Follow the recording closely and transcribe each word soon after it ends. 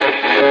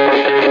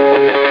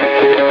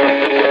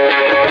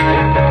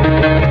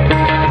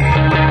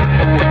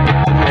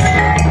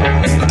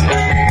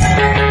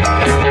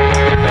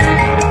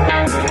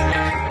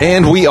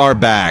And we are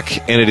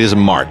back, and it is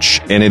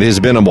March, and it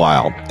has been a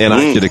while. And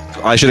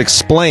I should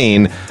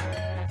explain,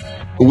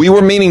 we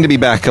were meaning to be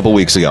back a couple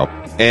weeks ago.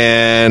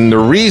 And the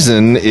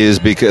reason is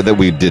because that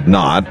we did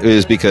not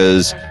is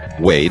because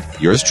Wade,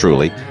 yours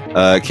truly,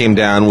 came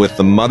down with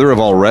the mother of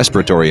all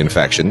respiratory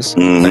infections.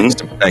 Thanks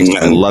to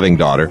my loving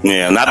daughter.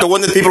 Yeah, not the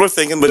one that people are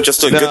thinking, but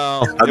just a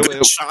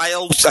good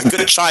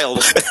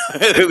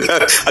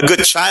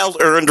child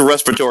earned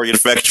respiratory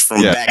infection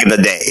from back in the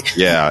day.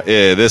 Yeah,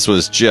 this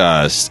was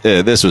just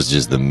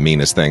the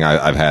meanest thing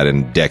I've had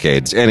in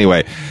decades.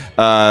 Anyway,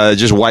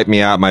 just wiped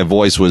me out. My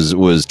voice was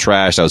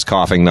trashed. I was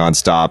coughing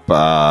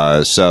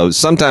nonstop. So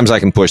sometimes I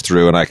can push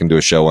through and I can do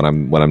a show when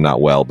I'm not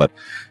well, but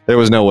there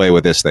was no way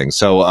with this thing.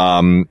 So,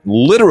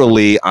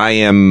 literally, I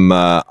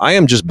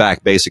am just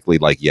back basically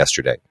like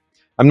yesterday.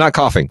 I'm not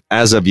coughing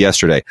as of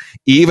yesterday.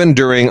 Even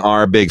during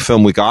our big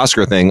Film Week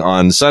Oscar thing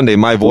on Sunday,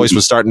 my voice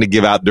was starting to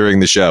give out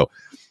during the show.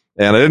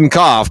 And I didn't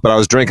cough, but I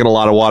was drinking a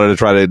lot of water to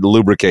try to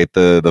lubricate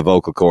the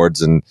vocal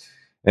cords. And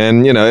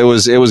you know, it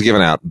was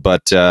giving out.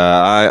 But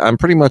I'm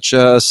pretty much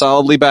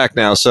solidly back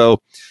now.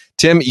 So,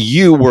 Tim,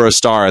 you were a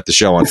star at the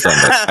show on Sunday,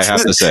 I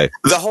have to say.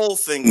 The whole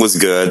thing was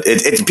good.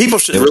 People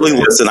should really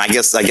listen. I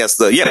guess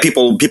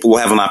people will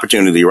have an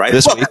opportunity, right?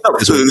 This week.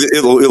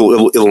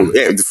 It'll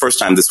air the first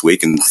time this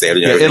week and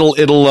Saturday. Yeah,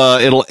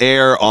 it'll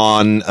air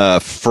on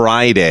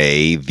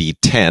Friday the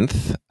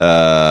 10th.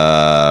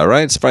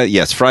 Right? It's Friday.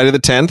 Yes, Friday the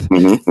 10th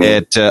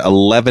at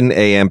 11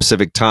 a.m.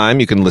 Pacific time.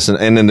 You can listen,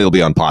 and then it'll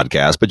be on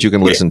podcast, but you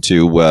can listen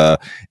to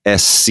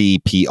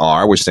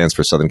SCPR, which stands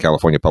for Southern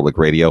California Public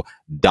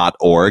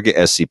Radio.org,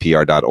 SCPR.org,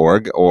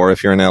 or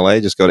if you're in LA,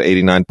 just go to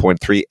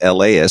 89.3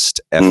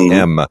 LAist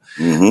FM.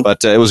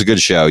 But it was a good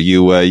show.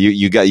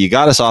 You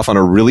got us off on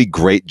a really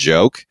great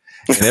joke,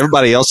 and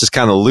everybody else just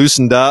kind of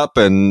loosened up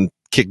and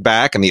kicked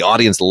back, and the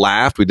audience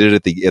laughed. We did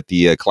it at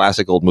the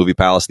classic old movie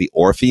palace, the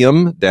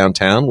Orpheum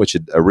downtown, which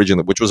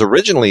was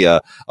originally a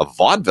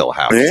vaudeville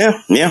house.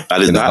 Yeah, I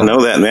did not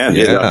know that, man.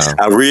 Yeah.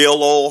 A real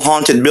old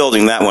haunted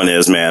building that one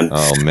is, man.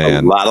 Oh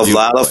man, a lot of.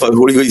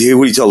 What do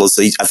you tell us?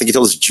 I think he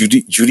told us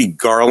Judy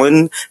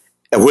Garland.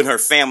 When her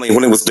family,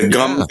 when it was the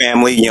Gum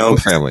family, on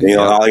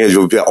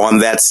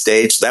that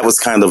stage, that was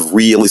kind of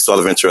really sort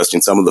of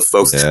interesting. Some of the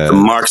folks, the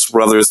Marx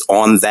Brothers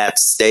on that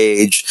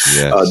stage,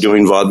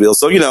 doing vaudeville.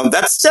 So,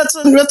 that's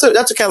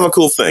a kind of a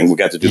cool thing we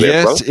got to do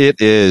there, bro. Yes,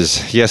 it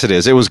is. Yes, it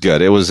is. It was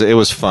good. It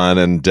was fun.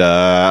 And,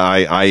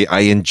 I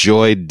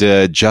enjoyed,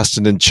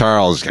 Justin and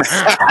Charles.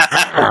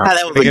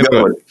 That was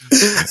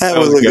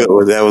a good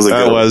one.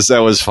 That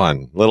was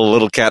fun.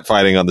 Little cat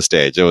fighting on the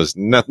stage. It was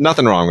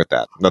nothing wrong with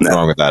that. Nothing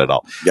wrong with that at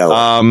all.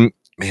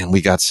 Man, we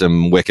got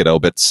some wicked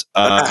obits.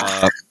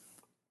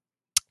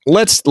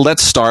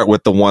 Let's start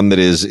with the one that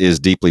is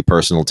deeply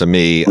personal to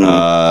me.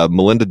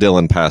 Melinda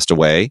Dillon passed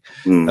away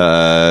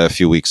a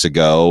few weeks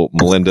ago.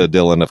 Melinda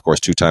Dillon, of course,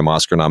 2-time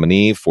Oscar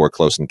nominee for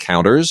Close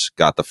Encounters,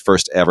 got the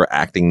first ever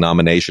acting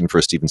nomination for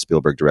a Steven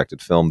Spielberg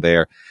directed film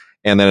there.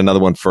 And then another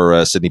one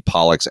for Sidney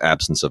Pollack's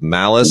Absence of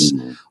Malice.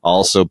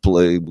 Also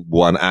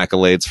won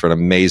accolades for an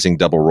amazing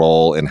double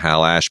role in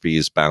Hal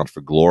Ashby's Bound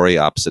for Glory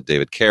opposite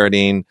David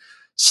Carradine.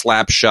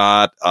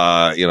 Slapshot,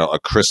 A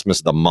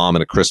Christmas, The Mom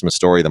in A Christmas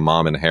Story, The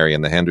Mom and Harry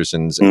and the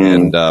Hendersons.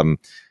 And,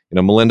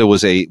 Melinda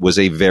was a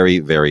very,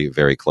 very,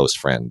 very close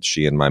friend.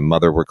 She and my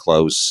mother were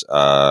close.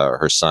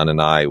 Her son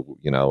and I,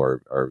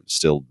 are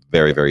still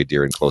very, very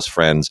dear and close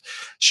friends.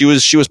 She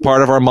was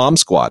part of our mom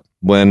squad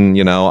when,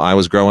 I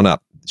was growing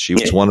up. She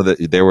was one of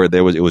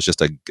it was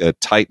just a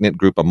tight knit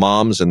group of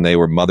moms, and they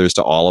were mothers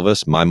to all of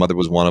us. My mother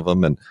was one of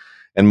them, and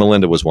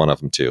Melinda was one of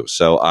them too.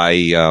 So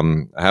I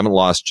haven't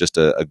lost just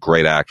a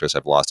great actress.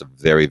 I've lost a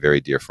very, very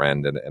dear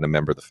friend and a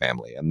member of the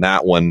family. And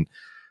that one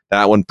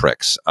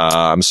pricks.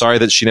 I'm sorry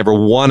that she never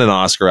won an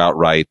Oscar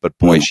outright, but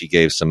boy, she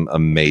gave some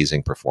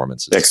amazing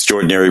performances.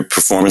 Extraordinary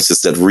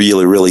performances, that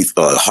really, really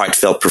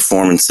heartfelt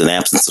performance in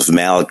Absence of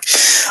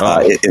Malice,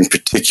 in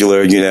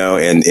particular,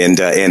 and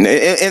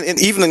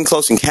even in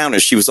Close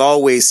Encounters, she was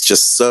always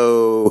just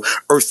so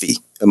earthy.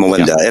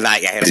 Melinda. And I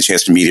had the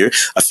chance to meet her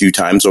a few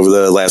times over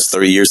the last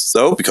 30 years or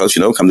so because,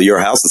 come to your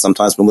house and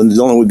sometimes Melinda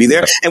Dillon would be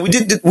there. And we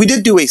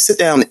did do a sit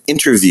down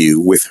interview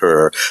with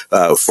her,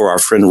 for our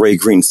friend Ray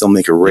Green,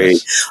 filmmaker Ray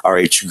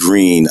R.H.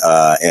 Green,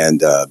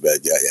 and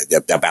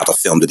about the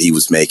film that he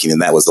was making.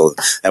 And that was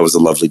a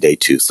lovely day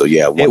too. So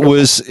yeah. Wonderful.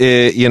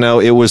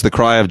 It was The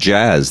Cry of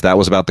Jazz. That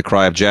was about The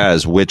Cry of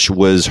Jazz, which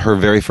was her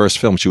very first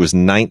film. She was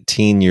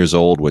 19 years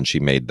old when she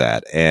made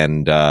that.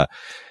 And,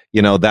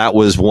 that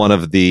was one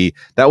of the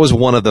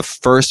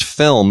first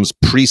films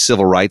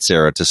pre-civil rights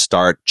era to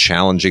start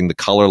challenging the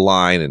color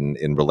line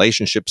in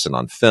relationships and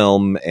on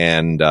film.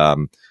 And,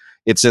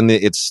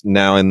 it's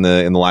now in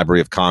the Library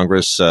of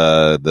Congress,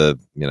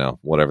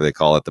 whatever they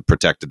call it, the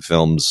protected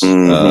films,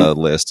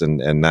 list.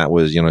 And that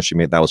was,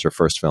 that was her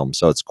first film.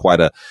 So it's quite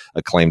a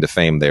claim to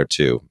fame there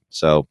too.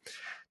 So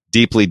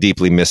deeply,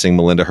 deeply missing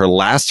Melinda. Her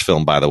last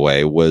film, by the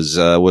way, was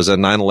a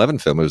 9/11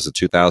 film. It was a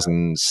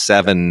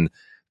 2007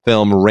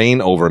 film,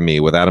 Rain Over Me,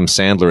 with Adam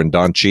Sandler and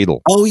Don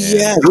Cheadle. Oh,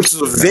 yeah, which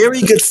is a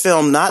very good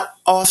film. Not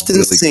often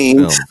really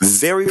seen.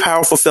 Very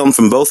powerful film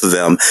from both of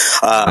them.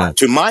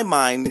 To my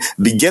mind,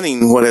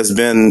 beginning what has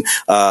been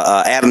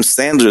Adam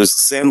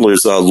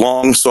Sandler's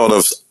long sort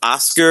of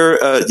Oscar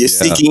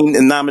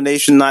seeking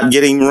nomination, not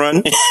getting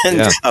run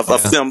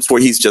of films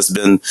where he's just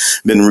been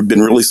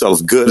really sort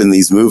of good in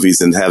these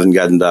movies and haven't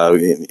gotten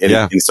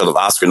any sort of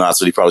Oscar nods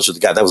that he probably should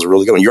have got. That was a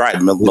really good one. You're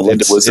right.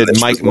 Melinda was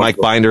Mike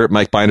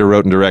Binder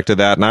wrote and directed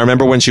that, and I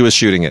remember when she was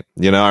shooting it.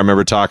 I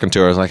remember talking to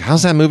her. I was like,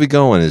 "How's that movie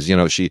going?"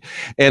 She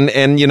and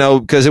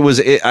because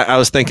I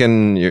was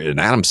thinking an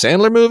Adam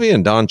Sandler movie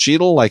and Don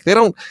Cheadle, like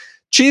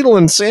Cheadle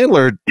and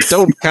Sandler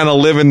don't kind of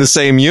live in the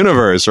same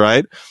universe,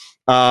 right?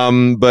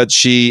 But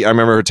I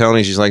remember her telling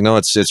me, she's like, no,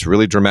 it's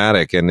really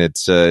dramatic. And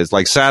it's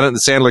like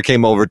Sandler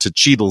came over to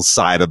Cheadle's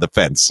side of the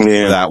fence for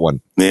that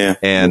one. Yeah.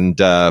 And,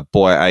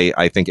 boy,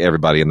 I think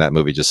everybody in that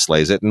movie just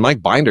slays it. And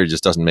Mike Binder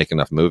just doesn't make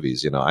enough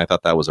movies. I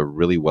thought that was a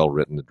really well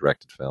written and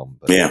directed film.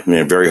 But,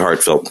 very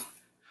heartfelt.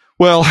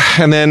 Well,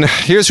 and then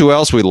here's who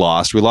else we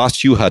lost. We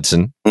lost Hugh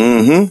Hudson.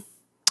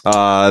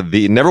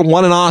 The never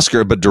won an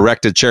Oscar, but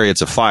directed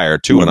Chariots of Fire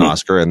to an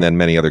Oscar, and then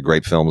many other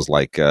great films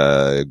like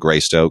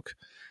Greystoke.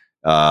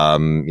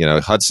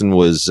 Hudson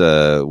was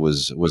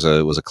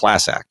a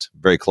class act,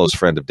 very close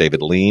friend of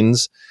David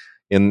Lean's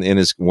in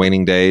his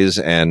waning days,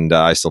 and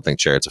I still think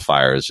Chariots of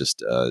Fire is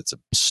just it's a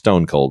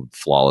stone cold,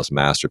 flawless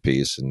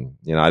masterpiece. And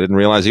I didn't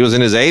realize he was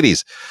in his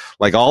 80s,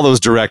 like all those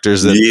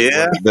directors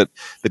that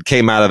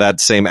came out of that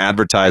same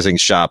advertising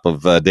shop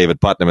of David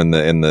Putnam in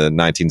the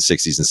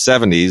 1960s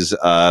and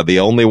 70s. The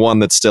only one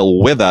that's still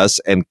with us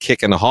and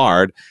kicking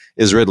hard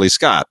is Ridley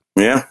Scott.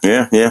 And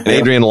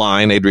Adrian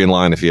Lyne,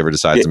 if he ever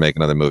decides to make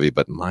another movie,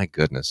 but my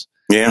goodness.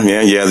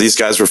 These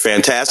guys were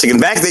fantastic.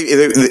 And back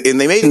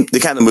they made the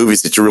kind of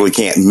movies that you really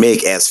can't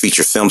make as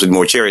feature films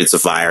anymore. Chariots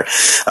of Fire,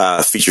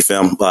 feature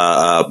film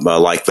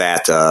like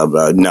that.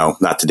 No,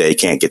 not today.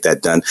 Can't get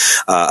that done.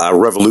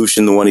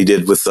 Revolution, the one he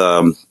did with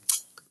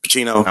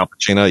Pacino. Al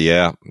Pacino,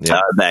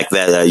 back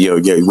that,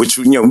 which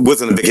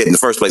wasn't a big hit in the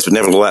first place, but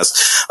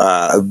nevertheless,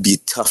 it'd be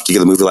tough to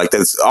get a movie like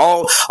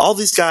that. All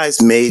these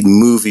guys made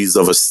movies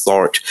of a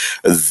sort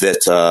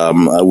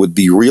that would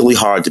be really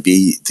hard to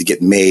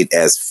get made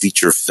as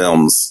feature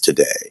films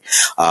today,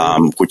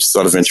 which is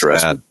sort of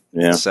interesting.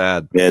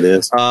 Sad. Yeah, it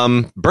is.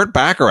 Burt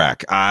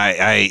Bacharach.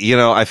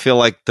 I feel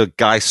like the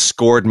guy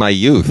scored my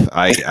youth.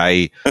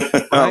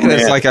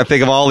 It's like I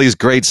think of all these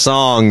great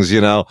songs,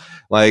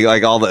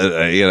 like all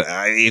the,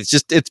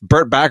 it's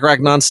Burt Bacharach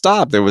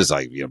nonstop. There was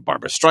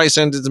Barbra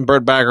Streisand and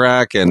Burt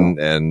Bacharach, and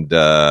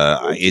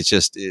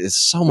it's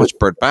so much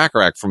Burt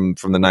Bacharach from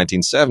the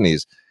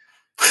 1970s.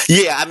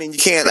 Yeah, I mean, you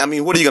can't. I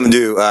mean, what are you going to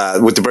do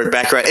with the Burt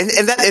Bacharach and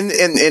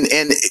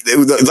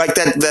like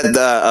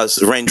that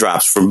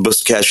Raindrops from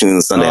Buster Cassidy and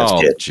the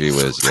Sundance Kid? Gee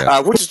whiz,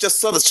 which is just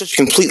sort of such a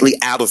completely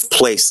out of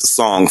place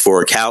song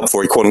for a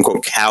quote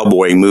unquote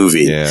cowboy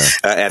movie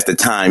at the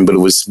time, but it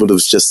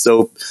was just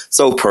so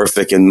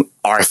perfect. And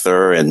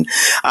Arthur and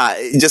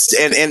and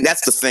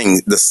that's the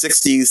thing. The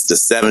 60s, the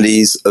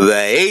 70s, the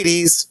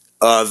 80s.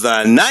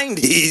 The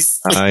 90s,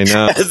 I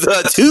know,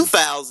 the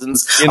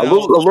 2000s, a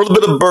little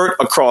bit of Burt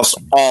across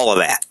all of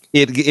that.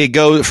 It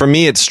goes, for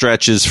me, it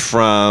stretches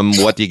from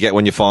What Do You Get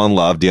When You Fall in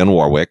Love, Dionne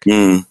Warwick,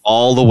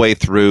 all the way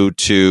through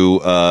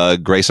to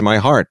Grace in My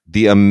Heart,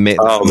 the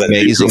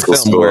amazing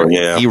film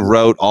where he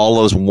wrote all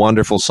those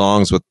wonderful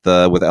songs with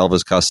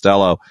Elvis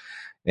Costello.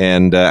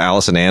 And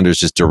Allison Anders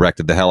just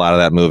directed the hell out of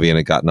that movie, and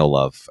it got no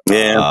love.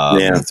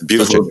 It's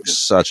beautiful.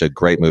 Such a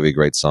great movie,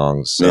 great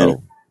songs.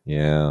 So.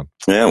 Yeah.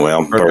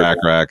 Well, Burt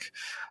Bacharach.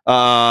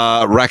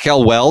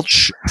 Raquel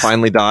Welch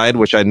finally died,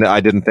 which I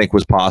didn't think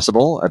was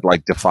possible. It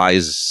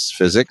defies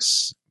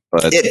physics.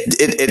 But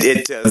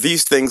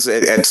these things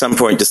at some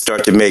point just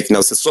start to make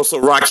no sense. So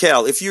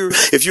Raquel, if you're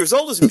as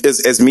old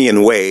as me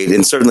and Wade,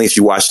 and certainly if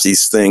you watch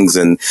these things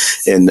and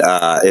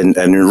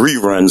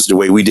reruns the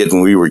way we did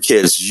when we were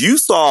kids, you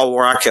saw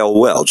Raquel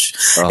Welch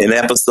in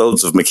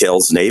episodes of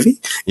McHale's Navy.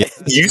 Yeah,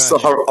 you saw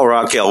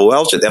Raquel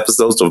Welch in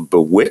episodes of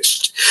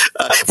Bewitched.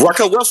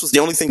 Raquel Welch was the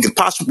only thing that could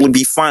possibly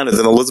be finer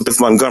than Elizabeth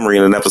Montgomery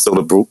in an episode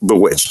of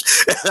Bewitched.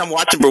 I'm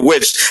watching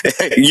Bewitched,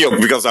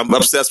 because I'm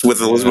obsessed with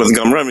Elizabeth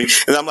Montgomery,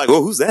 and I'm like,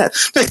 oh, who's that?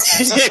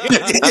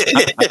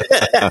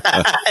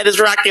 It is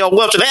Raquel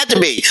Welch. It had to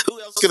be.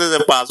 Who else could it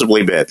have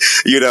possibly been?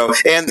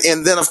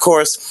 And then of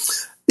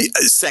course,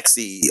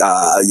 sexy,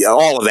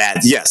 all of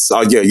that. Yes,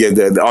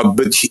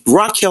 but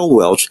Raquel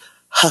Welch,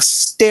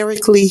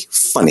 hysterically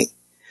funny.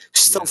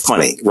 So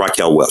funny,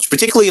 Raquel Welch,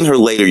 particularly in her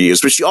later years,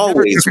 but she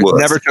always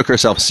was. Never took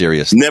herself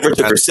serious. Never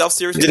took herself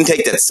serious. Didn't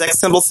take that sex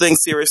symbol thing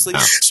seriously. No.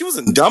 She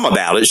wasn't dumb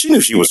about it. She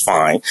knew she was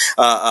fine,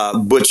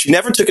 but she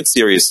never took it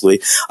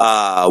seriously.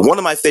 One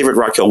of my favorite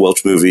Raquel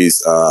Welch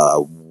movies,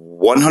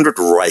 100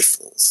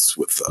 Rifles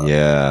with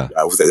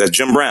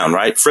Jim Brown,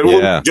 right?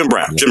 Jim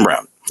Brown. Jim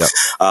Brown. Yep.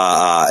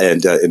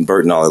 And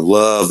Burton, I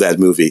love that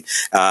movie.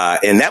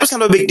 And that was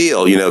kind of a big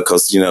deal,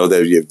 because,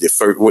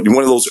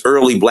 one of those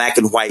early black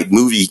and white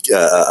movie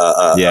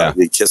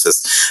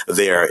kisses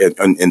there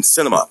in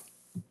cinema.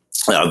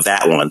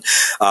 That one.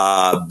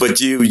 But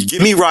you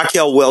give me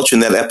Raquel Welch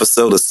in that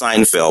episode of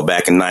Seinfeld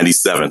back in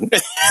 97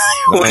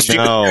 when she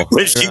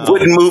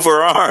wouldn't move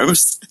her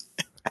arms.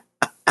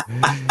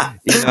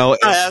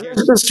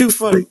 It's just too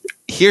funny.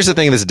 Here's the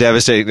thing that's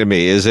devastating to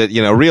me is that,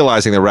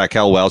 realizing that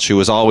Raquel Welch, who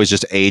was always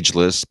just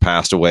ageless,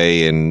 passed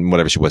away in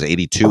whatever she was,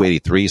 82,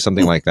 83,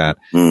 something like that.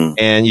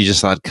 And you just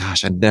thought,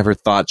 gosh, I never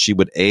thought she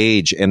would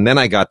age. And then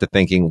I got to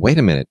thinking, wait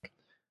a minute.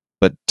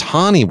 But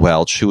Tawny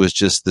Welch, who was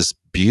just this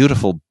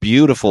beautiful,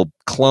 beautiful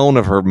clone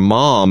of her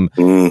mom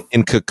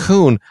in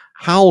Cocoon.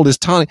 How old is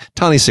Tawny?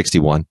 Tawny's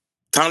 61.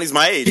 Tawny's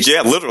my age,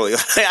 yeah, literally.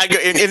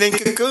 And in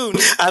Cocoon,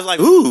 I was like,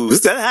 "Ooh,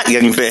 who's that hot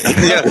young thing?"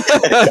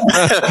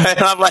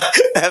 I'm like,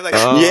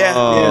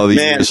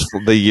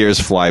 the years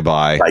fly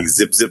by, like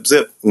zip, zip,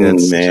 zip.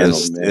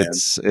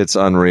 It's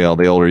unreal.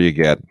 The older you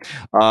get,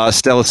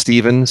 Stella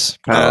Stevens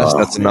passed.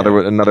 That's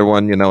another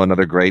one.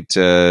 Another great,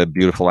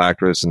 beautiful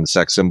actress and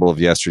sex symbol of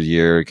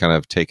yesteryear. Kind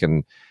of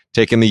taken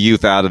the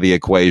youth out of the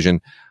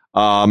equation.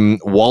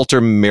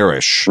 Walter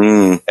Mirisch,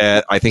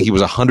 I think he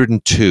was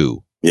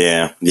 102.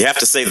 Yeah, you have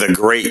to say the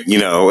great,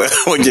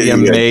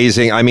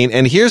 amazing. I mean,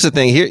 and here's the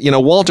thing here,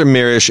 Walter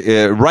Mirisch,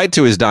 right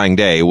to his dying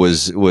day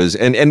was,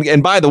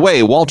 and by the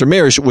way, Walter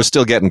Mirisch was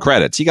still getting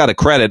credits. He got a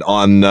credit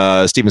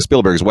on, Steven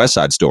Spielberg's West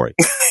Side Story.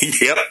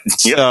 Yep.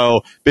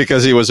 So,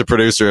 because he was a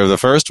producer of the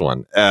first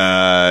one.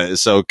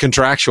 So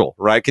contractual,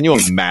 right? Can you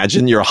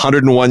imagine you're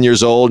 101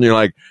 years old and you're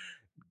like,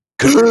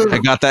 I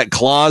got that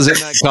clause in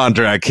that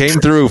contract. Came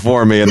through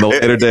for me in the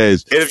later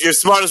days. And if you're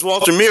smart as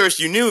Walter Mirisch,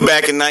 you knew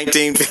back in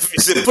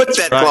 1950 to put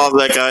that clause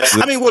back on.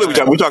 I mean, what are we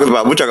talking?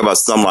 We're talking about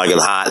some like a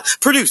hot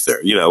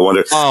producer,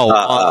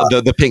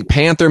 the Pink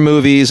Panther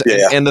movies.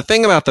 Yeah. And the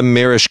thing about the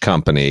Mirisch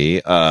company,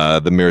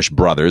 the Mirisch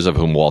brothers, of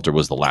whom Walter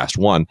was the last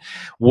one,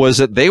 was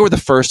that they were the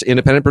first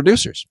independent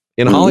producers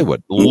in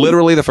Hollywood.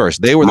 Literally the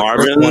first. They were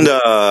Marvin,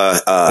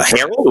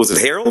 Harold. Was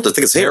it Harold? I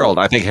think it's Harold.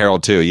 I think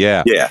Harold too.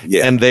 Yeah.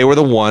 Yeah. And they were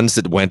the ones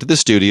that went to the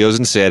studios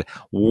and said,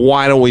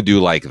 why don't we do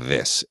like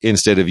this?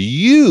 Instead of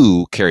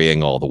you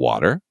carrying all the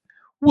water,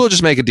 we'll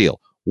just make a deal.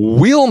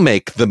 We'll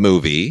make the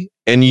movie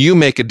and you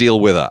make a deal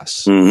with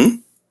us.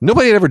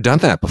 Nobody had ever done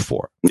that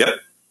before. Yep.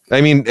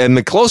 I mean, and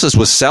the closest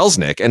was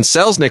Selznick, and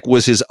Selznick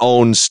was his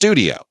own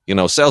studio.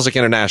 Selznick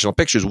International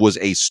Pictures was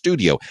a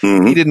studio.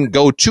 He didn't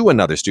go to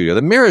another studio.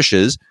 The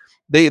Mirishes,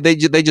 they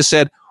just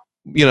said,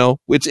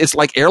 it's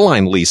like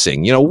airline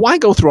leasing. Why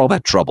go through all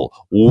that trouble?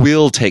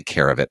 We'll take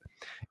care of it.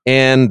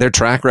 And their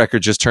track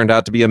record just turned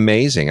out to be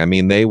amazing. I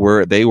mean, they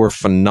were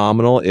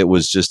phenomenal. It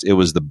was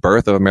the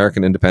birth of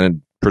American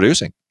independent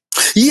producing.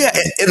 Yeah,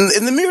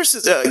 and the Mirisch,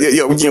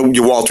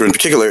 Walter in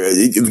particular,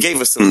 gave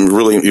us some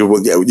really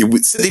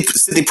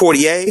Sidney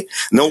Poitier.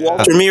 No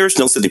Walter Mirisch,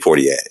 no Sidney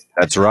Poitier.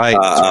 That's right.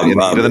 In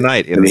the heat of the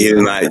night. In the heat of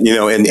the night, and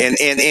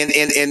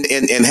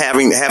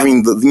having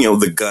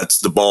the guts,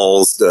 the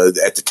balls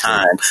at the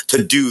time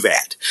to do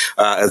that,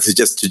 to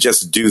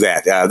just do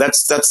that.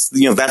 That's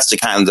the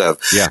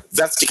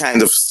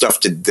kind of stuff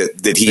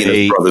that he and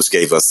his brothers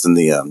gave us in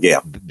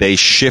the They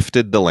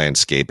shifted the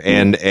landscape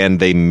and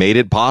they made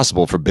it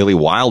possible for Billy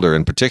Wilder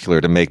in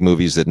particular to make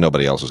movies that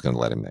nobody else was going to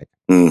let him make.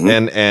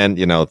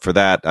 And for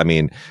that, I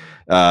mean,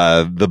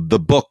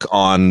 the book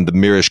on the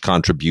Mirisch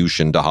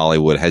contribution to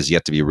Hollywood has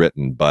yet to be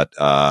written, but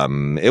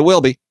it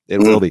will be. It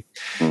will be.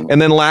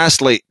 And then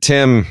lastly,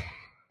 Tim,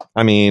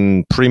 I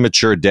mean,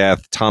 premature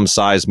death, Tom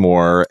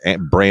Sizemore,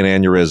 brain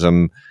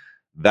aneurysm.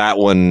 That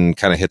one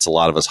kind of hits a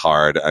lot of us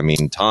hard. I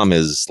mean, Tom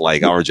is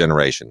like our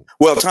generation.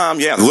 Well, Tom,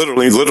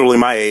 literally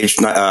my age.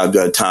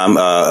 Tom,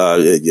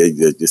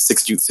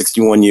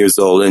 61 years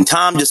old, and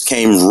Tom just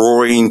came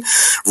roaring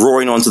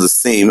onto the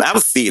scene. I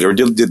was theater,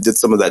 did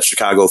some of that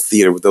Chicago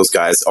theater with those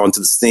guys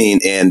onto the scene,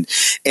 and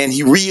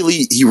he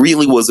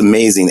really was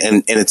amazing.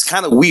 And it's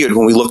kind of weird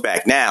when we look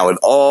back now at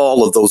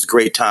all of those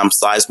great Tom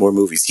Sizemore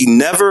movies. He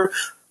never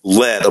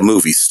led a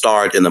movie,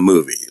 starred in a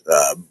movie,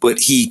 but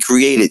he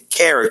created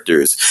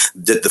characters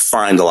that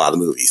defined a lot of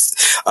movies.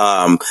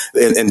 And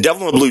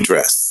Devil in a Blue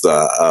Dress,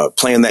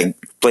 playing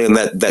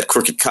that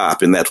crooked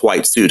cop in that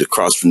white suit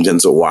across from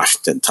Denzel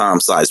Washington. Tom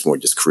Sizemore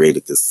just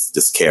created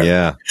this character.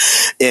 Yeah.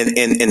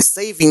 And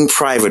Saving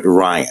Private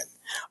Ryan.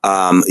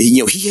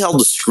 He held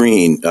the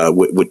screen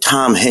with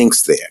Tom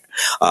Hanks there,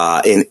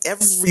 and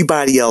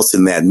everybody else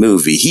in that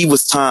movie. He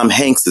was Tom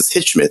Hanks's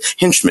henchman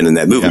in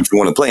that movie. If you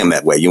want to play him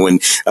that way,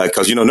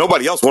 because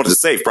nobody else wanted to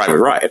save Private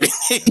Ryan.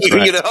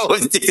 Nobody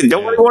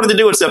wanted to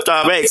do it except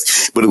Tom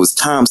Hanks. But it was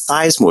Tom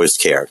Sizemore's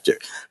character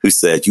who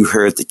said, "You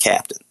heard the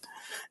captain."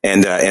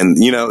 And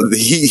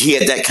he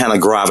had that kind of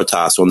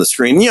gravitas on the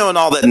screen, and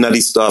all that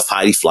nutty stuff,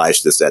 Heidi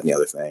Fleisch, this, that, and the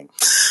other thing.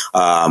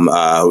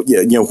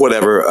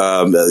 Whatever.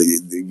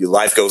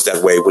 Life goes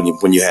that way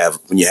when you have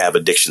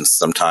addictions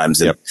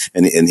sometimes.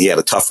 And he had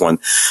a tough one.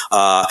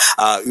 A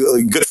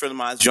good friend of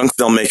mine, young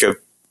filmmaker,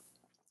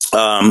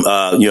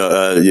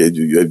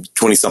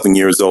 20 something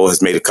years old,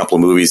 has made a couple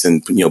of movies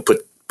and,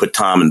 put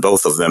Tom in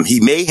both of them. He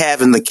may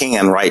have in the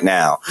can right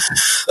now,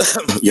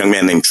 a young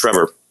man named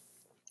Trevor.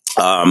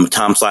 Tom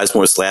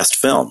Sizemore's last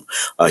film.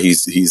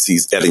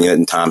 He's editing it,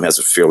 and Tom has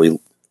a fairly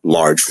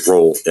large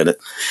role in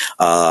it.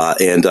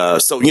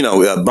 So,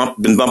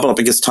 been bumping up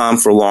against Tom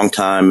for a long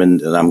time,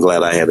 and I'm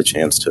glad I had a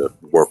chance to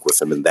work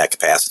with him in that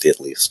capacity at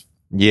least.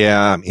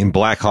 Yeah, in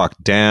Black Hawk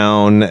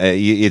Down,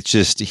 it's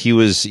just he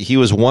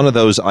was one of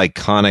those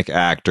iconic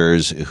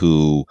actors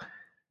who,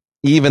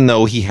 even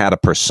though he had a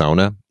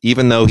persona,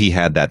 even though he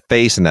had that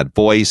face and that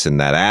voice and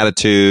that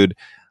attitude,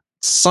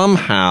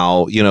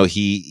 somehow,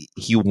 he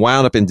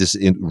wound up in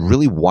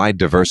really wide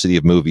diversity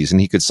of movies,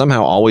 and he could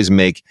somehow always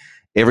make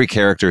every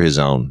character his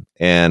own.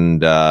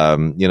 And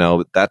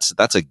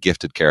that's a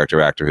gifted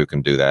character actor who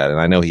can do that. And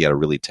I know he had a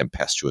really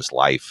tempestuous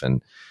life,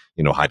 and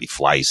Heidi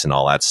Fleiss and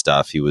all that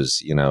stuff. He was,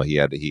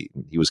 he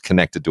was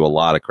connected to a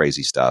lot of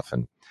crazy stuff,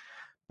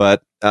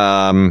 but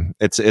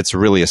it's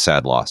really a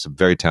sad loss. A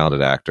very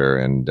talented actor,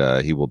 and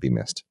he will be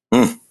missed.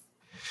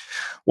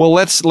 Well,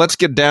 let's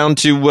get down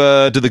to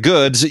the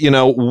goods. We're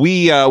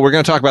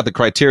going to talk about the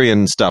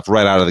Criterion stuff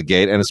right out of the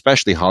gate, and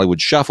especially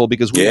Hollywood Shuffle,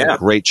 because we had a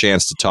great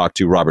chance to talk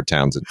to Robert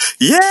Townsend.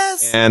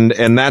 Yes,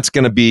 and that's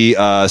going to be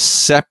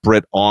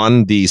separate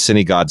on the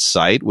CineGod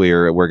site.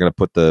 We're going to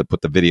put the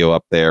video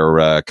up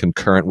there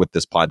concurrent with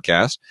this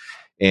podcast.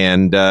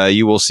 And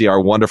you will see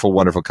our wonderful,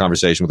 wonderful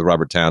conversation with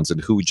Robert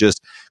Townsend, who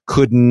just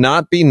could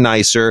not be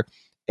nicer.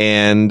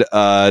 And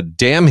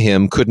damn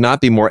him, could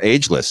not be more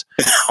ageless.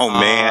 Oh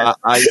man!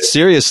 Look,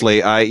 here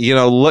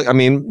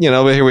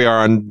we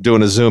are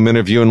doing a Zoom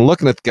interview and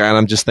looking at the guy, and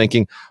I'm just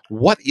thinking,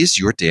 what is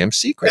your damn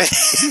secret?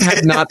 He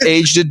had not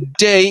aged a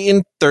day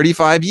in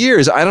 35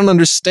 years. I don't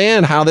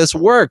understand how this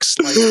works.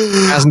 Like,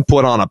 hasn't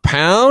put on a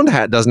pound,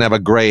 doesn't have a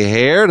gray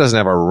hair, doesn't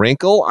have a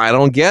wrinkle. I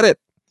don't get it.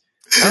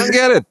 I don't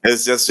get it.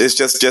 It's just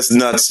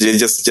nuts.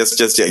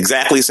 Just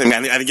exactly the same.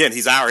 And again,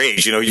 he's our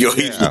age.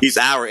 He's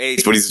our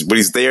age, but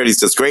he's there. And he's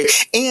just great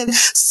and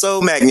so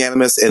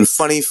magnanimous and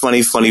funny.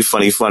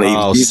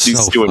 Oh,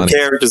 he's doing funny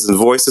characters and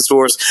voices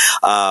for us.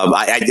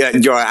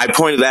 I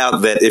pointed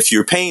out that if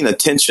you're paying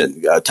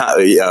attention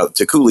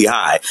to Cooley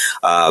High,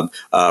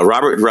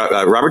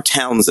 Robert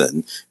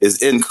Townsend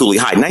is in Cooley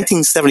High.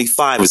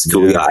 1975 is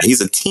Cooley High. He's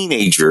a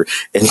teenager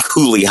in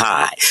Cooley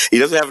High. He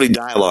doesn't have any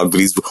dialogue, but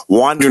he's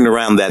wandering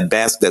around that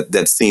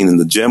scene in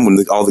the gym when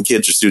all the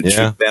kids are shooting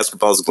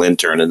basketballs, Glenn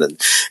Turner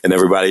and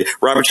everybody.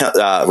 Robert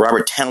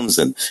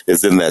Townsend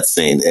is in that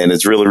scene, and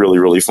it's really, really,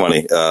 really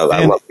funny.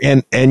 I love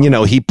it. And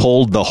he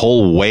pulled the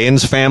whole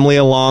Wayans family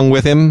along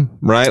with him,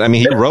 right? I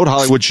mean, he wrote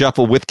Hollywood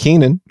Shuffle with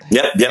Keenan.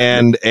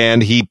 Yep.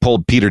 And he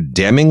pulled Peter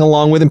Deming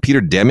along with him.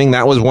 Peter Deming,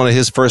 that was one of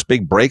his first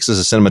big breaks as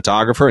a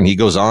cinematographer, and he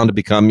goes on to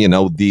become,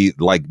 the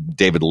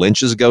David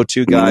Lynch's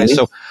go-to guy.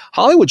 So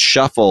Hollywood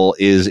Shuffle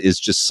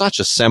is just such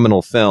a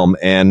seminal film,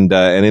 and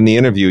in the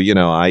interview,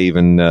 I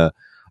even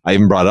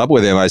brought it up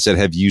with him. I said,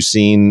 "Have you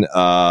seen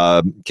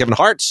Kevin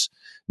Hart's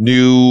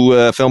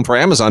new film for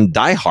Amazon,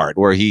 Die Hard,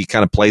 where he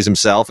kind of plays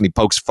himself and he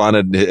pokes fun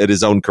at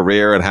his own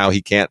career and how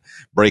he can't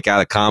break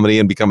out of comedy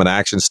and become an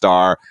action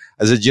star?"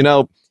 I said,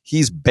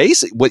 he's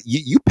what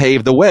you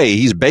paved the way.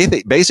 He's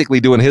basically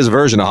doing his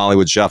version of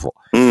Hollywood Shuffle.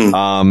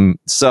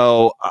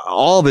 So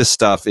all this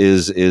stuff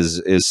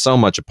is so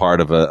much a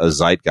part of a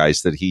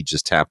zeitgeist that he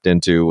just tapped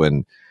into,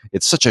 and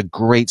it's such a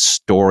great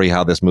story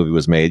how this movie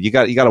was made. You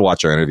got to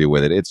watch our interview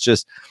with it. It's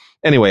just,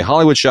 anyway,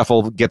 Hollywood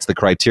Shuffle gets the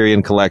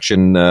Criterion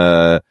Collection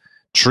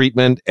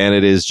treatment, and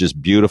it is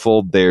just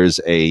beautiful. There's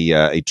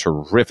a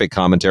terrific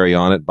commentary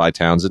on it by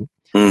Townsend.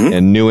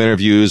 And new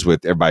interviews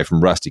with everybody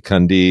from Rusty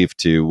Cundiff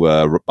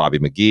to Bobby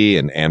McGee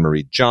and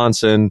Anne-Marie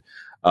Johnson.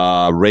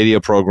 Radio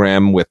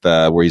program with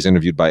where he's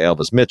interviewed by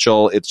Elvis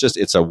Mitchell.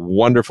 It's a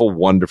wonderful,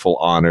 wonderful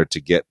honor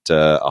to get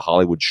a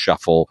Hollywood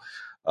Shuffle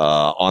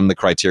on the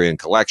Criterion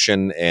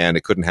Collection, and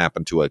it couldn't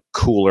happen to a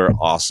cooler,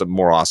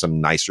 more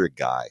awesome, nicer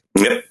guy.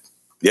 Yep.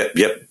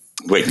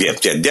 Wait, yeah,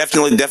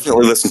 definitely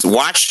listen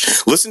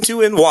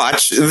to and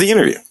watch the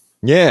interview.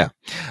 Yeah.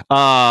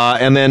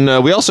 And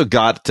then we also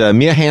got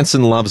Mia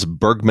Hansen Loves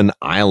Bergman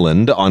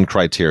Island on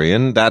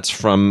Criterion. That's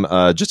from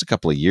just a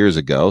couple of years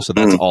ago. So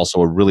that's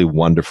also a really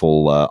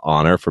wonderful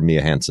honor for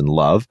Mia Hansen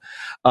Love.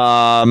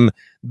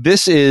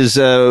 This is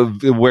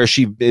where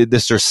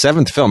this is her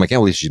seventh film. I can't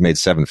believe she's made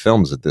 7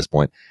 films at this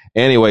point.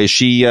 Anyway,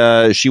 she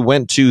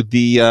went to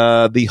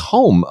the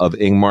home of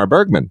Ingmar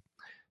Bergman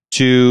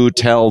to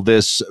tell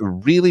this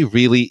really,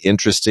 really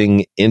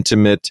interesting,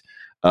 intimate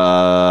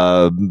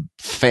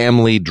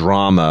family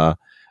drama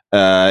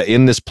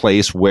in this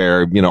place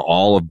where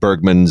all of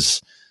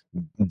Bergman's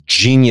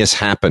genius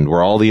happened,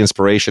 where all the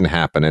inspiration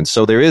happened, and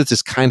so there is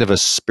this kind of a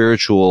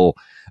spiritual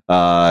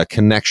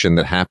connection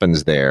that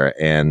happens there,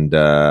 and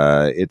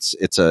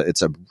it's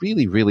a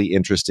really, really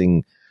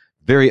interesting,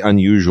 very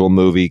unusual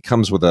movie.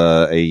 Comes with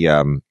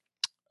a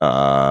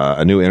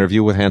new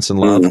interview with Hansen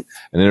Love, an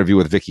interview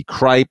with Vicky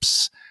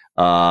Krieps,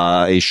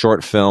 a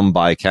short film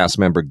by cast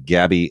member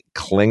Gabby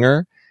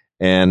Klinger.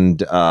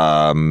 And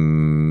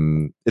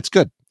it's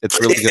good. It's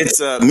really good.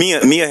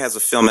 It's Mia has a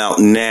film out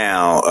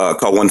now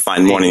called One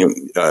Fine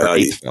Morning.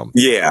 Film.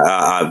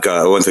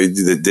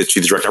 That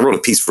she's the director. I wrote a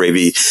piece for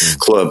AV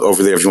Club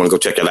over there if you want to go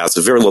check it out. It's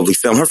a very lovely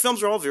film. Her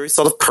films are all very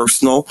sort of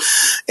personal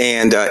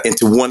and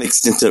to one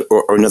extent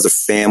or another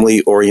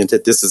family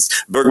oriented. This is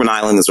Bergman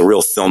Island is a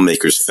real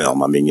filmmaker's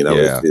film. I mean, you know,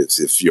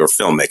 if you're a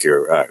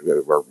filmmaker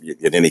or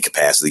in any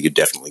capacity, you're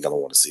definitely going to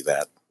want to see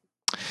that.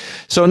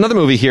 So another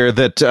movie here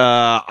that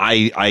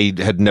I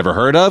had never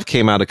heard of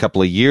came out a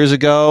couple of years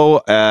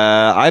ago.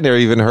 I never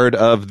even heard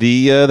of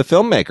the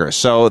filmmaker.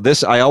 So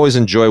this I always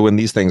enjoy when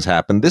these things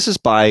happen. This is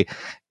by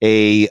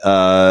a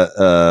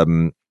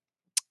filmmaker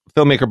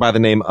by the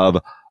name of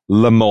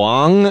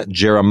Lemoang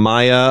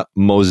Jeremiah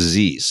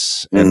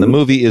Moses, and the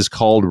movie is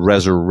called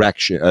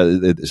Resurrection.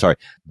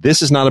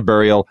 This is not a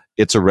burial;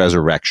 it's a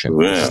resurrection.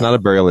 Yeah. This is not a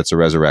burial; it's a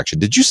resurrection.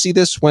 Did you see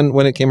this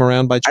when it came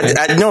around by chance?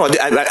 I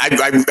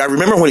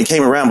remember when it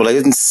came around, but I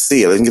didn't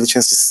see it. I didn't get a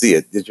chance to see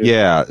it. Did you?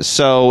 Yeah.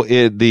 So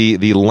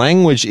the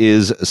language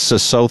is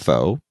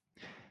Sesotho,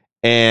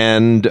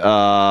 and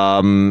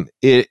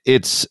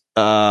it's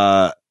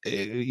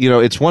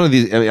it's one of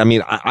these. I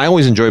mean, I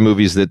always enjoy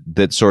movies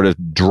that sort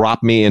of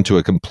drop me into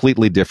a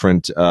completely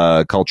different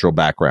cultural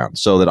background,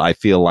 so that I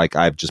feel like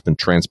I've just been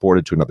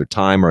transported to another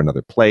time or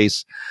another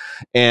place.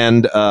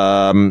 And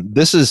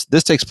this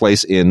takes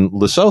place in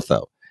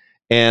Lesotho,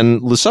 and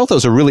Lesotho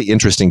is a really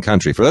interesting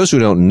country. For those who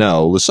don't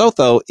know,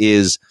 Lesotho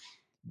is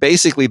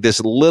basically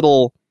this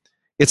little.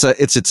 It's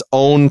its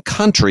own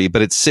country,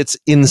 but it sits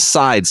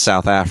inside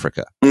South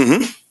Africa.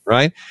 Mm-hmm.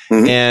 Right.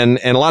 Mm-hmm. And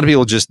a lot of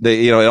people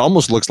it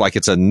almost looks like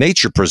it's a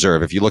nature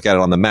preserve. If you look at it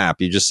on the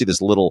map, you just see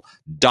this little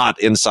dot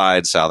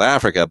inside South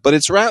Africa, but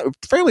it's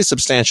fairly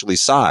substantially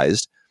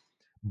sized,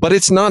 but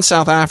it's not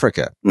South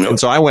Africa. Nope. And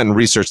so I went and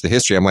researched the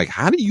history. I'm like,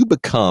 how do you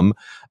become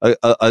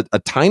a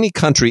tiny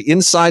country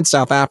inside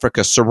South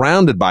Africa,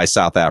 surrounded by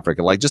South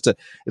Africa? Like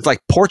it's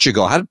like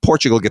Portugal. How did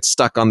Portugal get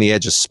stuck on the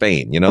edge of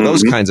Spain? You know,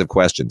 those kinds of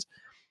questions.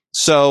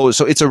 So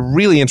it's a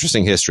really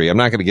interesting history. I'm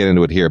not going to get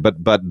into it here, but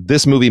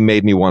this movie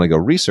made me want to go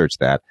research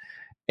that.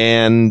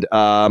 And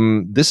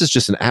this is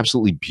just an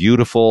absolutely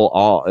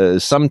beautiful,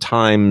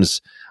 sometimes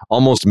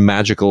almost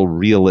magical,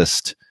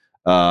 realist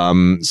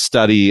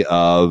study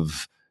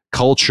of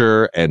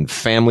culture and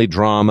family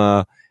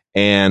drama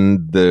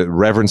and the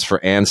reverence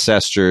for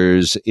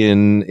ancestors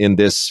in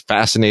this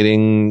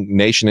fascinating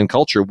nation and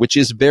culture, which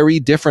is very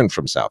different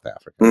from South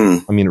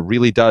Africa. I mean, it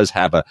really does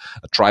have a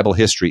tribal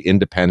history,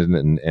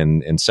 independent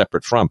and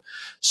separate from.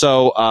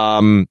 So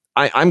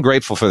I'm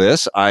grateful for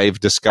this. I've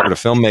discovered a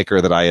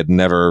filmmaker that I had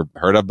never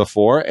heard of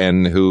before,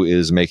 and who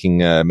is making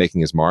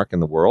his mark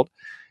in the world.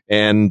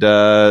 And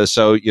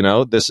so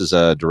this is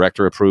a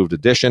director-approved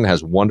edition,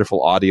 has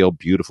wonderful audio,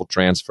 beautiful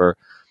transfer.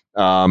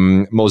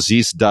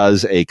 Moses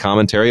does a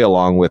commentary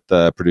along with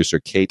producer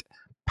Kate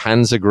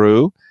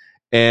Panzagru,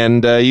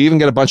 and you even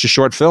get a bunch of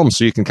short films,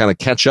 so you can kind of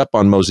catch up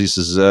on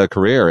Moses's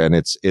career. And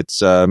it's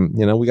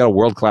we got a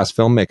world-class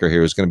filmmaker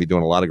here who's going to be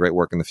doing a lot of great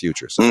work in the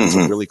future. So it's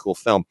a really cool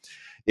film.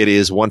 It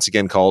is once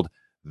again called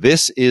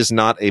 "This Is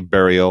Not a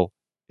Burial;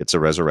 It's a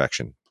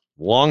Resurrection."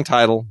 Long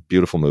title,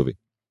 beautiful movie.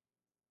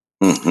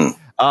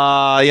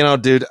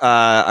 Dude,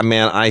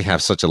 man, I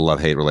have such a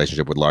love-hate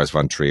relationship with Lars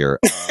von Trier.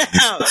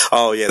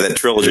 Oh, yeah, that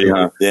trilogy,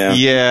 huh? Yeah.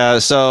 Yeah,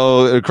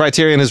 so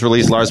Criterion has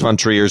released Lars von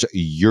Trier's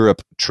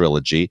Europe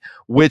trilogy,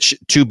 which,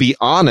 to be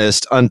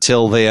honest,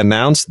 until they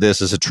announced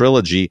this as a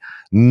trilogy,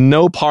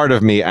 no part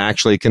of me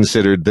actually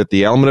considered that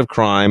The Element of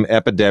Crime,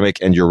 Epidemic,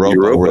 and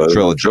Europa were a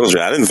trilogy.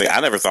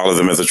 I never thought of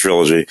them as a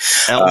trilogy.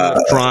 Element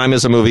of Crime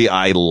is a movie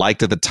I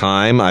liked at the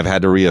time. I've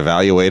had to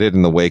reevaluate it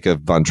in the wake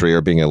of von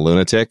Trier being a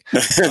lunatic.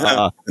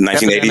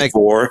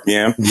 1984,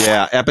 yeah.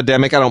 Yeah,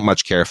 Epidemic, I don't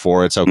much care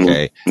for. It's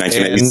okay.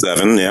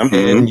 1987, yeah.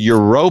 And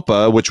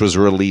Europa, which was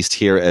released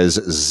here as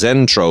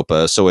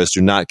Zentropa, so as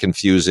to not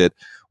confuse it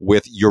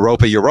with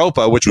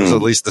Europa, which was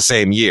at least the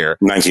same year.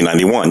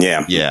 1991,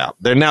 yeah. Yeah.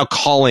 They're now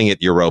calling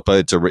it Europa.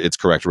 It's its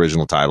correct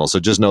original title. So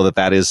just know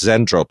that is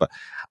Zentropa.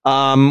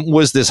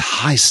 Was this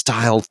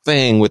high-style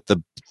thing with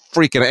the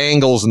freaking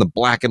angles and the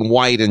black and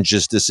white and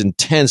just this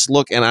intense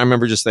look. And I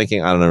remember just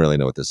thinking, I don't really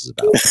know what this is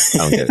about. I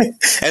don't get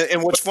it.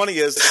 and what's funny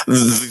is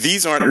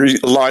these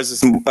aren't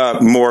Lars'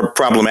 more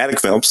problematic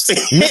films.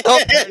 Those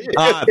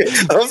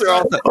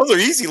are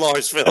easy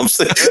Lars films.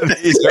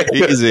 These are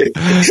easy.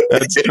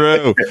 That's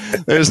true.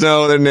 There's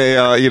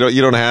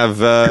you don't have,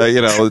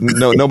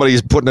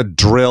 nobody's putting a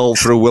drill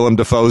through Willem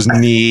Dafoe's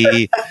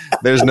knee.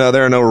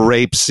 There are no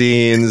rape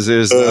scenes.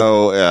 There's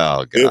no,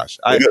 oh gosh.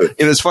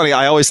 It's funny.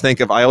 I always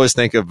think of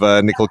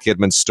Nicole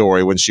Kidman's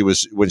story when she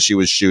was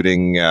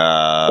shooting.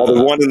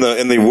 The one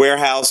in the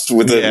warehouse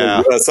with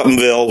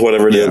Somethingville,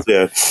 whatever it is.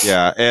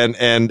 Yeah.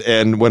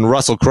 And when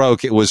Russell Crowe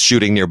was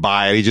shooting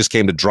nearby, and he just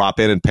came to drop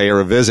in and pay her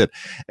a visit,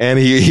 and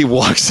he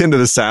walks into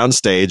the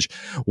soundstage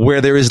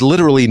where there is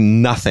literally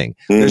nothing.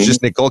 There's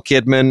just Nicole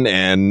Kidman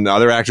and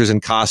other actors in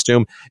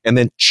costume, and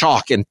then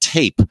chalk and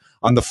tape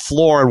on the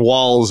floor and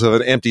walls of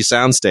an empty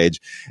soundstage.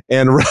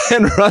 And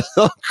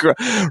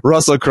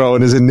Russell Crowe,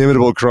 in his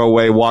inimitable Crowe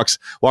way, walks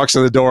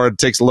in the door and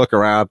takes a look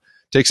around,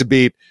 takes a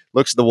beat,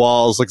 looks at the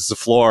walls, looks at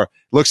the floor,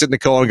 looks at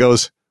Nicole and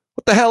goes,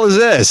 "What the hell is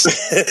this?"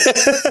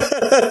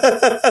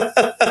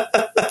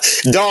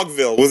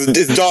 Dogville.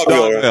 It's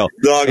Dogville. Right?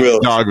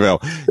 Dogville.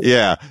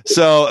 Yeah.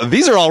 So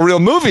these are all real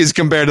movies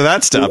compared to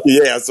that stuff.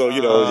 Yeah. So, there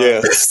you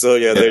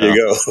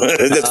go.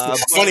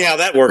 That's funny how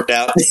that worked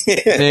out.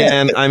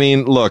 And I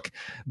mean, look,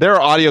 there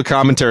are audio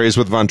commentaries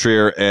with Von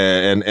Trier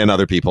and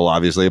other people,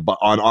 obviously, but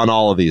on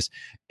all of these.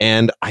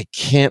 And I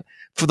can't,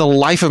 for the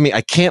life of me,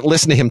 I can't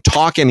listen to him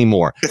talk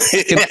anymore.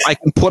 I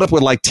can put up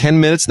with like 10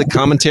 minutes, the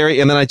commentary.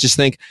 And then I just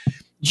think,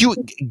 you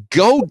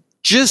go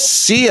just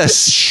see a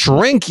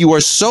shrink. You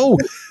are so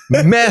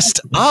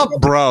messed up,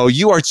 bro.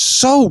 You are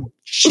so,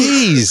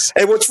 jeez.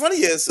 And what's funny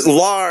is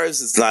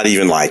Lars is not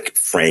even like,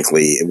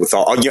 frankly, with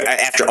all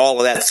after all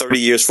of that 40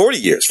 years of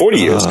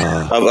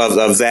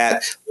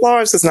that,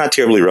 Lars is not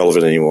terribly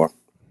relevant anymore.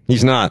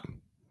 He's not.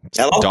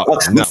 No.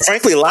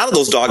 Frankly, a lot of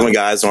those Dogma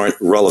guys aren't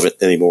relevant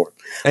anymore.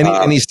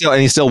 And he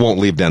still won't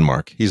leave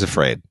Denmark. He's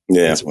afraid.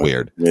 Yeah, it's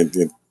weird.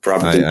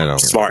 Probably I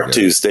smart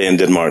to stay in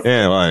Denmark.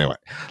 Yeah. Well, anyway,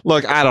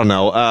 look, I don't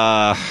know.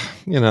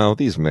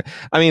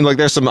 Look,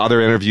 there's some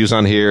other interviews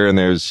on here, and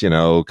there's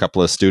a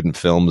couple of student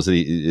films that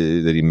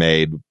he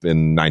made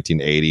in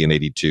 1980 and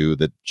 82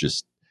 that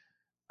just,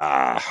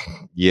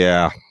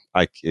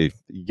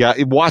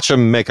 watch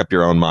them, make up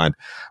your own mind.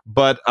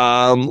 But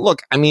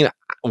look, I mean,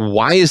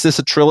 why is this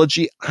a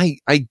trilogy?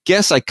 I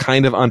guess I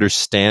kind of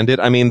understand it.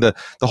 I mean, the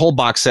whole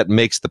box set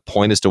makes the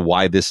point as to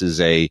why this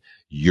is a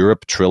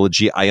Europe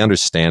trilogy. I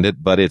understand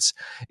it, but it's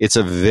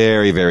a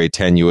very, very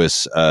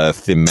tenuous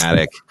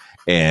thematic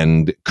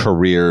and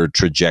career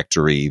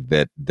trajectory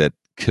that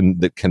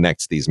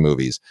connects these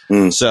movies.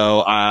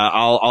 So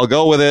I'll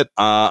go with it.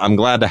 I'm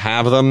glad to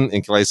have them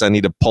in case I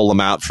need to pull them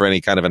out for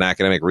any kind of an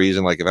academic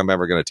reason, like if I'm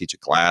ever going to teach a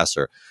class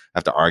or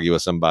have to argue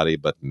with somebody.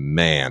 But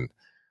man,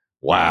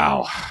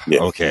 wow. Yeah.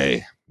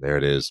 Okay, there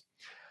it is.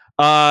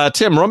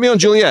 Tim, Romeo and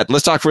Juliet.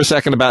 Let's talk for a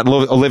second about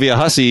Olivia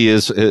Hussey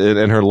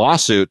and her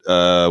lawsuit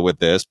with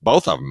this.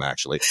 Both of them,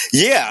 actually.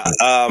 Yeah.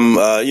 From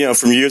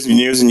years and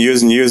years and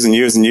years and years and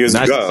years and years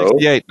ago.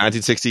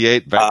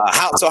 1968.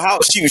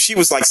 She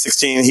was like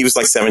 16, he was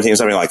like 17,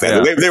 something like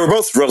that. Yeah. They were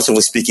both, relatively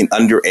speaking,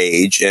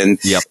 underage, and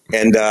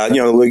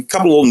a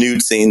couple little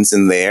nude scenes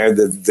in there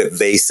that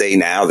they say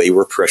now they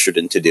were pressured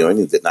into doing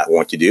and did not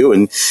want to do,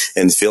 and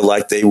feel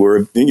like they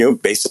were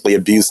basically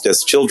abused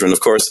as children. Of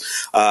course,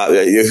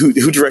 who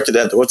directed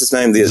that? What's his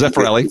name?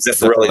 Zeffirelli.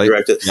 Zeffirelli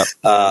directed. Yep.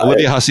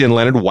 Olivia Hussey and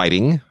Leonard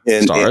Whiting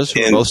stars,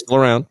 who are both still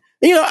around.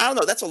 I don't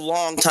know. That's a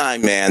long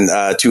time, man,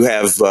 to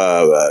have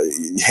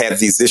had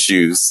these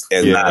issues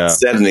and not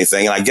said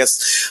anything. And I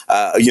guess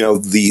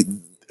the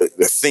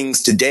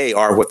things today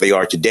are what they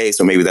are today,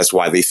 so maybe that's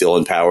why they feel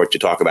empowered to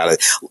talk about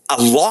it. A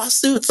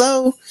lawsuit,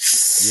 though,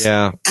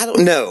 I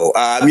don't know.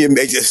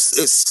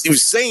 It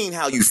was saying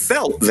how you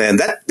felt then.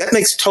 That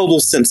makes total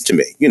sense to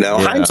me.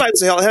 Hindsight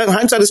is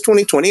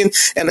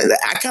 20/20, and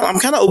I'm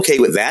kind of okay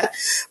with that.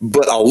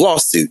 But a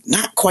lawsuit,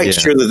 not quite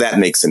sure that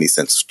makes any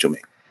sense to me.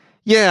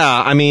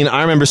 Yeah, I mean,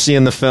 I remember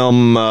seeing the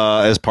film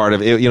as part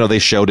of it. They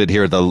showed it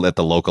here at the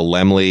local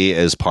Laemmle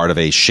as part of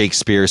a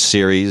Shakespeare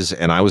series,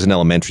 and I was in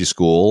elementary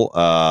school.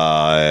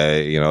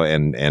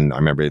 And I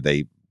remember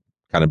they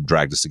kind of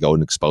dragged us to go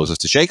and expose us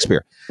to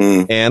Shakespeare,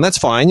 and that's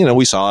fine.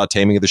 We saw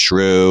Taming of the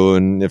Shrew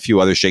and a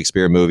few other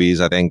Shakespeare movies.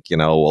 I think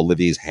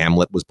Olivia's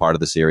Hamlet was part of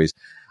the series.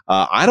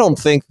 I don't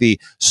think the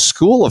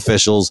school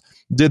officials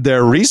did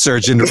their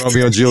research into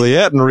Romeo and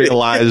Juliet and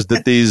realized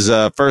that these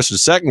first or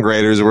second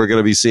graders were going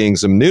to be seeing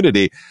some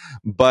nudity.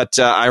 But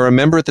I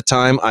remember at the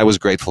time I was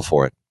grateful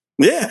for it.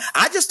 Yeah,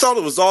 I just thought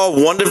it was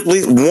all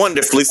wonderfully,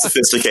 wonderfully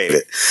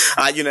sophisticated.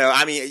 I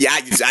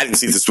didn't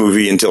see this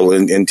movie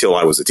until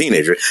I was a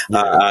teenager.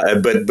 But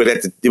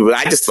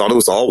I just thought it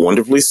was all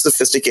wonderfully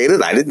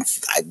sophisticated. I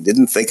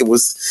didn't think it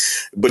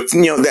was, but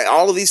that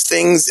all of these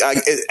things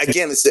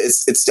again,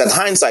 it's that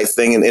hindsight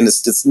thing and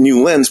it's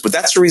new lens. But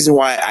that's the reason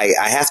why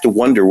I have to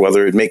wonder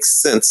whether it makes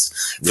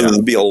sense for there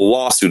to be a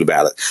lawsuit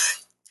about it.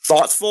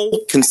 Thoughtful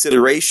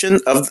consideration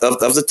of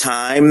the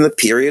time, the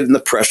period, and the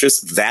pressures,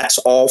 that's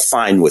all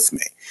fine with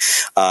me.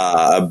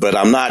 But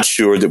I'm not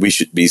sure that we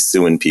should be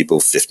suing people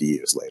 50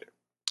 years later.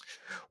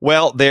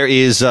 Well,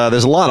 there's a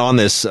lot on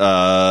this,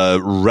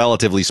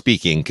 relatively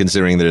speaking,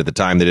 considering that at the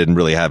time they didn't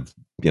really have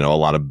a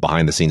lot of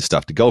behind the scenes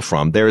stuff to go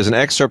from. There is an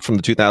excerpt from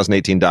the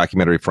 2018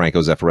 documentary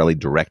Franco Zeffirelli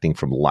Directing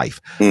from Life.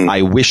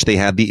 I wish they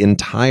had the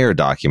entire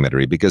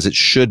documentary because it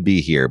should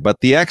be here,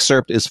 but the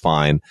excerpt is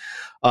fine.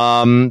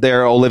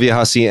 There are Olivia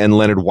Hussey and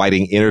Leonard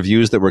Whiting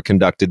interviews that were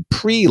conducted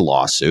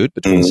pre-lawsuit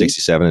between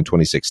 67 and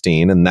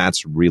 2016, and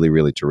that's really,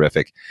 really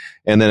terrific.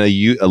 And then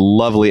a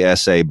lovely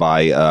essay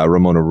by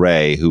Ramona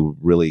Ray, who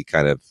really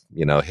kind of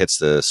hits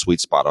the sweet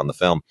spot on the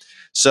film.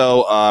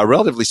 So,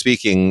 relatively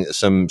speaking,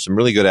 some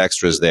really good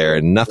extras there,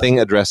 and nothing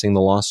addressing the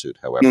lawsuit,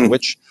 however,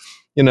 which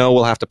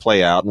we'll have to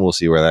play out, and we'll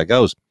see where that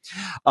goes.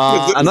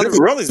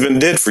 Zeffirelli's been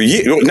dead for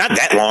years, not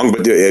that long,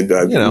 but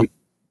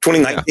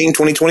 2019,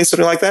 2020,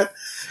 something like that.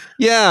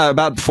 Yeah,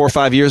 about 4 or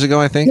 5 years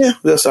ago, I think. Yeah,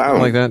 that's something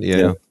like that.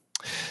 Yeah.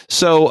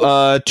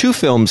 So, two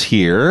films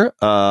here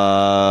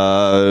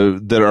that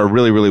are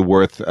really, really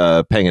worth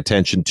paying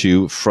attention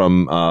to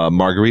from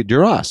Marguerite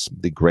Duras,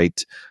 the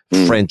great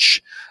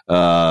French,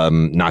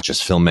 not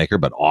just filmmaker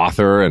but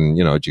author, and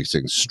just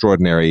an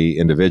extraordinary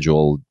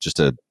individual. Just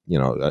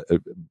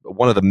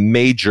one of the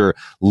major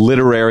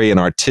literary and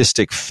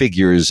artistic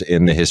figures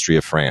in the history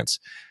of France.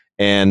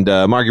 And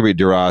Marguerite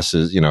Duras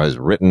has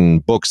written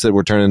books that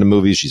were turned into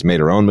movies. She's made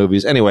her own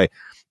movies. Anyway.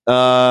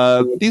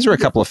 These are a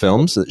couple of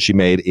films that she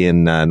made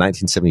in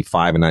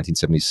 1975 and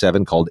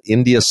 1977 called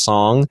India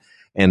Song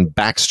and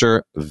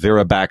Baxter,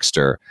 Vera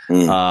Baxter.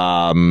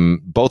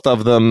 Both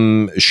of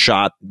them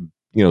shot,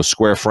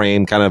 square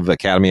frame, kind of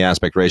Academy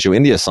aspect ratio.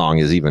 India Song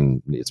is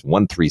it's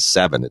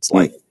 1:37. It's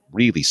like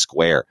really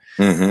square.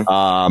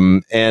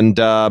 And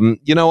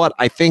you know what?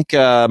 I think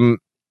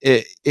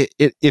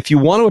if you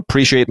want to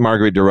appreciate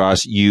Marguerite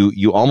Duras,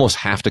 you almost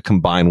have to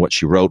combine what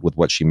she wrote with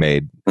what she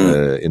made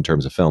in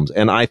terms of films.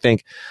 And I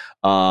think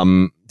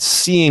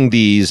seeing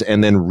these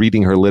and then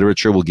reading her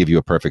literature will give you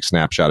a perfect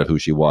snapshot of who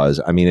she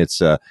was. I mean,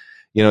 it's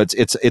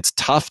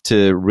tough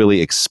to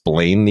really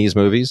explain these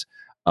movies,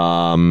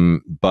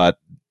 but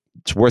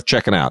it's worth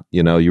checking out.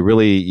 You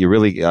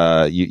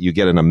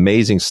get an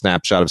amazing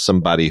snapshot of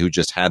somebody who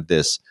just had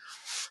this.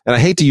 And I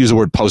hate to use the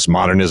word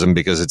postmodernism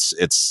because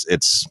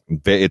it's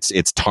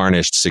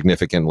tarnished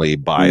significantly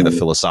by the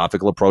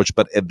philosophical approach,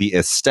 but the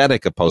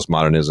aesthetic of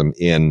postmodernism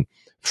in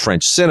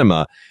French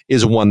cinema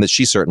is one that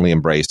she certainly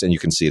embraced, and you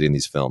can see it in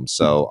these films.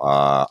 So,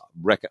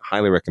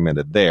 highly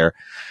recommended there.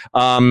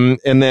 And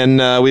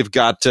then we've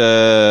got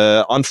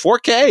on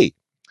 4K,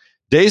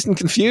 Dazed and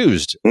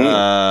Confused,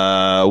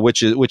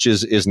 which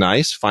is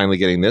nice. Finally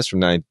getting this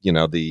from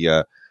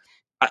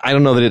I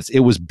don't know that it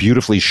was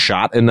beautifully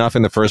shot enough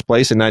in the first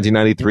place in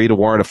 1993 to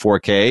warrant a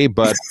 4K,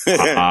 but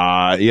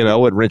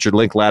when Richard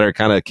Linklater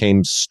kind of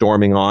came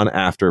storming on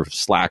after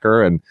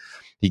Slacker, and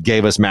he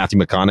gave us Matthew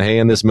McConaughey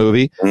in this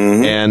movie,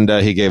 and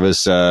he gave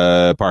us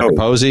Parker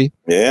Posey,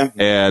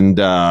 and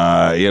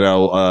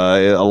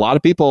a lot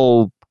of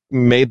people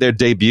made their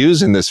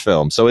debuts in this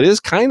film, so it is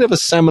kind of a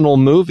seminal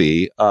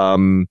movie.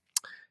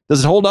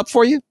 Does it hold up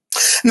for you?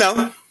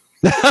 No.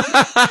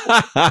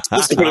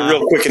 Just to put it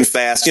real quick and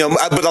fast,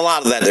 but a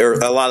lot of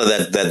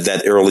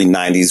that early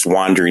 '90s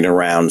wandering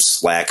around,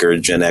 Slacker,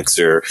 Gen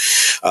Xer,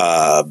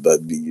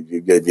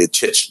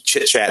 chit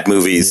chat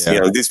movies.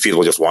 These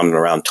people just wandering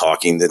around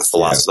talking and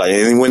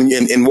philosophizing.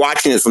 And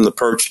watching it from the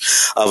perch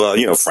of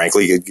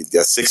frankly, a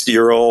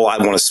 60-year-old, I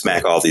want to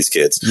smack all these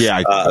kids.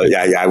 You're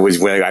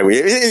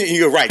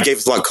right. Gave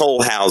us like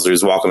Cole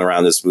Hauser's walking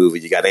around this movie.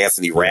 You got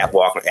Anthony Rapp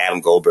walking, Adam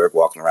Goldberg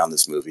walking around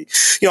this movie.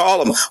 All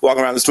of them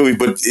walking around this movie,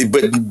 but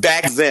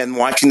back then,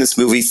 watching this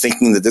movie,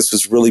 thinking that this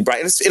was really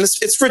bright, and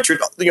it's Richard,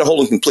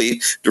 whole and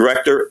complete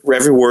director,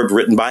 every word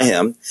written by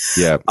him.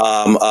 Yeah.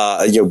 Ben,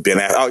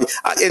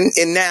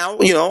 and now,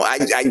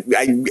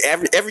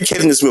 every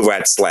kid in this movie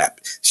I'd slap.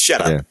 Shut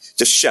up. Yeah.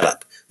 Just shut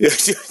up. All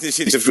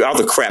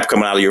the crap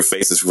coming out of your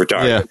face is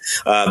retarded. Yeah.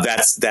 But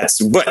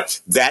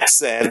that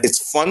said,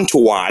 it's fun to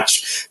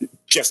watch.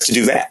 Just to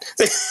do that,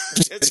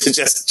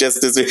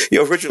 just as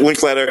Richard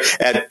Linklater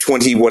at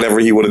 20, whatever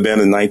he would have been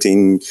in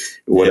 19,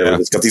 whatever. Yeah.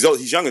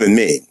 He's younger than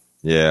me.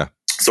 Yeah.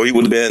 So he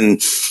would have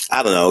been,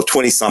 I don't know,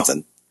 20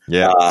 something.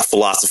 Yeah.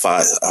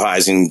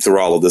 Philosophizing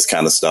through all of this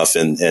kind of stuff,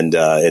 and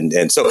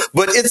so,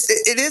 but it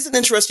is an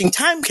interesting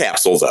time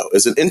capsule, though.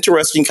 It's an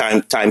interesting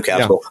time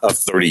capsule of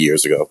 30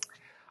 years ago.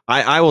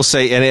 I will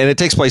say, and it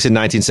takes place in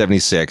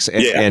 1976,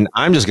 and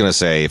I'm just going to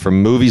say, for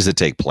movies that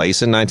take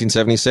place in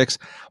 1976,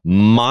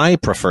 my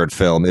preferred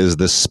film is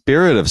The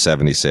Spirit of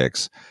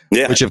 76,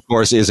 which of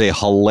course is a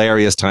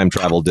hilarious time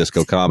travel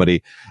disco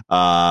comedy.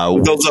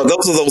 Those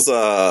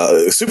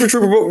Super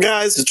Trooper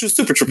guys, the true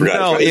Super Trooper guys.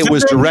 No, right? It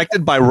was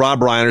directed by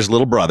Rob Reiner's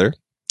little brother,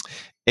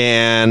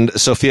 and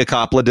Sofia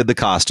Coppola did the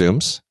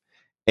costumes.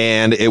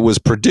 And it was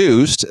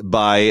produced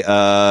by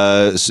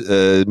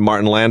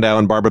Martin Landau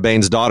and Barbara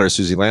Bain's daughter,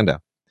 Susie Landau.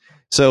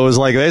 So it was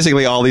like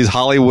basically all these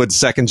Hollywood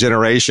second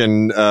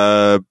generation,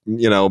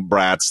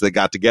 brats that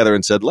got together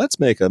and said,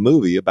 let's make a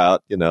movie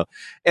about, and then,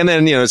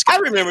 I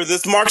remember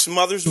this. Mark's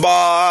Mother's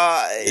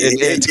Bar.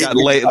 It's got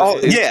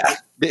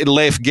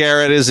Leif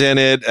Garrett is in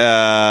it.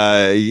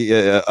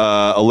 Olivia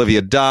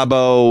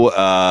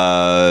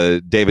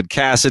Dabo, David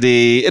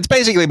Cassidy. It's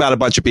basically about a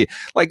bunch of people.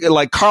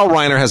 Like Carl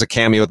Reiner has a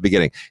cameo at the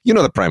beginning. You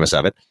know the premise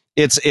of it.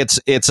 It's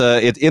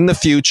in the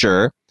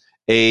future.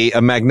 A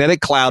magnetic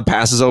cloud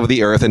passes over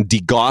the earth and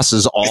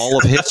degosses all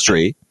of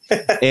history.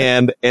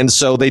 and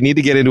so they need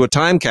to get into a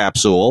time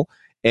capsule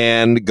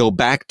and go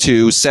back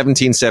to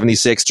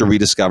 1776 to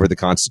rediscover the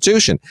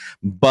Constitution.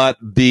 But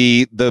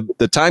the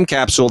time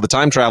capsule, the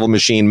time travel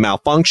machine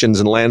malfunctions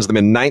and lands them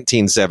in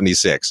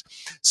 1976.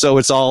 So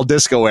it's all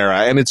disco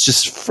era, and it's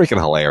just freaking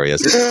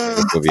hilarious. I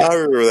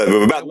remember that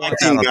movie about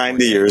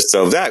 1990 or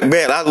so. That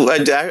man,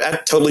 I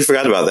totally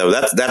forgot about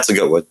that. That's a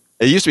good one.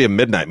 It used to be a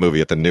midnight movie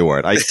at the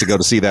Newark. I used to go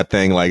to see that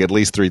thing like at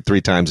least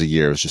three times a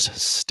year. It was just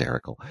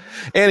hysterical.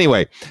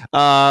 Anyway,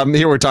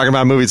 here we're talking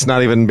about a movie that's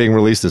not even being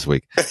released this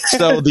week.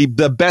 So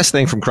the best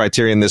thing from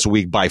Criterion this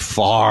week by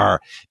far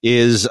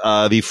is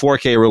the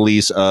 4K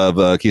release of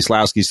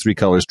Kieslowski's Three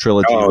Colors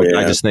trilogy, which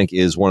I just think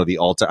is one of the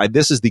all-time.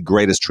 This is the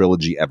greatest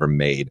trilogy ever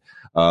made.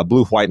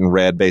 Blue, white, and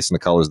red, based on the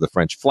colors of the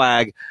French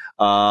flag.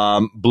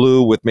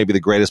 Blue, with maybe the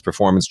greatest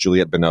performance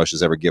Juliette Binoche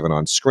has ever given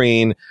on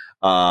screen.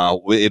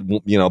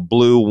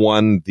 Blue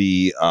won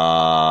the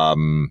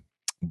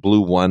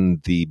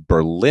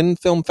Berlin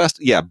Film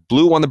Festival. Yeah,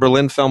 Blue won the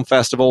Berlin Film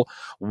Festival.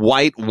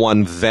 White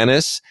won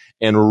Venice,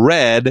 and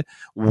red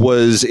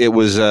was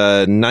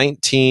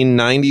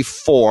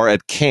 1994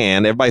 at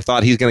Cannes. Everybody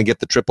thought he's going to get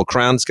the Triple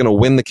Crown. It's going to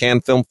win the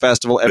Cannes Film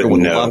Festival.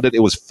 Everyone loved it. It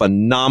was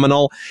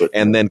phenomenal.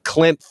 And then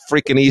Clint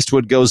freaking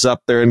Eastwood goes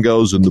up there and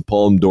goes, and the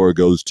Palme d'Or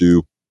goes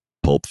to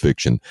Pulp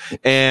Fiction,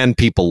 and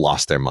people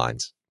lost their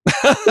minds.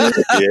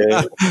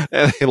 Yeah.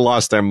 And they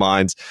lost their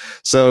minds.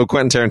 So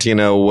Quentin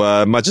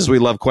Tarantino, much as we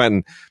love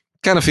Quentin,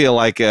 kind of feel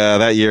like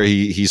that year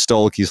he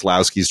stole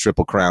Kieslowski's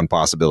Triple Crown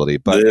possibility.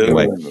 But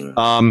anyway,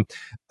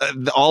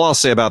 all I'll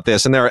say about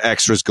this, and there are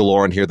extras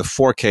galore in here, the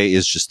 4K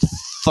is just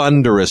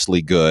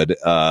thunderously good,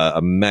 a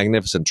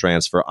magnificent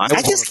transfer.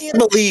 I just can't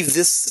believe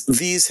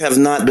these have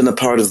not been a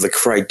part of the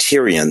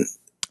Criterion.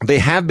 They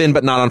have been,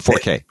 but not on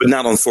 4K. But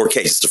not on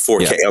 4K, just a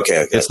 4K. Yeah,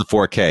 okay. It's the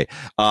 4K.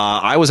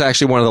 I was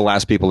actually one of the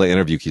last people to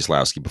interview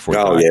Kieslowski before.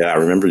 Oh, yeah, I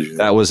remember you.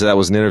 That was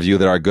an interview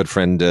that our good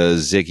friend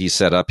Ziggy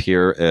set up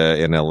here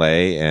in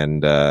LA,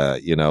 and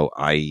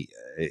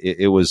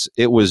it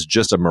was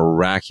just a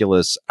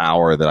miraculous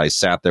hour that I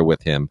sat there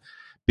with him,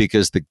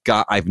 because the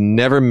guy, I've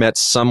never met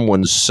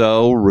someone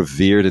so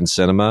revered in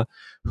cinema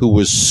who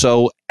was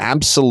so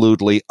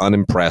absolutely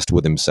unimpressed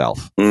with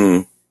himself.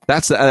 Mm.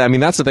 That's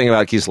the thing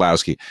about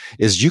Kieslowski,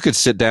 is you could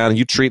sit down and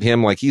you treat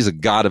him like he's a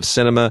god of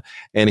cinema,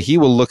 and he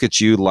will look at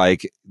you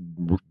like,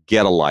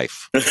 get a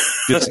life.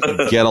 Just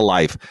get a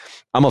life.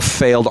 I'm a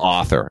failed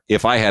author.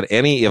 If I had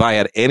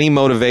any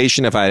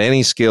motivation, if I had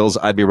any skills,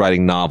 I'd be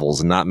writing novels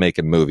and not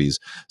making movies.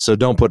 So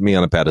don't put me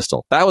on a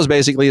pedestal. That was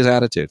basically his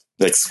attitude.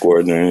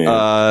 Extraordinary.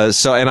 Yeah.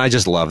 And I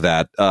just love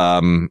that.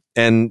 And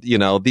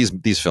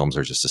these films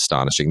are just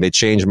astonishing. They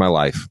changed my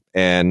life.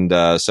 And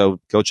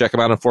so go check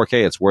them out on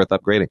 4K. It's worth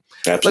upgrading.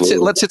 Absolutely.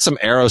 Let's hit some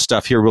Arrow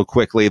stuff here real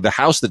quickly. The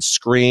House That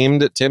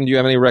Screamed. Tim, do you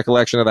have any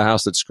recollection of The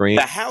House That Screamed?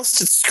 The House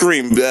That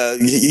Screamed.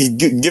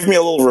 Give me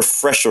a little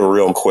refresher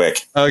real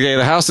quick. Okay,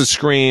 The House That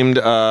Screamed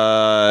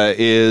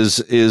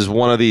is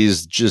one of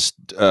these just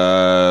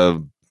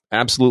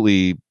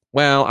absolutely.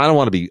 Well, I don't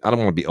want to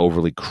be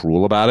overly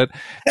cruel about it.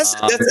 That's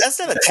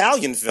an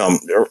Italian film.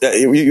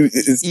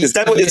 Is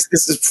that what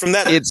it's from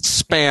that? It's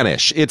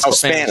Spanish. It's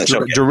Spanish.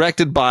 Okay.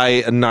 Directed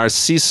by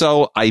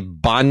Narciso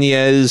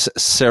Ibáñez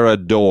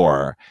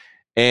Serrador.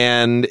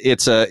 And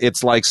it's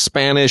like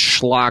Spanish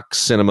schlock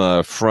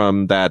cinema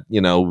from that,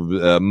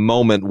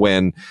 moment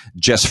when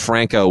Jess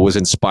Franco was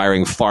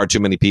inspiring far too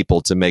many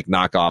people to make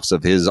knockoffs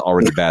of his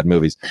already bad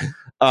movies.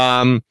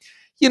 I'll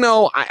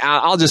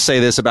just say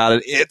this about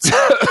it. It's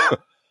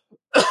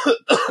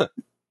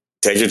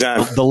take your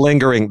time. The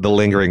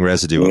lingering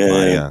residue of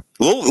my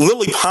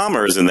Lily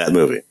Palmer is in that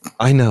movie.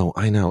 I know.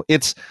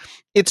 It's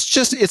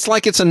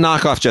like it's a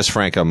knockoff Jess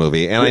Franco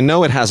movie, and I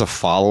know it has a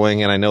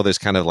following, and I know there's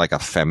kind of like a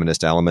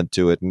feminist element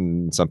to it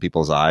in some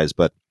people's eyes,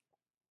 but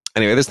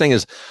anyway, this thing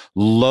is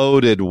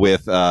loaded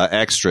with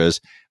extras.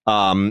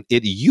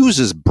 It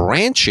uses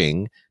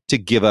branching to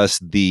give us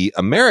the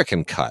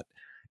American cut.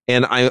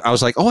 And I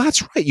was like, oh,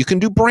 that's right. You can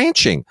do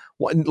branching.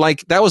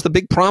 Like, that was the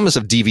big promise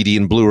of DVD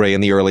and Blu-ray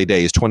in the early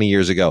days, 20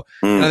 years ago.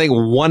 And I think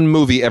one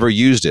movie ever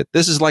used it.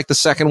 This is like the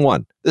second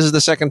one. This is the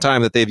second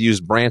time that they've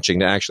used branching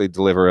to actually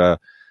deliver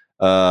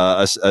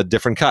a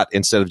different cut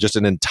instead of just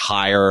an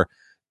entire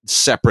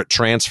separate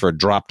transfer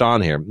dropped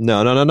on here.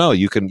 No.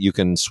 You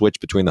can switch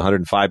between the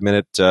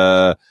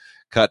 105-minute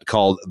cut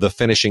called The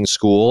Finishing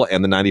School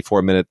and the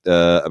 94-minute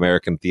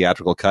American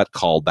theatrical cut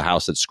called The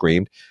House That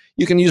Screamed.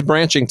 You can use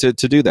branching to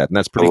do that, and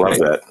that's pretty great.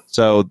 That.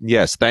 So,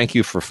 yes, thank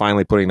you for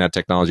finally putting that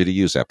technology to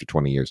use after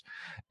 20 years.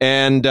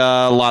 And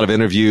a lot of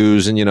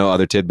interviews and,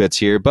 other tidbits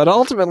here. But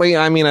ultimately,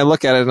 I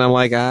look at it and I'm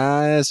like,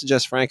 it's a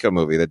Jess Franco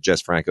movie that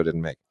Jess Franco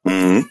didn't make.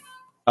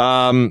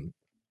 Mm-hmm.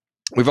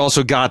 We've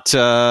also got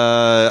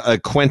a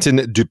Quentin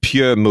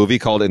Dupieux movie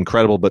called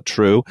Incredible But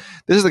True.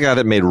 This is the guy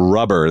that made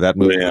Rubber, that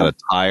movie about a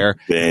tire.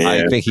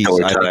 I think he's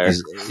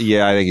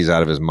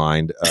out of his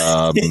mind.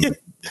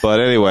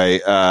 But anyway,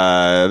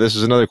 this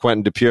is another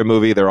Quentin Dupieux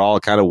movie. They're all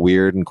kind of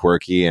weird and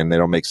quirky, and they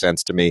don't make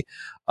sense to me.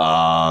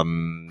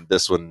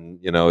 This one,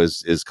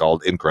 is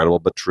called Incredible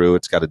But True.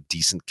 It's got a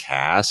decent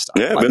cast.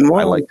 Yeah, I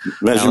like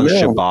Alan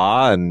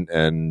Chabat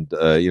and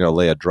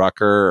Leah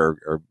Drucker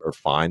are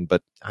fine,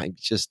 but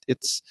it's just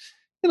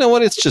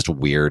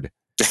weird.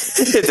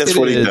 That's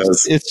what he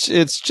does.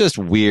 It's just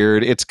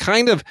weird. It's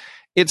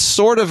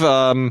sort of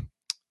a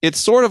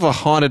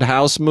haunted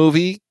house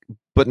movie,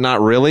 but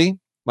not really.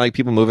 like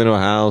people move into a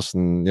house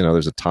and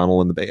there's a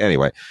tunnel in the bay.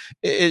 Anyway,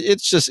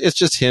 it's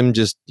just him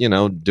just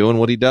doing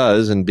what he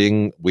does and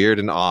being weird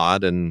and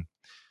odd. And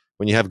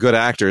when you have good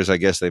actors, I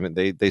guess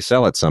they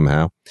sell it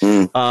somehow.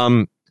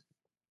 Lucas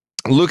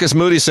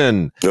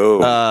Moodysson.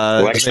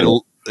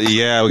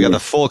 Yeah, we got the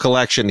full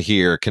collection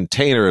here.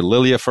 Container,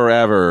 Lilia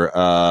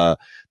Forever,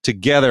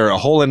 Together, A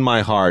Hole in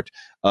My Heart,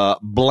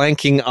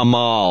 Blanking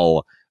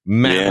Amal,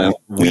 Mammoth,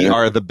 We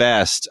Are the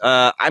Best.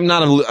 I'm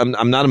not a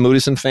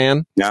Moodysson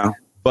fan. No.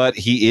 But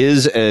he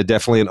is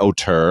definitely an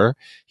auteur.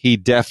 He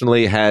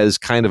definitely has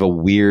kind of a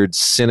weird,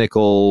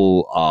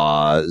 cynical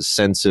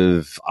sense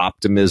of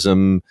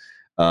optimism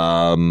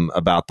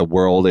about the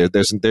world.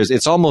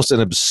 It's almost an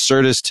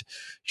absurdist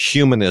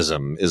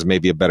humanism is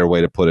maybe a better way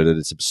to put it.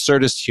 It's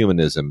absurdist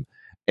humanism,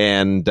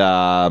 and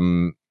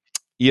either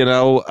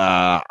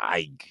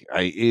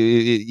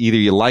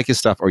you like his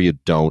stuff or you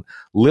don't.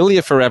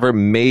 Lilia Forever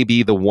may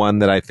be the one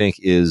that I think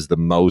is the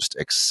most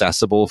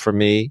accessible for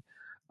me.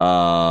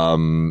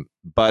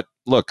 But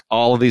look,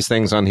 all of these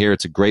things on here,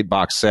 it's a great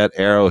box set.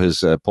 Arrow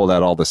has pulled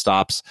out all the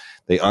stops.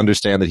 They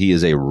understand that he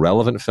is a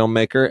relevant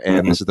filmmaker,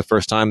 and this is the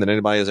first time that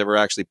anybody has ever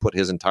actually put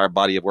his entire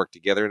body of work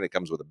together, and it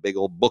comes with a big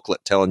old booklet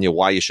telling you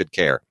why you should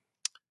care.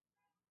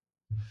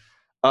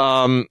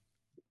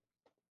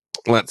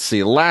 Let's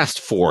see, last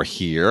four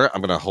here.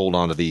 I'm going to hold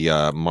on to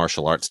the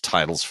martial arts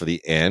titles for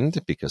the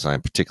end because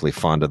I'm particularly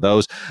fond of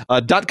those.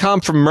 .com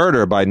for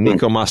Murder by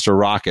Nico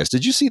Mastorakis.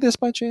 Did you see this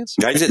by chance?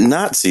 I did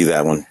not see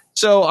that one.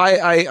 So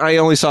I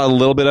only saw a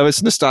little bit of it.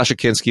 It's a Nastasha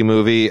Kinski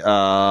movie.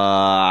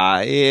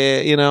 I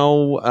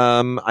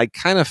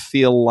kind of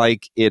feel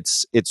like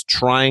it's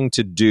trying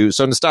to do.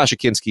 So Nastasha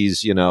Kinski's,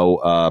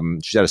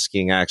 she's had a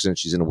skiing accident.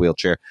 She's in a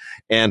wheelchair,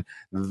 and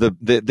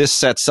this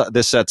sets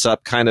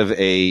up kind of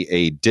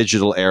a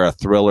digital era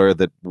thriller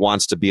that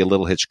wants to be a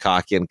little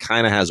Hitchcockian.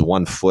 Kind of has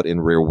one foot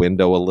in Rear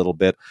Window a little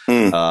bit,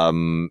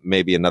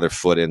 maybe another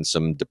foot in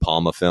some De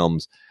Palma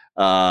films.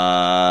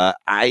 I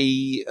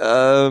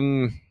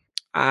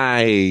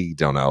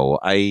don't know.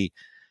 I'm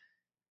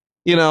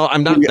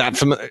not that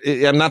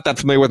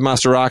familiar with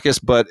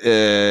Mastorakis, but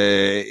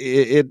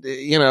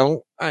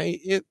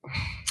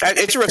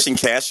interesting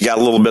cast. You got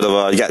a little bit of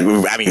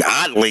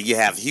oddly, you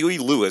have Huey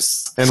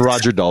Lewis and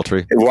Roger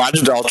Daltrey,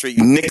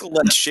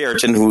 Nicolette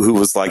Sheraton, who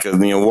was like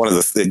one of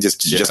the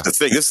just a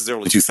thing. This is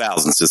early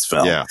 2000s. This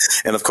film,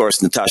 and of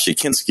course Natasha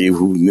Kinski,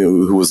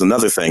 who was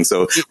another thing.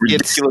 So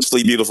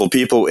ridiculously beautiful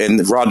people,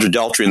 and Roger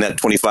Daltrey in that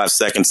 25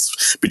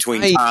 seconds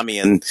between Tommy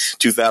and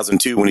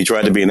 2002 when he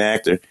tried to be an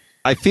actor.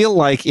 I feel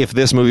like if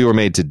this movie were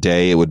made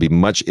today, it would be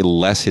much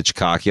less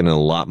Hitchcockian and a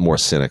lot more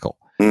cynical.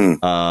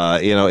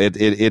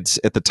 It's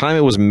at the time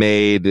it was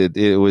made.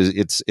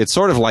 It's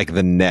sort of like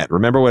The Net.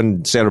 Remember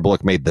when Sandra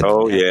Bullock made The Net?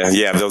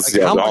 Yeah.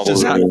 How much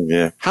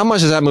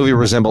does that movie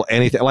resemble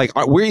anything? Like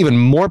we're even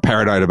more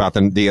paranoid about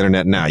the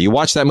internet now. You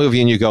watch that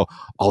movie and you go,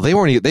 "Oh, they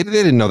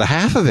didn't know the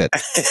half of it.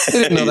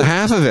 They didn't know the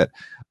half of it."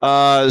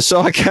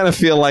 So I kind of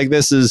feel like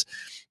this is.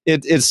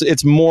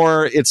 It's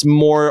more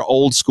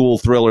old school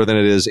thriller than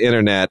it is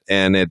internet,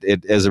 and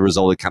it as a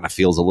result it kind of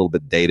feels a little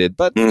bit dated.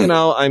 But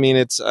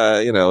it's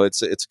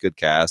a good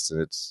cast, and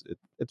it's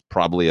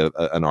probably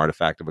an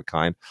artifact of a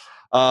kind.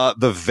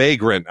 The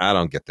Vagrant, I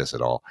don't get this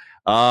at all,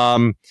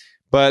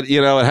 but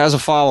it has a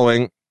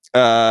following.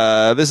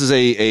 This is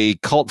a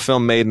cult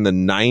film made in the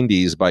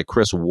 90s by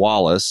Chris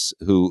Wallace,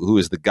 who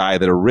is the guy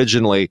that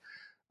originally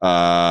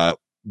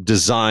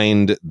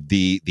designed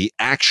the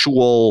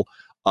actual.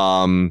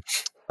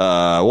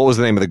 What was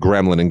the name of the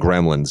gremlin in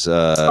Gremlins?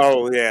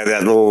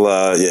 That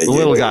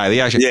little guy.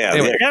 The actual,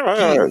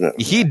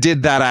 he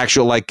did that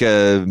actual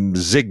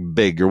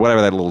Zigbig or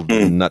whatever that little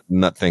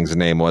nut thing's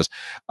name was.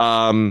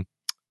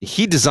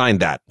 He designed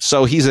that,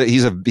 so he's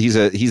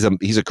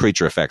a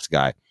creature effects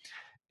guy,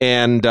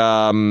 and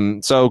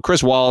so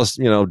Chris Wallace,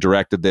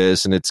 directed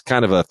this, and it's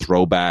kind of a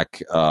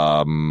throwback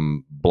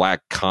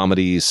black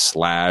comedy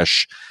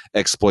 /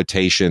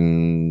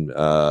 exploitation.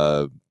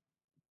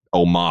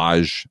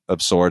 Homage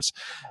of sorts.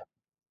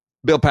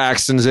 Bill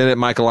Paxton's in it.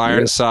 Michael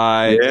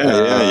Ironside.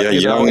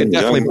 It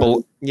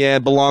definitely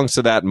belongs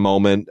to that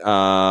moment.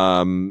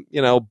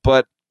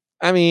 But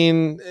I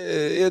mean,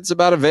 it's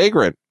about a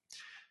vagrant.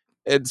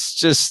 It's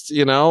just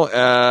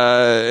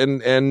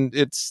and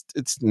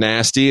it's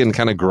nasty and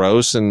kind of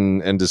gross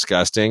and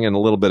disgusting and a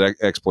little bit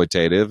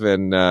exploitative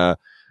and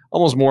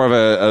almost more of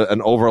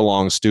an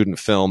overlong student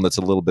film that's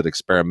a little bit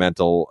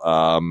experimental.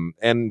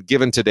 And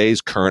given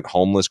today's current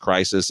homeless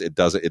crisis, it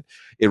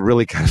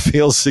really kind of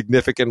feels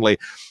significantly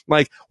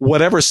like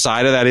whatever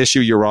side of that issue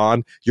you're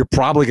on, you're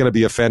probably going to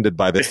be offended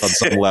by this on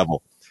some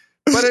level.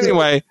 But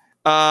anyway,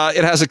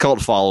 it has a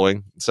cult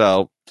following.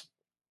 So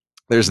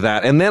there's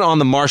that. And then on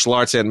the martial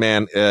arts end,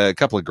 man, a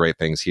couple of great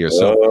things here.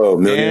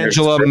 So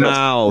Angela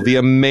Mao, the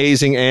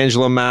amazing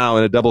Angela Mao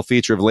in a double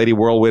feature of Lady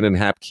Whirlwind and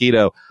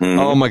Hapkido.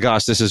 Oh my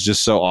gosh, this is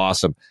just so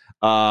awesome.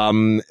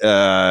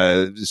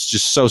 It's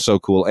just so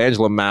cool.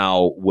 Angela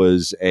Mao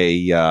was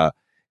a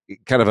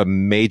kind of a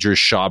major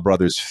Shaw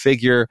Brothers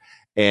figure.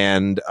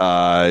 And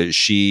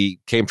she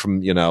came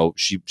from,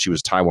 she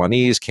was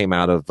Taiwanese, came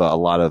out of a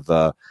lot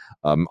of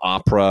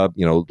opera,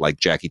 like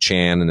Jackie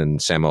Chan and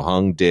Sammo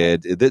Hung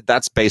did.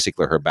 That's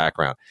basically her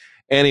background.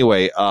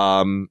 Anyway,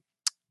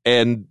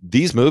 and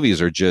these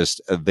movies are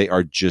they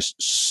are just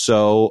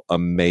so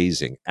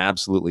amazing.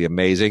 Absolutely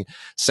amazing.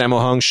 Sammo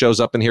Hung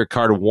shows up in here.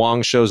 Carter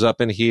Wong shows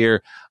up in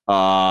here.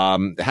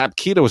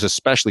 Hapkido is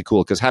especially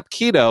cool because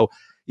Hapkido,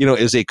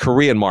 is a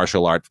Korean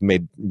martial art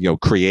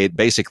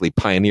basically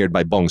pioneered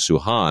by Bong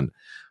Soo-han,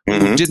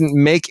 who didn't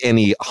make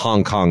any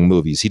Hong Kong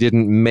movies. He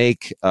didn't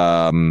make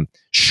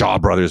Shaw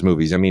Brothers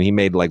movies. I mean, he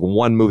made like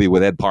one movie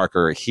with Ed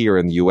Parker here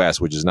in the U.S.,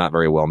 which is not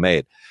very well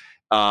made.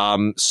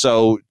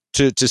 So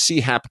to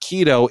see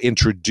Hapkido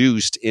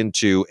introduced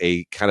into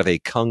a kind of a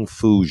kung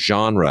fu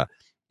genre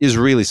is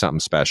really something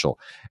special.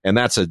 And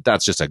that's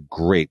just a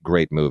great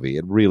movie.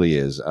 It really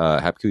is.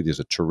 Hapkido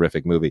is a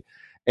terrific movie.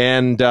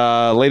 And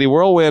Lady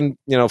Whirlwind,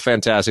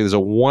 fantastic. There's a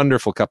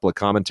wonderful couple of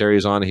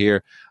commentaries on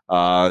here.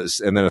 And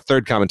then a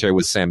third commentary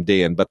with Sam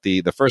Dean. But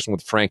the first one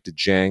with Frank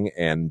DeJong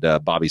and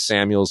Bobby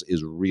Samuels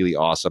is really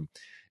awesome.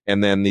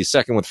 And then the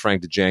second with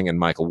Frank DeJong and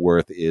Michael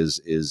Worth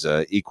is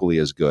equally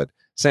as good.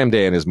 Sam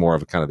Dean is more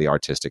of a kind of the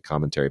artistic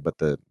commentary, but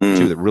the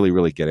two that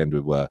really get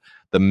into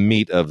the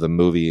meat of the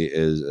movie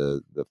is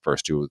the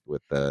first two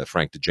with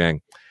Frank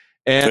DeJong.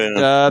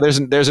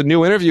 And there's a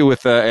new interview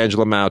with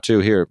Angela Mao too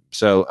here,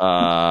 so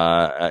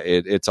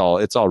it's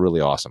all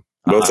really awesome.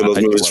 Both of those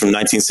movies from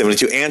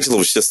 1972. Angela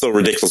was just so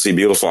ridiculously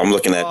beautiful. I'm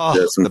looking at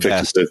some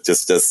pictures.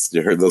 Just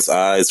you heard those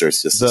eyes, or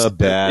it's just the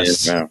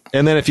best. Yeah.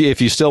 And then if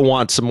you still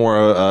want some more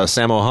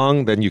Sammo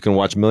Hung, then you can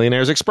watch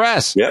Millionaire's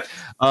Express. Yep.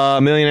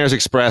 Millionaire's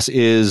Express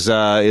is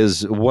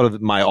one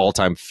of my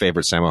all-time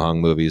favorite Sammo Hung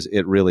movies.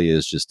 It really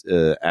is just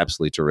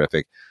absolutely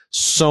terrific.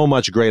 So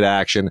much great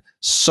action,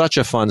 such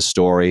a fun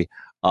story.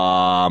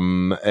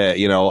 It's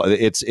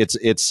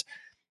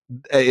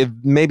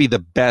maybe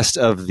the best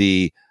of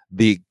the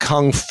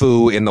kung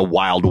fu in the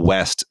Wild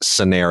West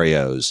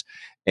scenarios.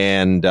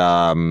 And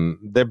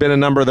there've been a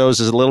number of those.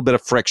 There's a little bit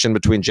of friction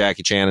between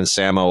Jackie Chan and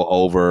Sammo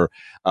over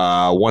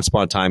Once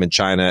Upon a Time in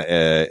China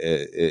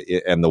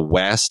and the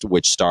West,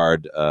 which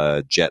starred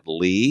Jet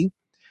Li,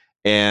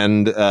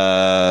 and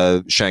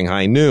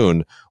Shanghai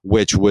Noon,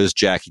 which was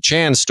Jackie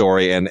Chan's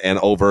story, and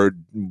over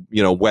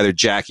whether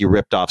Jackie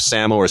ripped off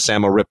Sammo or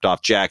Sammo ripped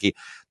off Jackie.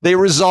 They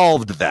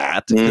resolved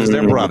that because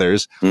they're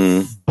brothers,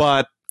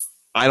 but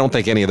I don't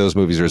think any of those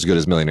movies are as good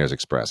as Millionaire's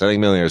Express. I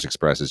think Millionaire's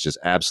Express is just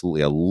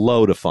absolutely a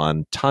load of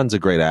fun, tons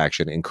of great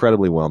action,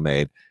 incredibly well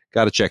made.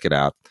 Got to check it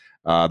out.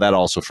 That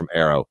also from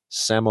Arrow.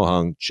 Sammo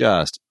Hung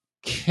just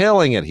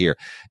killing it here,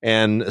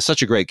 and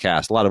such a great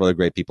cast. A lot of other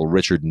great people: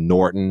 Richard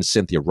Norton,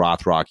 Cynthia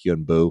Rothrock,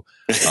 Yuen Bu,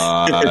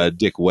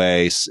 Dick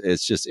Wei.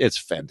 It's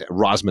fantastic.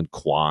 Rosamund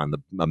Kwan, the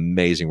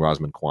amazing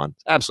Rosamund Kwan,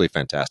 absolutely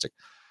fantastic.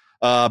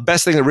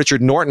 Best thing that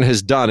Richard Norton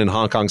has done in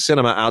Hong Kong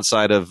cinema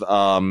outside of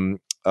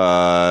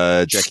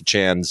Jackie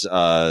Chan's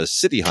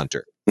City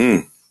Hunter.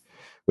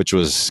 Which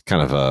was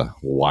kind of a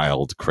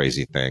wild,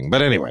 crazy thing.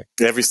 But anyway.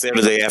 Every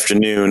Saturday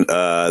afternoon,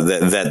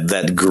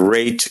 that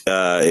great,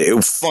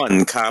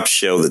 fun cop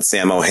show that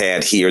Sammo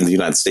had here in the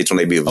United States when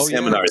they be with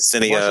Sam and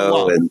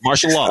Arsenio and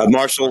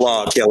Martial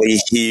Law, Kelly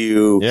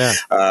Hugh. Yeah.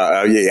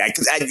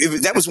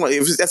 That was one,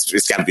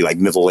 it's got to be like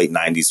middle, late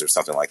 90s or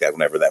something like that,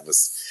 whenever that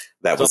was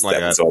on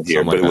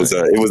here. But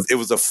it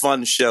was a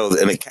fun show,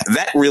 and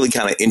that really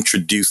kind of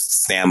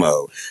introduced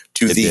Sammo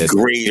to the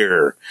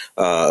greater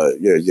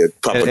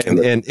public.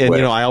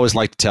 And I always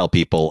like to tell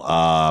people,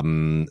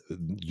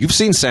 you've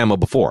seen Sammo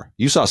before.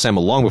 You saw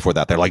Sammo long before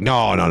that. They're like, no.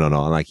 I'm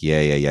like,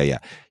 yeah.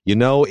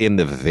 In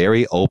the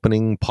very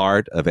opening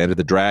part of Enter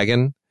the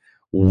Dragon,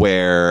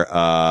 where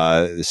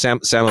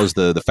Sammo's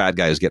the fat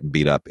guy who's getting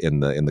beat up in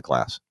the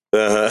class.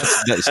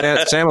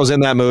 Sammo's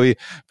in that movie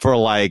for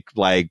like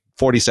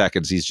 40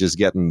 seconds. He's just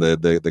getting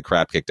the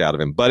crap kicked out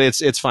of him, but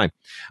it's fine.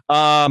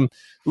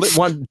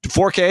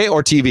 4K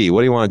or TV?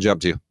 What do you want to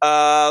jump to?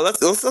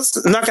 Let's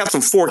knock out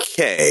some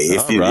 4K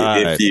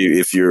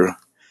if you're.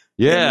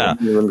 Yeah,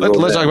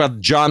 let's talk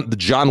about the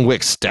John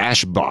Wick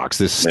stash box,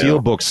 this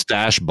steelbook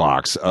stash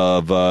box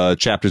of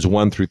chapters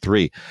 1 through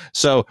 3.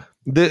 So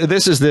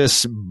this is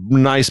this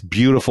nice,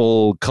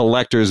 beautiful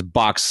collector's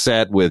box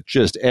set with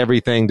just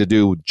everything to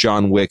do with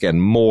John Wick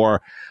and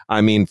more.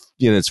 I mean,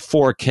 it's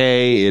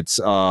 4K. It's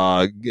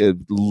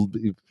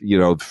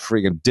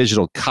freaking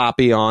digital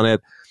copy on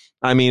it.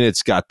 I mean,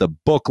 it's got the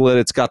booklet.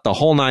 It's got the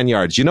whole 9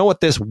 yards. You know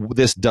what this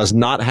does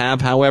not have,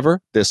 however,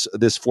 this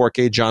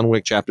 4K John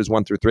Wick chapters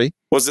 1 through 3?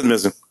 What's it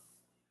missing?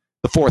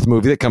 The fourth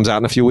movie that comes out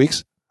in a few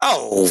weeks.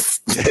 Oh,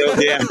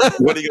 yeah.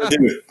 What are you going to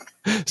do?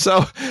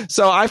 So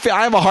I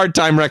have a hard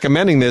time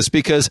recommending this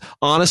because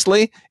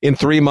honestly, in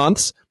 3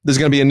 months, there's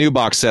going to be a new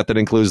box set that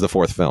includes the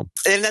fourth film.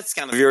 And that's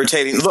kind of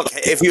irritating. Look,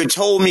 if you had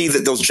told me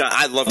that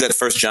I loved that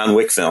first John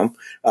Wick film,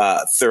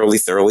 thoroughly.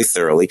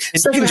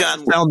 Second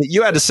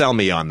you had to sell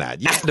me on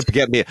that. You had to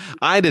get me.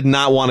 I did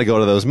not want to go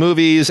to those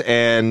movies,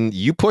 and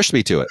you pushed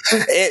me to it.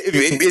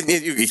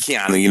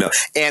 Keanu,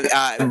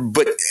 and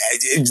but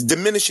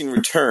diminishing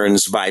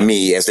returns by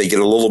me as they get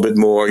a little bit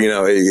more,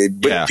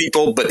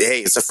 people. But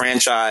hey, it's a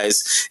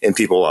franchise, and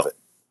people love it.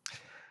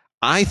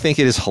 I think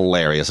it is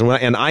hilarious.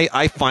 And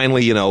I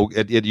finally,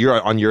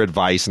 you're on your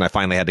advice, and I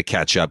finally had to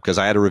catch up because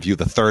I had to review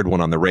the third one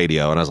on the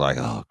radio, and I was like,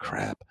 oh,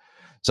 crap.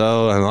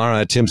 So, all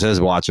right, Tim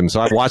says watch them. So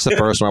I watched the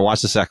first one, I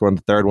watched the second one,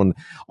 the third one,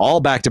 all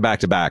back to back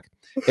to back.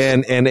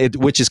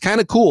 Which is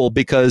kind of cool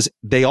because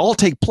they all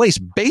take place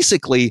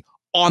basically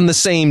on the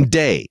same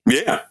day.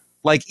 Yeah.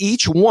 Like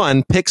each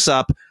one picks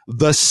up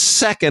the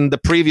second the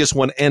previous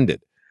one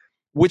ended,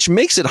 which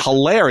makes it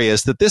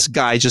hilarious that this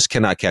guy just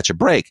cannot catch a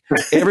break.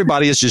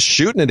 Everybody is just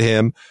shooting at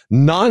him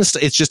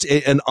nonstop. It's just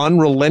an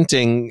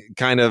unrelenting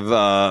kind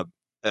of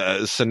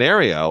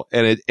scenario,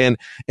 and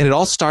it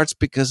all starts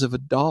because of a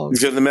dog. He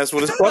shouldn't have messed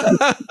with his puppy.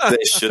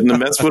 They shouldn't have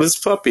messed with his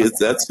puppy. It's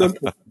that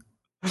simple.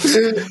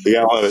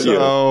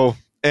 So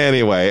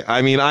anyway,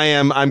 I mean,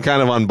 I'm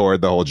kind of on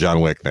board the whole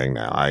John Wick thing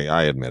now.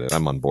 I admit it.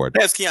 I'm on board.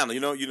 That's Keanu. You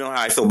know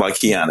how I feel about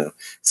Keanu.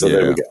 So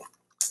there we go.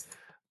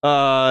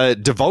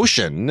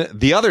 Devotion,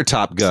 the other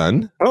Top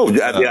Gun. Oh,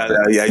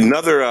 yeah.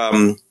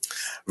 Another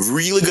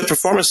really good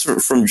performance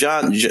from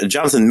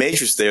Jonathan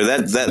Majors there.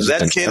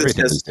 That kid is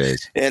just,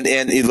 and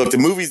look, the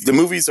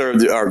movies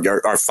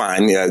are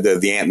fine.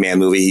 The Ant-Man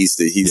movie, he's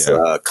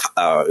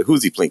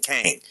who's he playing?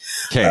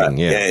 Kang,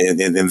 yeah,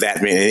 and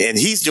that man, and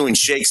he's doing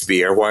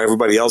Shakespeare while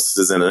everybody else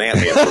is in an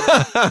Ant-Man movie.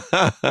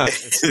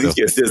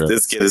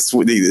 This kid is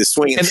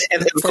swinging,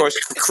 and of course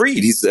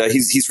Creed.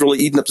 He's really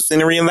eating up the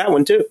scenery in that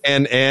one too.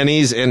 And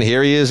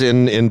here he is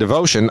in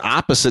Devotion,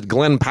 opposite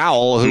Glenn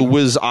Powell, who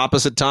was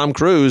opposite Tom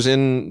Cruise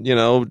in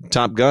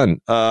Top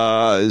Gun.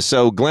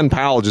 So Glenn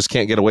Powell just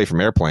can't get away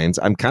from airplanes.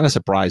 I'm kind of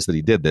surprised that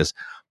he did this,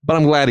 but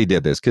I'm glad he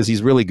did this because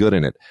he's really good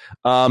in it.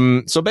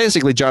 So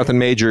basically, Jonathan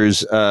Majors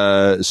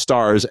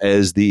stars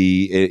as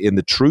in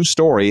the true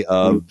story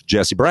of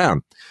Jesse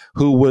Brown,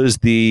 who was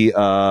the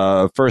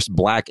first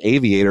black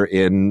aviator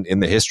in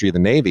the history of the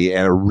Navy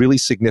and a really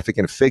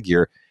significant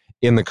figure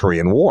in the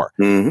Korean War.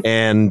 Mm-hmm.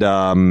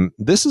 And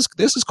this is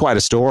quite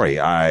a story.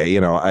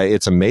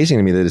 It's amazing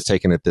to me that it's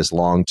taken it this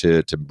long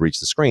to reach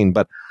the screen,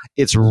 but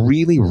it's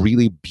really,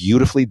 really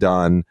beautifully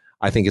done.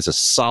 I think it's a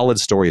solid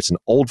story. It's an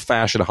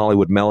old-fashioned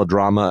Hollywood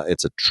melodrama.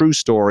 It's a true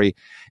story.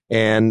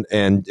 And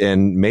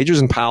Majors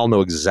and Powell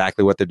know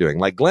exactly what they're doing.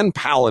 Like Glenn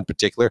Powell in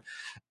particular,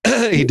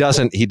 he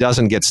doesn't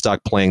get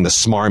stuck playing the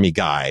smarmy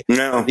guy,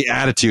 the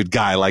attitude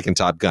guy like in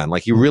Top Gun.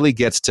 Like he really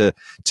gets to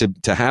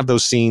have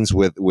those scenes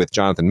with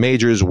Jonathan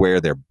Majors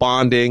where they're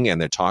bonding and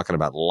they're talking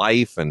about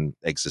life and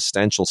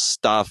existential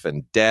stuff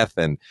and death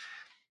and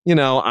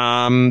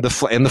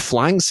the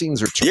flying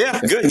scenes are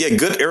terrific.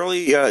 Good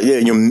early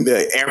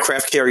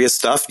aircraft carrier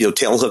stuff,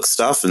 tailhook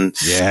stuff, and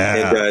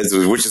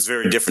which is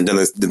very different than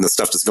the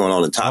stuff that's going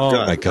on in Top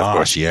Gun. Oh my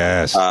gosh,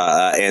 yes.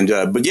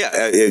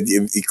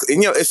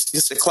 It's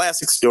just a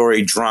classic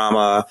story,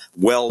 drama,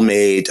 well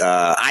made.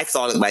 I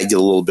thought it might get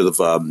a little bit of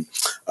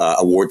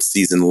award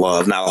season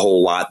love, not a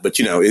whole lot, but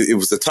it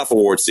was a tough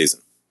award season.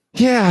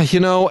 Yeah,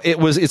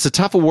 it's a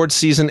tough award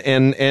season,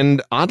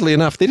 and oddly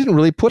enough, they didn't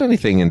really put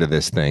anything into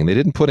this thing. They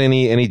didn't put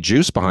any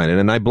juice behind it,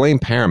 and I blame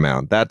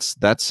Paramount. They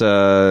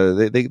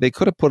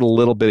could have put a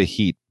little bit of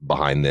heat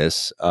behind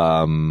this,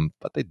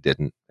 but they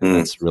didn't. And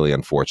that's really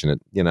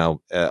unfortunate.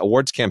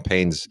 Awards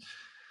campaigns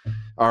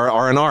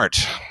are an art.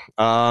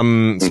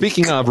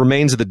 Speaking of,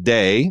 Remains of the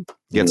Day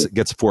gets a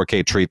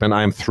 4K treatment.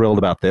 I am thrilled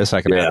about this. I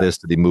can add this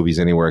to the Movies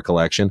Anywhere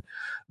collection.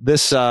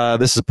 This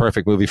is a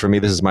perfect movie for me.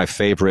 This is my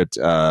favorite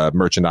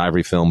Merchant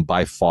Ivory film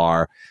by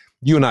far.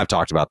 You and I have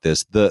talked about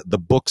this. The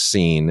book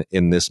scene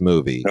in this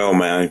movie,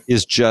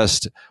 is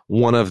just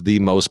one of the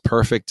most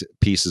perfect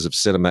pieces of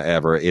cinema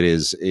ever. It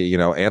is,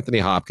 Anthony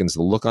Hopkins,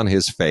 the look on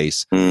his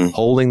face,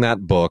 holding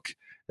that book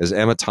as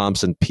Emma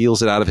Thompson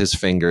peels it out of his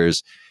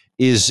fingers.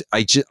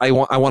 I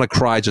want to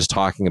cry just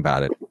talking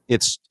about it.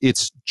 It's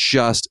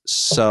just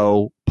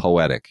so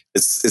poetic.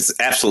 It's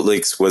absolutely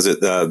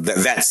exquisite.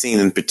 That scene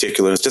in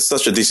particular is just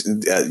such a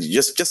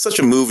just such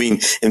a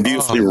moving and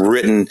beautifully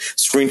written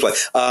screenplay.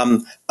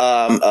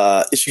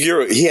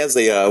 Ishiguro, he has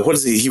a what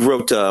is he? He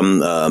wrote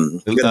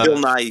Bill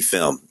Nye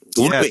film.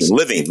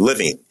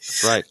 Living.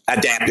 Right.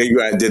 Adapted.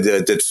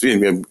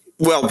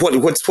 Well,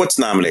 what's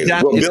nominated?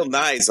 Bill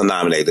Nye's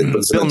nominated,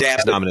 but Bill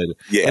Nye's nominated.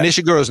 Yeah, and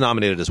Ishiguro's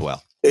nominated as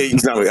well.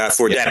 He's nominated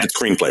for adapted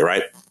screenplay,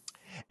 right?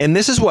 And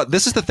this is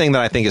the thing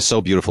that I think is so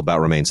beautiful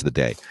about Remains of the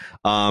Day,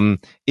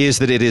 is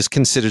that it is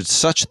considered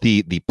such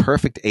the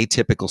perfect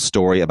atypical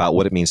story about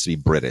what it means to be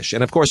British.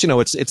 And of course,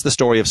 it's the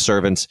story of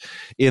servants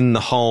in the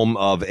home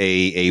of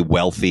a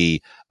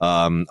wealthy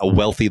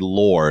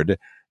lord.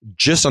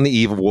 just on the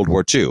eve of World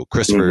War II.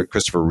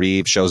 Christopher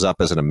Reeve shows up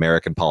as an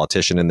American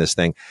politician in this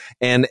thing.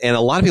 And a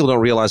lot of people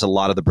don't realize a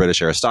lot of the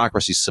British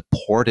aristocracy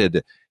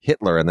supported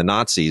Hitler and the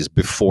Nazis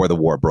before the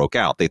war broke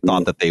out. They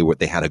thought that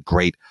they had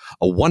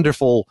a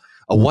wonderful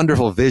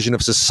vision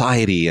of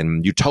society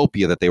and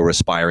utopia that they were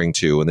aspiring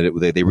to, and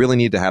that they really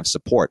need to have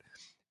support.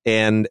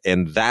 And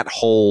that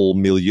whole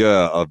milieu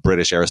of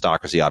British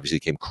aristocracy obviously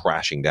came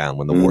crashing down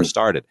when the war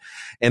started.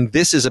 And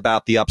this is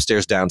about the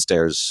upstairs,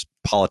 downstairs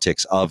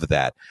politics of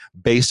that,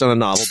 based on a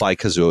novel by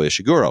Kazuo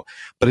Ishiguro.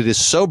 But it is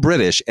so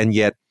British, and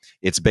yet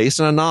it's based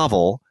on a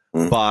novel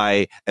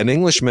by an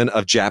Englishman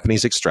of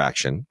Japanese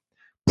extraction,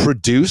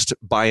 produced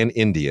by an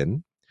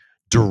Indian,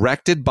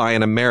 directed by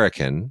an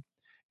American,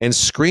 and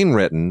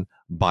screenwritten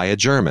by a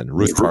German,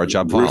 Rutger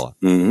Jabvala,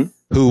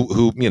 who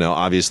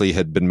obviously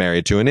had been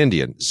married to an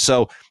Indian.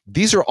 So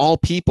these are all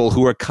people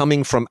who are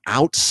coming from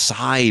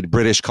outside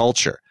British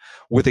culture,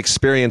 with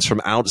experience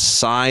from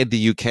outside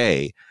the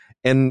UK,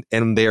 and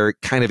they're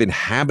kind of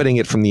inhabiting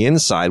it from the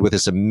inside with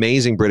this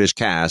amazing British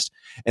cast,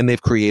 and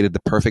they've created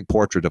the perfect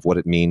portrait of what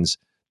it means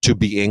to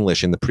be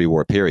English in the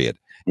pre-war period,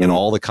 and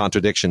all the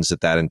contradictions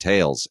that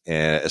entails,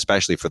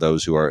 especially for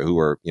those who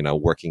are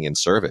working in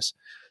service.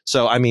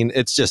 So, I mean,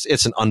 it's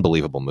an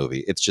unbelievable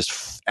movie. It's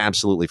just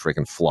absolutely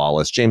freaking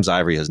flawless. James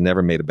Ivory has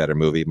never made a better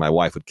movie. My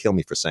wife would kill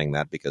me for saying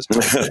that because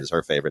Howard's End is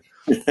her favorite.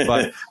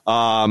 But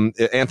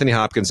Anthony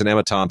Hopkins and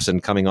Emma Thompson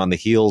coming on the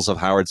heels of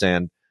Howard's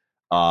End,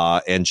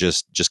 and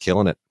just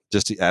killing it.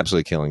 Just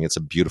absolutely killing it. It's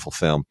a beautiful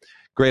film.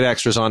 Great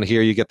extras on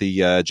here. You get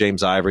the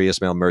James Ivory,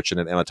 Ismail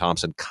Merchant, and Emma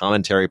Thompson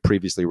commentary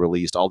previously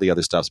released. All the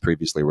other stuff's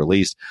previously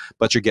released,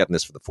 but you're getting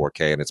this for the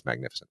 4K, and it's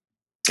magnificent.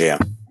 Yeah.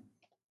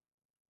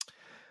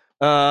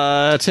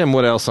 Tim,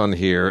 what else on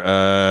here?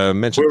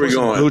 Mentioned Where are we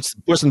going?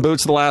 Puss in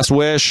Boots: The Last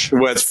Wish.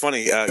 Well, it's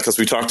funny because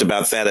we talked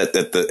about that at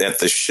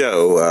the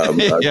show.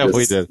 Yeah,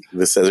 we did.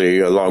 This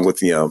along with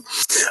Guillermo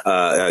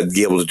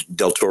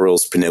del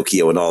Toro's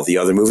Pinocchio and all the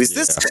other movies.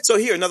 So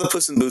here another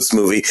Puss in Boots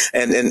movie,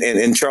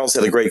 and Charles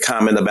had a great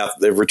comment about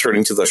the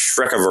returning to the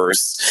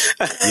Shrekiverse,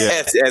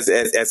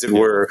 as it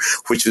were,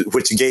 which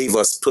gave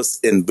us Puss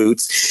in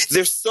Boots.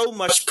 There's so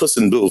much Puss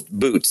in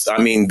Boots. I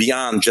mean,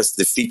 beyond just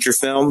the feature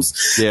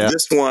films. Yeah.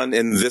 This one.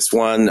 In this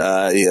one,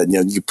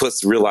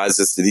 Puss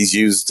realizes that he's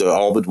used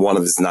all but one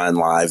of his 9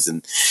 lives,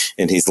 and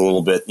he's a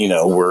little bit,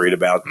 worried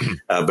about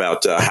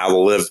how to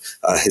live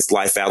his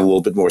life out a little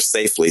bit more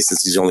safely,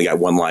 since he's only got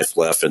 1 life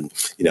left, and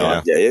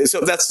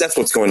so that's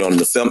what's going on in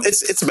the film.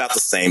 It's about the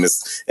same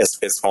as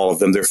all of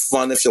them. They're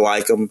fun if you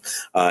like them,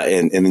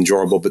 and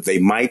enjoyable, but they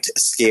might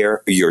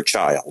scare your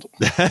child.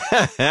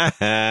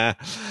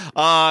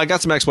 I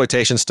got some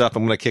exploitation stuff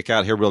I'm going to kick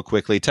out here real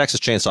quickly.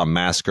 Texas Chainsaw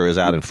Massacre is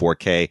out in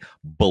 4K.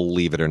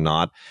 Believe it or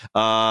not.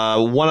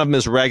 One of them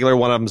is regular,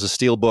 one of them is a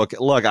steelbook.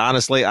 Look,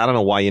 honestly, I don't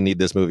know why you need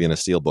this movie in a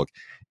steelbook.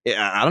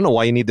 I don't know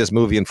why you need this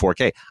movie in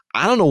 4K.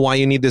 I don't know why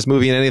you need this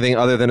movie in anything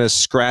other than a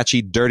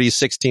scratchy, dirty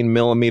 16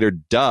 millimeter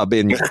dub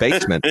in your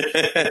basement.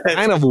 It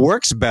kind of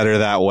works better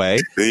that way.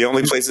 The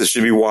only place it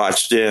should be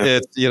watched. Yeah.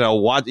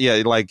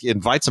 Like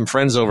invite some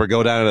friends over,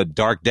 go down in a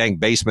dark, dank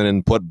basement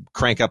and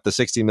crank up the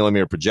 16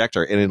 millimeter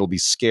projector, and it'll be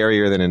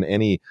scarier than in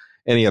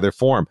any other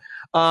form.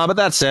 But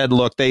that said,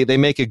 look, they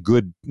make a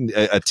good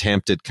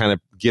attempt at kind of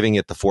giving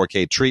it the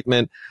 4K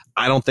treatment.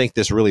 I don't think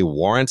this really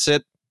warrants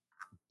it.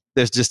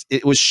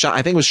 It was shot.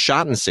 I think it was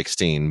shot in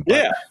 16.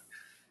 But,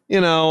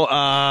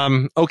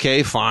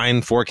 okay,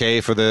 fine,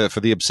 4K for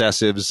the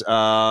obsessives.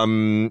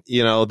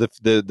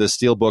 The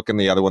Steelbook and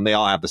the other one, they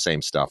all have the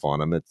same stuff on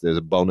them. There's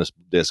a bonus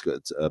disc,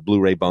 it's a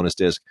Blu-ray bonus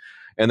disc,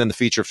 and then the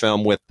feature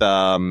film with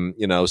some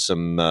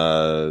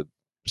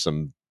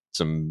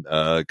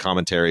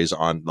commentaries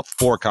on the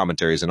 4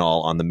 commentaries in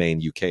all on the main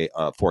UK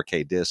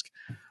 4K disc.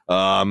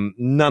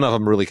 None of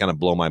them really kind of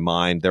blow my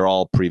mind. They're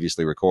all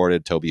previously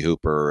recorded. Tobe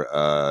Hooper,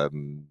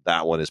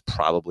 that one is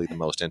probably the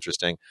most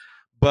interesting.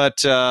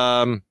 But it's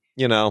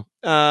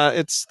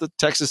the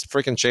Texas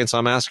freaking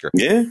Chainsaw Massacre.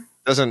 Yeah.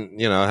 It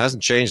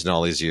hasn't changed in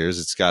all these years.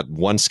 It's got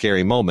one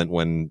scary moment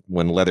when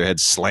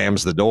Leatherhead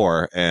slams the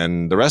door,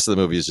 and the rest of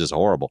the movie is just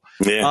horrible.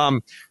 Yeah.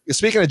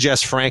 Speaking of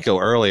Jess Franco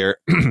earlier,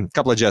 a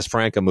couple of Jess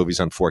Franco movies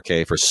on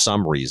 4K for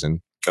some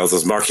reason. Oh,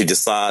 those Marquis de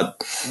Sade.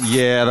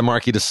 Yeah, the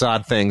Marquis de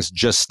Sade things.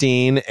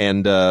 Justine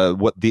and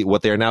what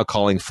they are now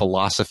calling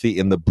Philosophy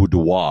in the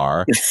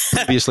Boudoir,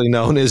 previously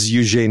known as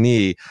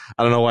Eugenie.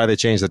 I don't know why they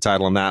changed the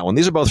title on that one.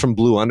 These are both from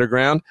Blue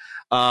Underground.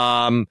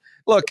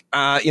 Look,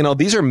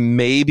 these are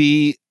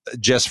maybe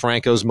Jess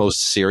Franco's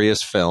most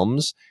serious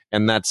films,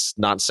 and that's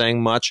not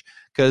saying much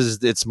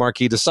because it's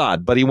Marquis de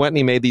Sade. But he went and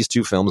he made these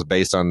 2 films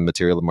based on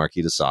material of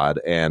Marquis de Sade,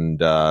 and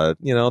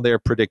they're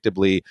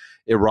predictably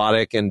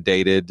erotic and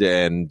dated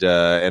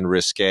and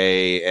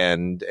risque,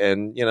 and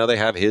they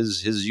have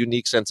his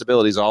unique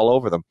sensibilities all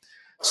over them.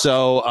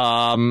 So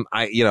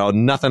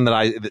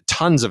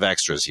tons of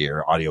extras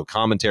here, audio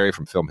commentary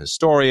from film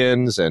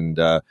historians and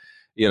a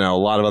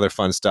lot of other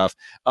fun stuff.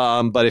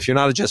 But if you're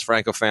not a Jess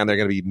Franco fan, they're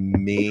going to be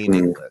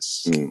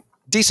meaningless.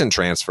 Decent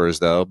transfers,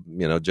 though.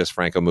 Jess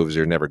Franco movies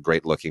are never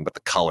great looking, but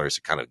the colors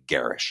are kind of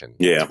garish and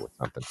yeah.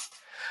 something.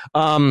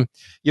 Training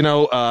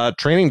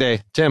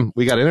Day, Tim,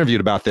 we got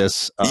interviewed about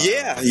this.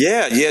 Yeah.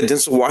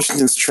 Denzel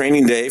Washington's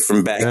Training Day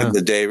from back in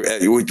the day,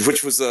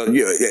 which was a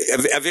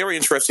very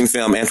interesting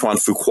film. Antoine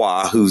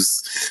Fuqua,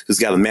 who's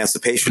got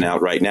Emancipation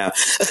out right now,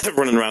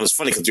 running around. It's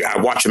funny because I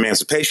watch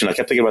Emancipation. I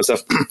kept thinking to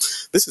myself,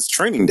 this is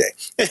Training Day.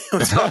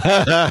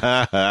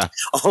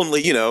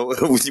 Only,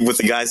 what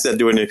the guy said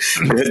during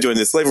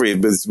the slavery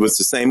was the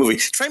same movie.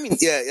 Training,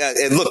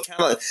 and look,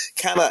 kind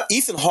of.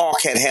 Ethan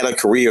Hawke had a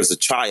career as a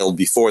child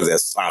before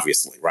this,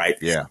 obviously, right?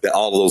 Yeah.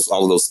 All of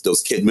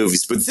those kid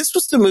movies, but this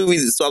was the movie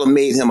that sort of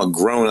made him a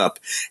grown up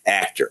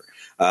actor.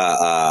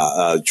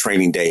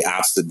 Training Day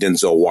opposite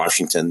Denzel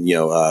Washington,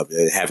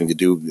 having to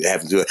do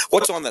it.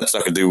 What's on that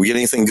sucker? Do we get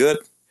anything good?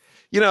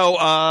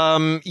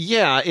 What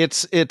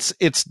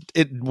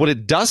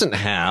it doesn't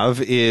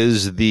have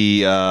is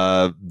the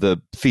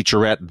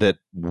featurette that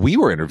we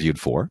were interviewed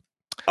for.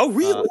 Oh,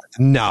 really?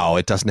 No,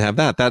 it doesn't have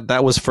that.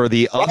 That was for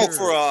the other. The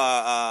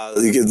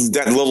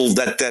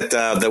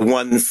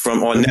one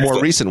from on the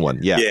more recent one.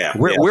 Yeah.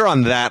 We're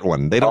on that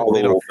one. They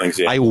don't.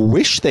 Things, I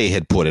wish they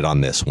had put it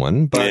on this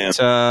one, but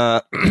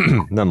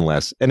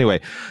nonetheless.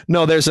 Anyway,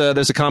 no. There's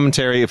a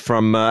commentary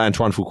from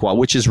Antoine Fuqua,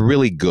 which is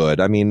really good.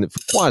 I mean,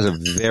 Fuqua is a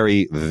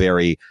very,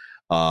 very.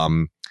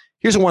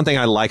 Here's the one thing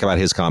I like about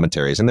his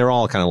commentaries, and they're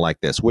all kind of like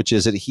this, which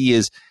is that he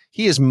is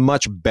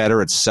much better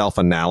at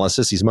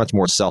self-analysis. He's much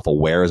more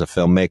self-aware as a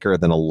filmmaker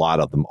than a lot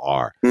of them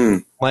are.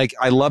 Like,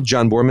 I love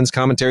John Boorman's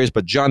commentaries,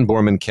 but John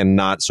Boorman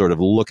cannot sort of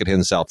look at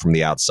himself from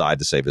the outside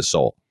to save his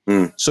soul.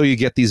 So you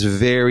get these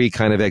very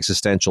kind of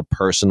existential,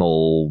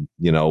 personal,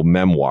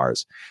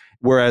 memoirs.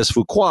 Whereas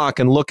Fuqua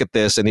can look at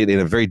this and in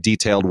a very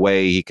detailed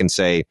way, he can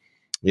say,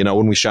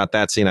 when we shot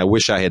that scene, I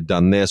wish I had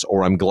done this,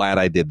 or I'm glad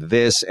I did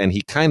this. And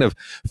he kind of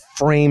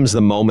frames the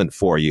moment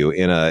for you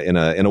in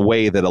a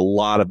way that a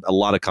lot of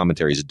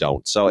commentaries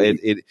don't. So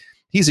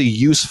he's a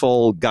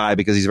useful guy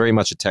because he's very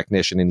much a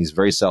technician and he's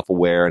very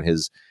self-aware, and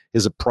his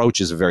approach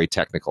is very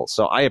technical.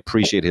 So I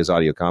appreciate his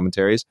audio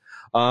commentaries.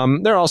 There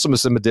are also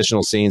some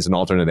additional scenes, an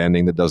alternate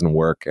ending that doesn't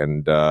work,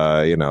 and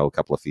a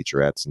couple of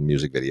featurettes and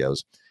music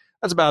videos.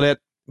 That's about it.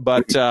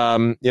 But it's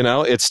a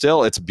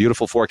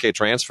beautiful 4K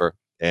transfer.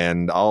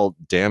 And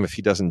if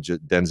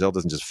Denzel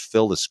doesn't just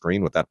fill the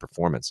screen with that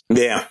performance.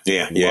 Yeah.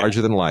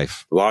 Larger than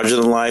life.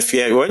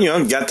 Yeah.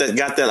 Well, got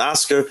that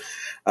Oscar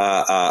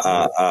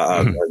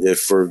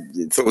for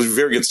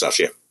very good stuff.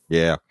 Yeah.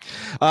 Yeah.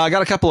 I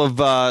got a couple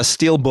of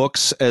steel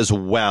books as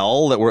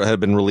well that have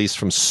been released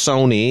from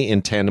Sony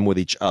in tandem with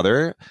each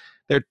other.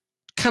 They're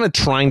kind of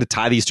trying to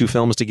tie these two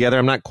films together.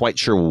 I'm not quite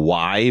sure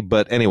why,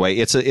 but anyway,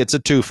 it's a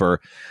twofer.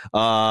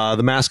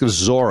 The Mask of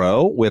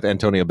Zorro with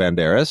Antonio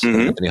Banderas,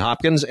 Anthony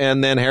Hopkins,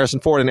 and then Harrison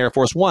Ford in Air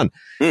Force One.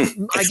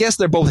 I guess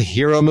they're both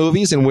hero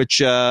movies in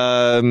which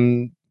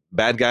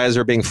bad guys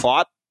are being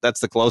fought. That's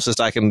the closest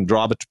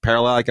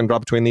parallel I can draw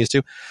between these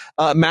two.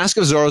 Mask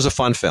of Zorro is a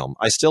fun film.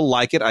 I still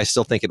like it. I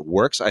still think it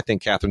works. I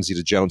think Catherine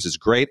Zeta-Jones is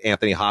great.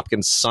 Anthony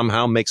Hopkins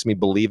somehow makes me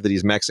believe that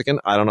he's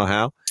Mexican. I don't know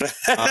how.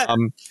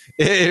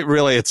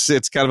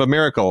 It's kind of a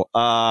miracle.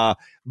 But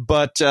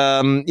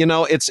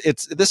this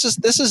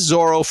is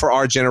Zorro for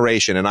our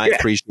generation, and I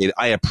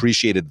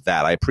appreciated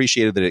that. I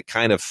appreciated that it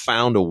kind of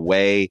found a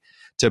way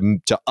to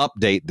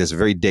update this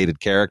very dated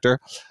character.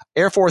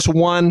 Air Force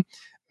One.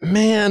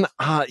 Man,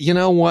 you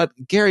know what?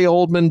 Gary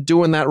Oldman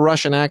doing that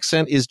Russian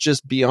accent is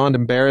just beyond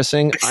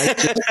embarrassing.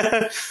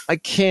 I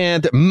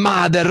can't.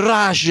 Mother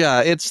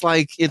Russia. It's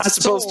like it's as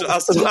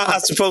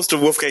opposed to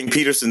Wolfgang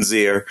Petersen's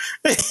ear.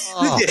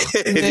 Oh,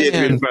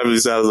 it probably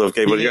sounds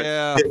okay, but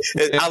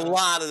a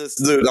lot of this,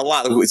 dude.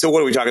 So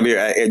what are we talking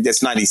here?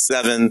 It's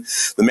 97.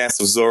 The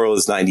Mask of Zorro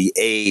is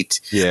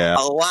 98. Yeah,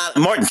 a lot.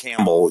 Martin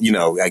Campbell,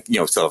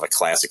 sort of a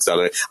classic.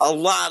 So a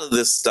lot of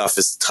this stuff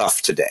is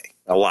tough today.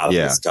 A lot of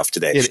this stuff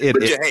today.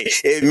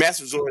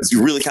 Master of Zorro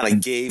really kind of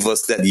gave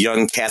us that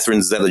young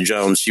Catherine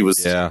Zeta-Jones. She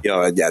was, kind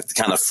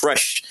of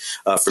fresh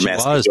for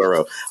Master of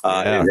Zorro.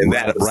 And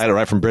that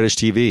right from British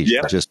TV.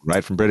 Yeah. Just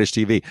right from British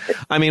TV.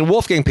 I mean,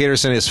 Wolfgang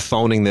Petersen is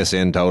phoning this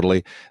in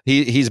totally.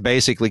 He's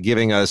basically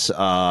giving us,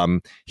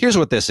 here's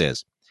what this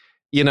is.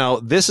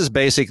 This is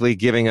basically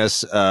giving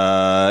us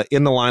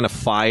In the Line of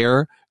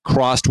Fire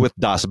crossed with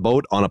Das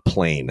Boot on a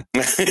plane.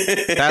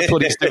 That's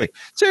what he's doing.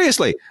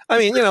 Seriously. I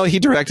mean, he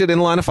directed In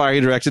Line of Fire, he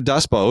directed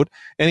Das Boot,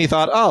 and he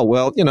thought, oh,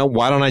 well,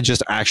 why don't I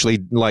just actually,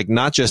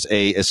 not just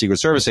a Secret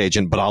Service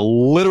agent, but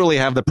I'll literally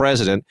have the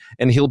president,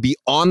 and he'll be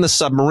on the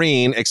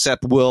submarine,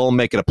 except we'll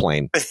make it a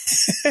plane.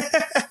 It's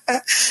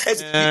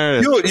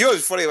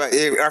funny.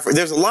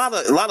 There's a lot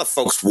of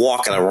folks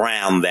walking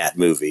around that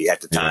movie at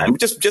the time.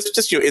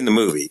 Just in the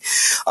movie.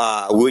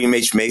 William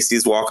H. Macy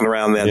is walking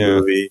around that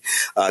movie.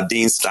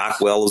 Dean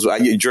Stockwell is.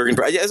 Jurgen.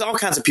 There's all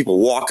kinds of people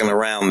walking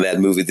around that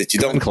movie that you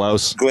don't.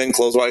 Glenn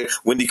Close.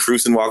 Wendy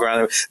Crewson walk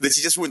around that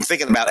you just weren't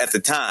thinking about at the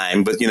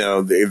time, but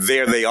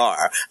there they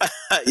are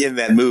in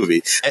that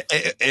movie.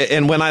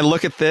 And when I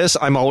look at this,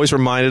 I'm always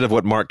reminded of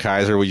what Mark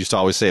Kaiser used to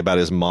always say about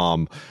his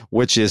mom,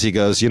 which is he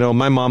goes,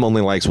 my mom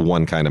only likes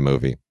one kind of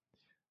movie,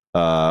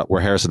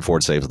 where Harrison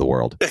Ford saves the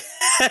world.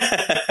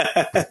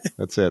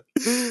 That's it.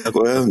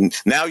 Well,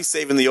 now he's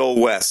saving the old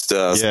West.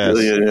 Yes.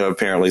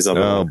 Apparently,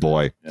 something. Oh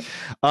boy.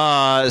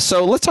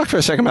 So let's talk for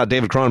a second about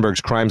David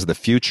Cronenberg's Crimes of the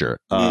Future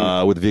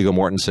with Viggo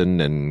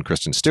Mortensen and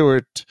Kristen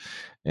Stewart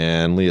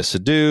and Léa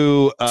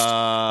Seydoux.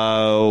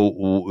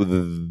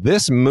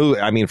 This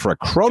movie, I mean, for a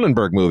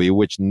Cronenberg movie,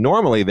 which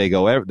normally they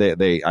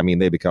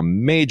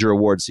become major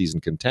award season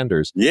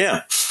contenders.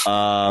 Yeah.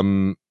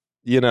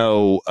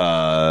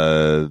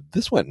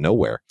 This went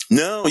nowhere.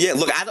 No, yeah.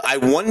 Look, I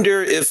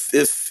wonder if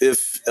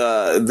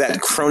that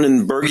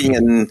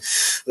Cronenbergian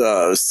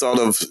sort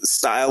of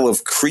style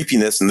of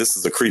creepiness, and this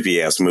is a creepy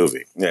ass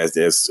movie,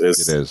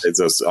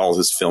 as all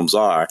his films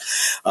are.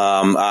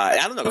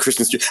 I don't know,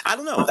 Christian Stewart. I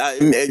don't know.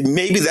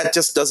 Maybe that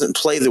just doesn't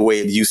play the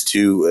way it used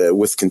to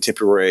with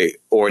contemporary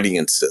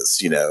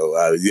audiences.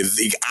 Our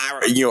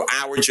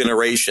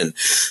generation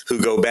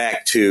who go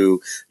back to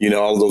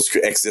all those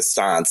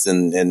Existence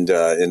and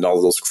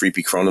all those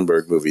creepy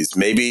Cronenberg movies.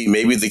 Maybe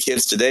the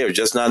kids today are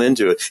just not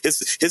into it.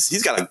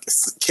 He's got a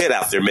kid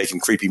out there making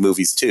creepy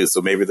movies too, so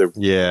maybe they're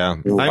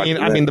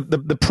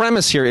the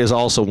premise here is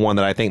also one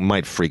that I think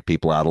might freak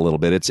people out a little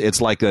bit. It's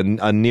like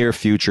a near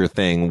future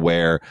thing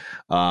where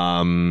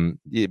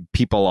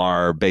people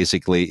are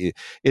basically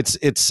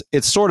it's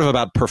sort of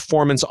about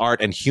performance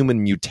art and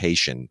human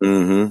mutation,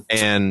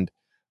 and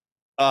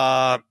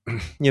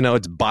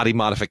it's body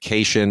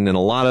modification and a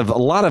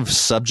lot of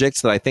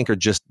subjects that I think are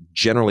just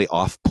generally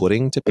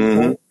off-putting to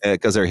people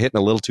because they're hitting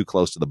a little too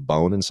close to the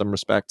bone in some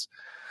respects.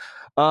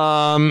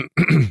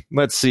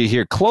 Let's see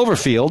here.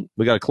 Cloverfield.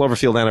 We got a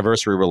Cloverfield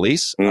anniversary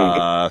release,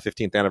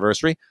 15th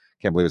anniversary.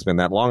 Can't believe it's been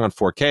that long on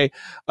 4K.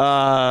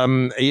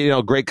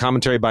 Great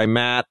commentary by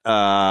Matt.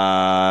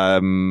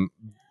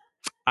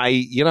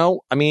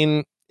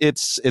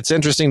 It's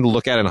interesting to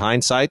look at in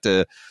hindsight.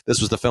 This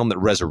was the film that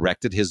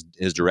resurrected his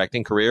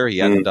directing career. He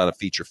hadn't done a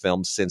feature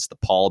film since The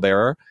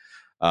Pallbearer,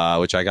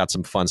 which I got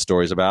some fun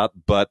stories about.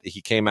 But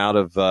he came out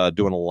of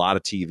doing a lot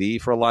of TV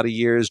for a lot of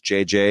years.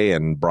 JJ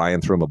and Brian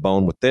threw him a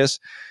bone with this,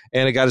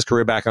 and it got his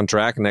career back on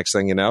track. And next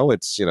thing you know,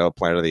 it's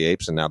Planet of the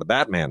Apes and now the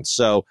Batman.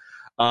 So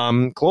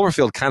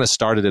Cloverfield kind of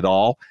started it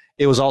all.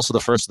 It was also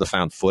the first of the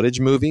found footage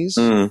movies.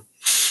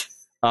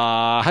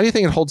 How do you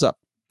think it holds up?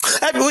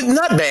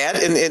 Not bad,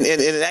 and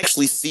it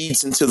actually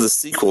feeds into the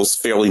sequels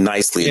fairly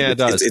nicely. Yeah, it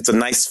does. It's a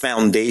nice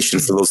foundation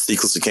for those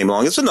sequels that came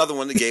along. It's another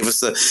one that gave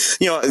us a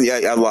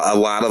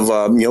lot of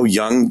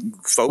young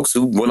folks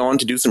who went on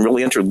to do some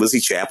really interesting.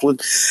 Lizzie Kaplan,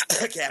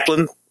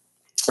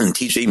 and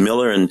T.J.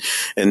 Miller and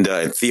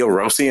Theo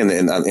Rossi and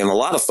a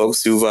lot of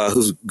folks who've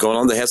gone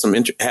on to have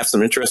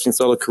some interesting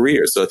sort of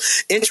careers. So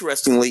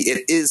interestingly,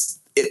 it is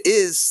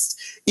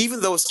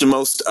even though it's the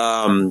most.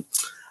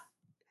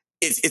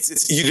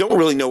 It's you don't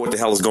really know what the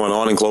hell is going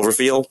on in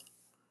Cloverfield.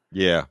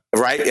 Yeah.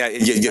 Right.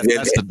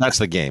 That's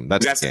the game.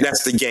 That's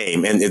the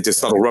game, and it's just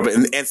subtle rubber.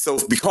 And so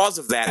because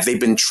of that, they've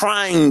been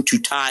trying to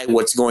tie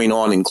what's going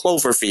on in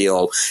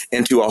Cloverfield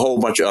into a whole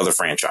bunch of other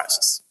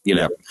franchises.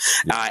 And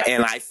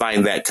I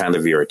find that kind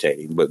of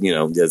irritating. But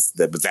that's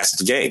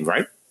the game,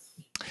 right?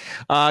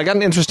 I got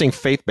an interesting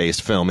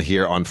faith-based film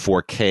here on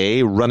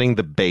 4K, Running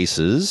the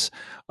Bases,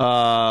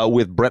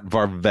 with Brett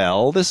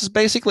Varvel. This is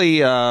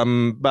basically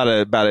about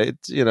a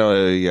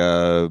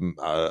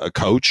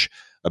coach,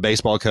 a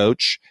baseball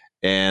coach,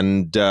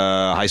 and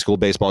high school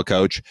baseball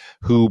coach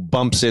who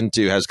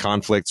has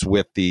conflicts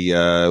with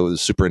the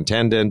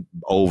superintendent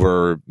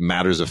over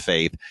matters of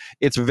faith.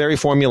 It's very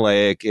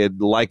formulaic.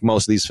 Like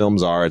most of these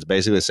films are, it's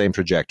basically the same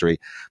trajectory.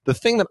 The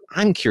thing that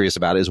I'm curious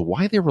about is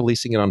why they're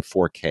releasing it on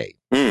 4K.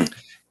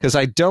 Because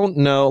I don't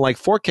know, like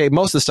 4K,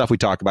 most of the stuff we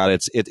talk about,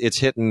 it's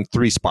hitting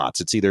three spots.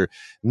 It's either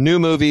new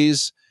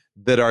movies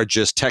that are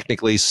just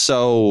technically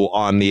so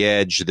on the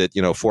edge that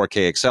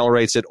 4K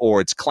accelerates it,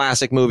 or it's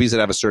classic movies that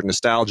have a certain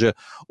nostalgia,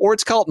 or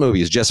it's cult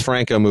movies, Jess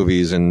Franco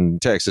movies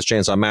and Texas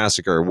Chainsaw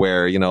Massacre,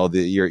 where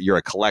you're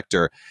a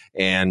collector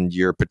and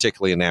you're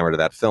particularly enamored of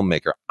that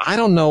filmmaker. I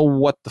don't know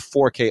what the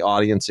 4K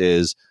audience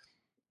is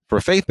for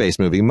a faith-based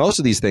movie. Most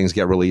of these things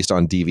get released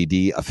on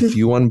DVD, a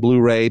few on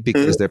Blu-ray,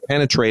 because they're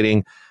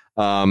penetrating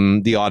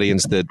the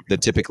audience that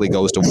typically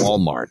goes to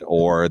Walmart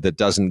or that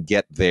doesn't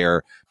get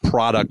their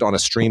product on a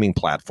streaming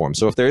platform.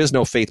 So if there is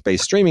no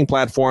faith-based streaming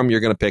platform, you're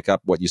going to pick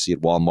up what you see at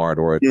Walmart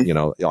or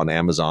on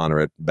Amazon or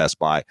at Best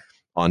Buy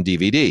on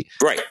DVD.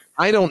 Right.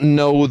 I don't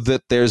know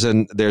that there's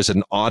an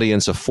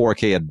audience of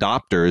 4K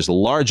adopters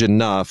large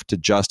enough to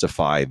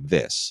justify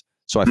this.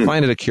 So I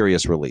find it a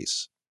curious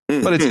release,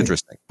 but it's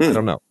interesting. I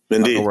don't know.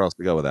 Indeed. I don't know where else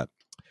to go with that.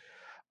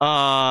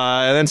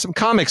 And then some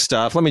comic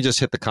stuff. Let me just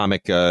hit the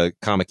comic-y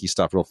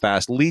stuff real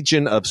fast.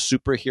 Legion of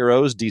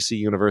Superheroes, DC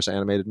Universe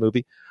animated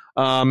movie.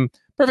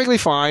 Perfectly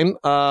fine.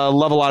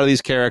 Love a lot of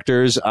these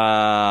characters.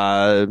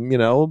 Supergirl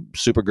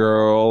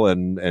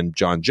and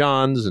John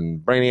Johns and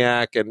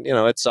Brainiac, and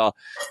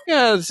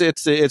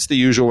it's the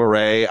usual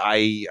array.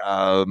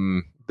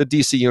 The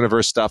DC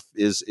Universe stuff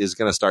is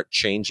going to start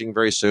changing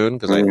very soon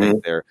because I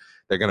think they're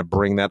going to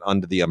bring that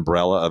under the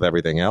umbrella of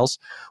everything else.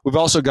 We've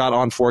also got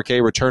on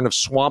 4K Return of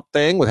Swamp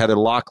Thing with Heather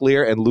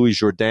Locklear and Louis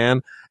Jourdan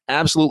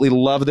absolutely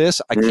love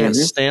this. I can't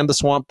stand the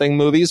Swamp Thing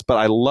movies, but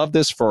I love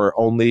this for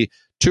only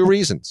 2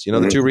 reasons. You know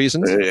the 2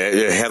 reasons?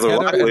 Heather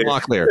and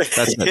Locklear.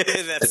 That's it.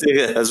 That's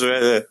it. That's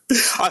right.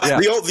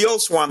 The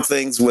old Swamp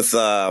Things with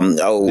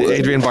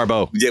Adrienne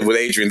Barbeau. Yeah, with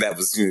Adrienne, that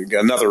was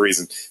another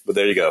reason. But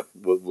there you go.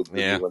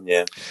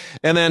 Yeah.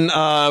 And then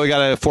we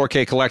got a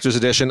 4K collector's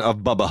edition of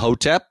Bubba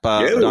Hotep,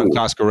 Don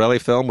Coscarelli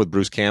film with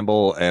Bruce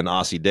Campbell and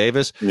Ossie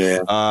Davis.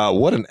 Yeah.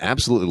 What an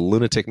absolutely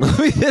lunatic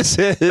movie this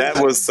is.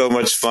 That was so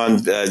much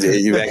fun.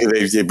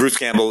 Bruce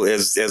Campbell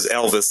as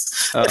Elvis,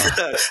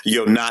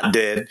 not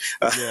dead.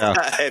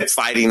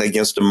 Fighting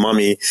against a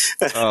mummy.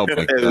 Oh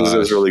my it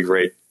was really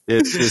great.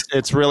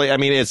 It's really, I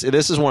mean,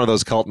 this is one of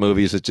those cult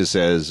movies that just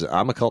says,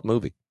 I'm a cult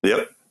movie.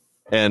 Yep.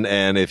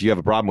 And if you have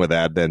a problem with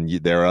that, then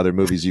there are other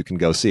movies you can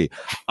go see.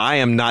 I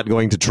am not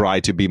going to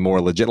try to be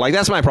more legit. Like,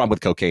 that's my problem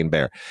with Cocaine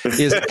Bear.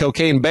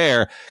 Cocaine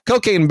Bear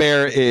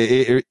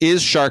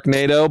is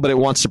Sharknado, but it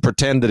wants to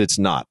pretend that it's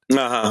not.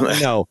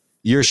 No.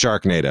 You're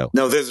Sharknado.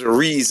 No, there's a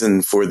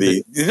reason for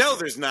the. No,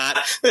 there's not.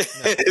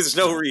 There's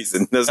no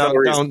reason. There's no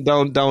reason.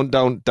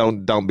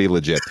 Don't be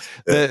legit.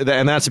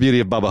 And that's the beauty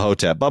of Bubba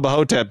Hotep. Bubba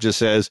Hotep just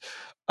says,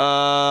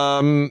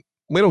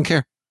 we don't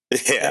care.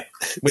 Yeah,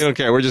 we don't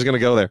care. We're just going to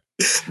go there.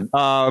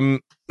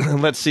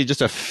 Let's see,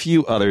 just a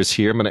few others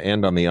here. I'm going to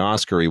end on the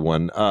Oscar-y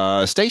one.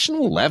 Station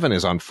 11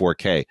 is on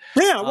 4K.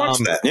 Yeah, I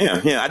watched that.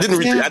 Yeah. I didn't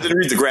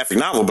read the graphic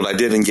novel, but I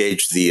did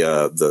engage the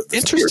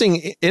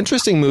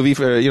interesting movie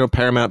for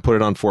Paramount put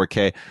it on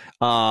 4K.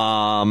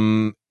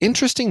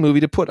 Interesting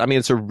movie to put. I mean,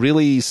 it's a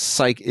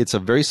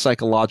very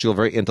psychological,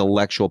 very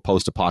intellectual,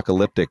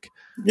 post-apocalyptic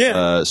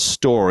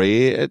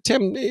story.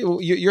 Tim,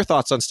 your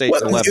thoughts on Station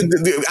 11?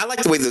 I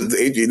like the way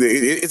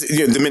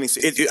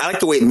I like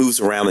the way it moves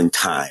around in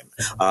time,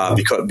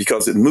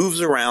 because it moves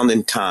around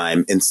in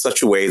time in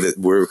such a way that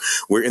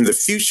we're in the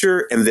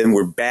future, and then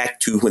we're back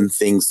to when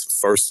things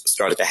first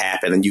started to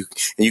happen, and you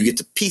get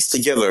to piece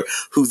together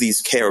who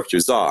these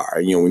characters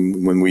are.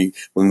 When we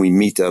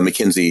meet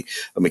Mackenzie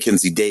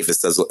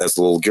Davis as a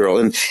little girl,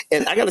 and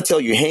I got to tell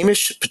you,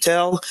 Hamish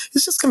Patel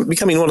is just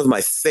becoming one of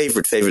my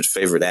favorite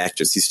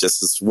actors. He's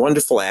just this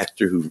wonderful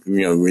actor who at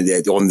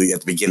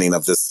the beginning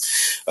of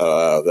this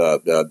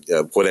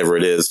whatever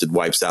it is that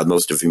wipes out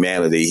most of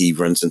humanity, he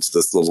runs into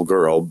this little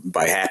girl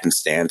by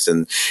happenstance,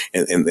 and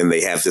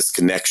they have this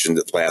connection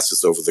that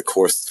lasts over the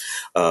course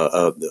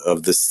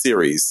of this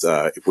series,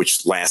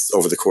 which lasts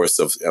over the course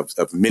of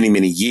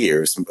many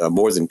years,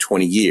 more than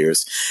 20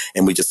 years,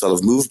 and we just sort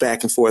of move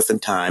back and forth in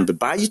time. But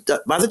by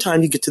the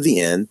time you get to the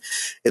end,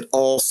 it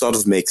all sort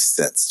of makes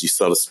sense. You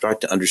sort of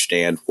start to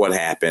understand what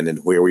happened and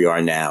where we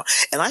are now.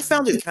 And I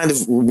found it kind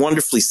of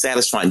wonderfully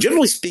satisfying.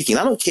 Generally speaking,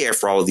 I don't care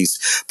for all of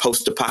these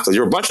post-apocalypse.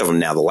 There are a bunch of them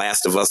now. The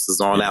Last of Us is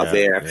on out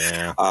there.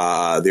 Yeah.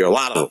 There are a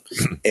lot of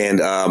them, and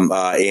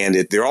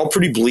they're all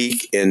pretty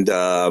bleak, and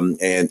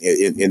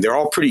they're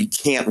all pretty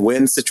can't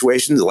win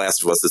situations. The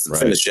Last of Us isn't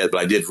finished yet, but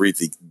I did read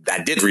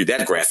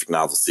that graphic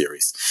novel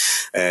series,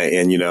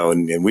 and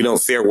we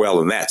don't fare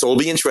well in that. So it'll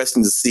be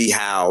interesting to see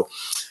how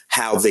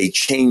they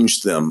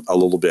changed them a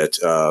little bit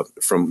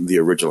from the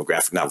original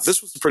graphic novel.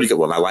 This was a pretty good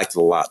one. I liked it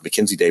a lot.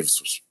 Mackenzie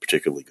Davis was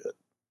particularly good.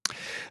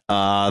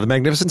 The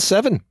Magnificent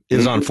Seven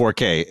is on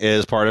 4K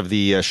as part of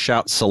the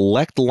Shout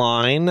Select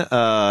line.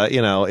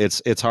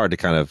 It's hard to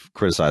kind of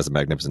criticize the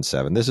Magnificent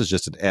Seven. This is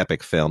just an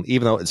epic film,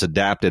 even though it's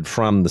adapted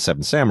from the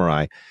Seven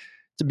Samurai.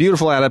 It's a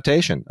beautiful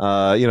adaptation.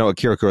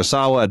 Akira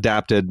Kurosawa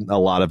adapted a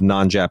lot of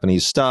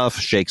non-Japanese stuff,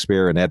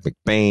 Shakespeare and Ed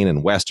McBain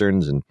and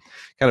Westerns, and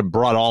kind of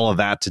brought all of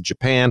that to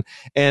Japan.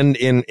 And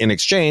in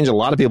exchange, a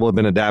lot of people have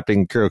been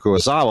adapting Akira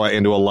Kurosawa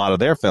into a lot of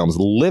their films,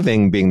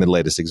 Living being the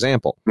latest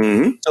example.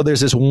 Mm-hmm. So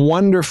there's this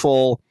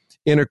wonderful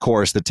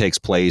intercourse that takes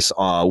place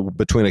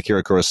between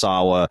Akira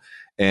Kurosawa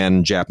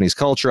and Japanese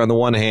culture on the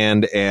one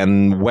hand,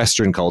 and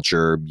Western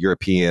culture,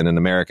 European and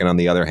American on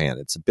the other hand.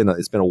 It's been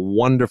a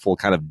wonderful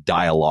kind of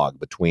dialogue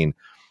between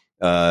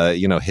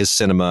his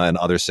cinema and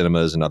other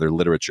cinemas and other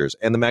literatures.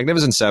 And The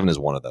Magnificent Seven is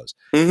one of those.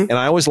 Mm-hmm. And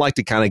I always like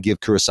to kind of give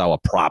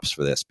Kurosawa props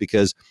for this,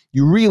 because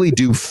you really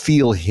do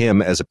feel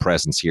him as a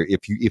presence here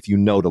if you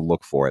know to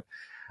look for it.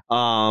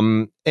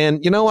 And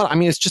you know what? I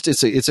mean,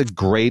 it's a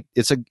great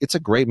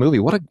movie.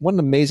 What an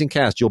amazing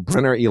cast. Yul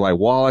Brynner, Eli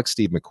Wallach,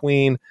 Steve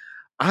McQueen.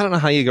 I don't know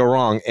how you go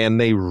wrong. And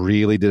they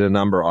really did a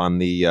number on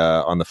the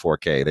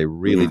 4K. They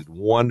really did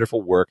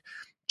wonderful work.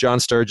 John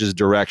Sturges'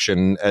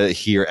 direction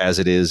here, as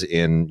it is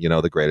in,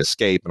 The Great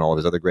Escape and all of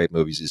his other great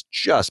movies, is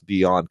just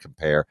beyond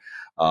compare.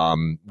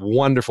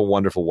 Wonderful,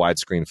 wonderful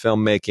widescreen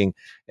filmmaking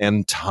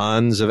and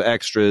tons of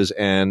extras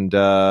and,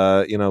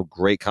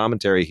 great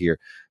commentary here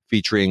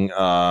featuring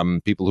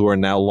people who are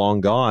now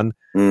long gone.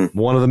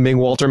 One of them being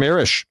Walter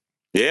Mirisch.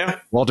 Yeah.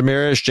 Walter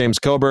Mirisch, James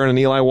Coburn, and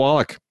Eli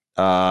Wallach.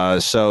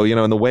 So,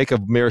 in the wake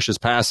of Mirisch's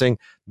passing,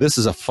 this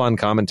is a fun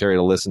commentary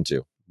to listen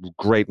to.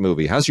 Great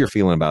movie. How's your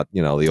feeling about,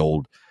 the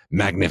old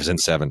Magnificent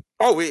Seven.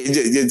 Oh,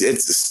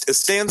 it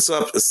stands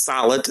up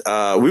solid.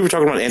 We were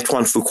talking about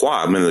Antoine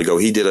Fuqua a minute ago.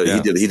 He did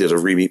a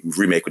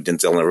remake with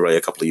Denzel and everybody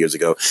a couple of years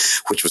ago,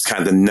 which was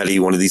kind of nutty.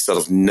 One of these sort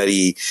of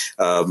nutty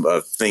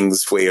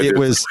things where there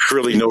was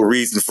really no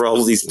reason for all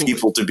of these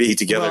people to be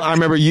together. Well, I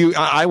remember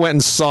I went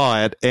and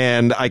saw it,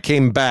 and I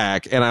came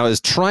back, and I was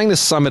trying to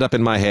sum it up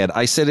in my head.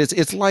 I said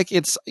it's like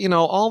it's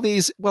all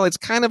these. Well, it's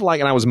kind of like,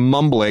 and I was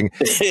mumbling,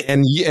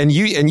 and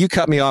you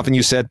cut me off, and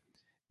you said,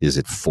 is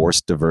it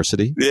forced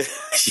diversity? Yeah.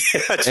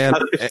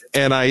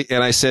 And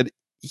I said,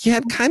 yeah,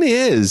 it kind of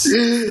is.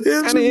 It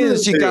kind of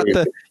is.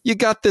 You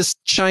got this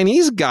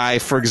Chinese guy,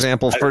 for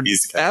example, for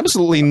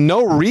absolutely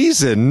no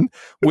reason,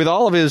 with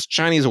all of his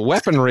Chinese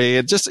weaponry.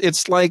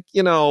 It's like,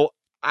 I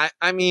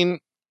mean,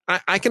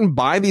 I can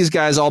buy these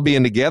guys all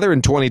being together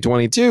in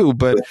 2022,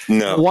 but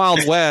Wild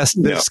West,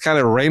 this kind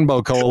of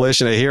rainbow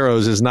coalition of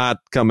heroes is not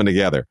coming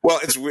together. Well,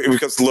 it's weird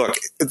because look,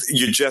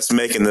 you're just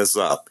making this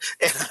up,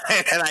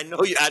 and I know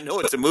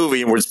it's a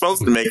movie, and we're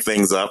supposed to make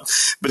things up,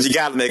 but you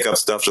got to make up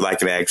stuff that I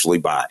can actually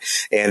buy,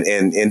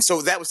 and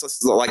so that was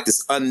just like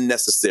this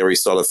unnecessary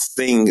sort of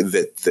thing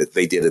that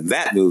they did in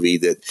that movie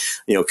that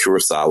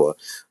Kurosawa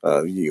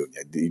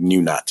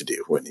knew not to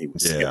do when he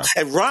was. Yeah.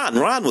 And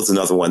Ron was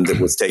another one that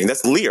was taken.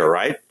 That's Lear,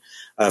 right?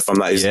 If I'm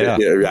not, I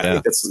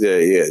think that's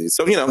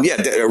So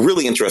a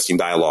really interesting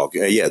dialogue.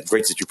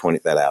 Great that you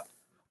pointed that out.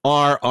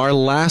 Our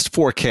last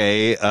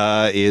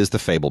 4K is The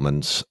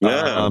Fabelmans.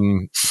 Yeah.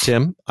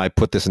 Tim, I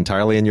put this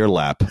entirely in your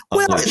lap.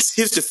 Well,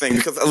 here's the thing,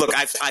 because look,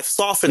 I've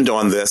softened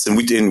on this, and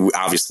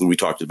obviously we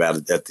talked about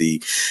it at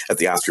the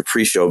Oscar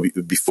pre-show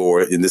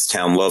before. In This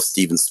Town Loves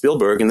Steven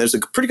Spielberg, and there's a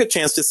pretty good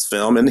chance this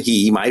film and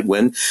he might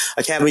win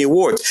Academy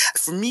Awards.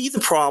 For me, the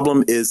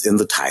problem is in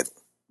the title,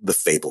 The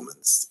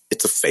Fabelmans.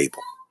 It's a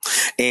fable.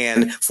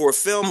 And for a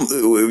film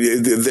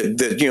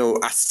that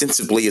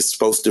ostensibly is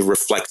supposed to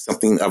reflect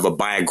something of a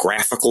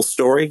biographical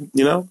story,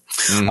 which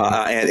is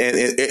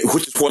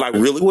what I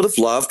really would have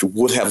loved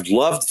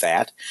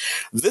that.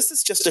 This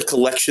is just a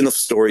collection of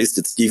stories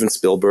that Steven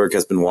Spielberg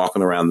has been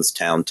walking around this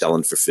town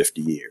telling for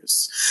 50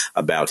 years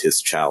about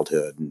his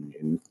childhood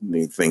and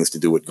things to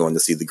do with going to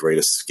see The Great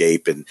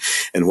Escape and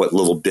what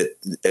little bit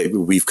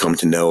we've come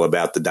to know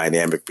about the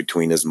dynamic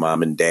between his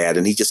mom and dad.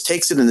 And he just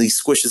takes it and he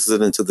squishes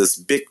it into this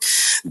big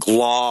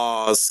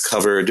gloss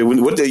covered,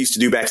 what they used to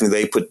do back in the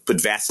day,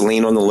 put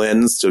Vaseline on the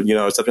lens,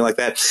 something like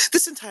that.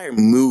 This entire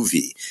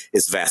movie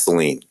is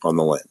Vaseline on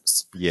the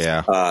lens.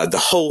 Yeah. The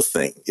whole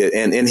thing.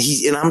 And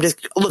I'm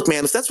just, look,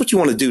 man, if that's what you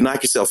want to do,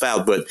 knock yourself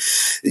out. But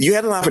you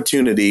had an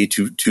opportunity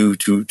to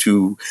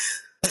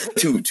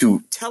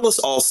tell us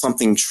all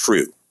something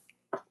true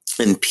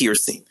and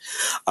piercing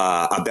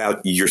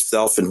about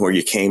yourself and where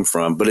you came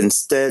from. But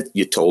instead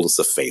you told us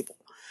a fable.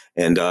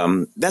 And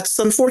that's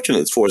unfortunate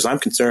as far as I'm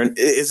concerned.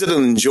 Is it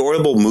an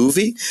enjoyable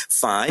movie?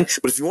 Fine.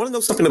 But if you want to know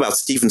something about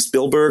Steven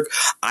Spielberg,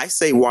 I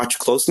say watch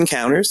Close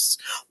Encounters,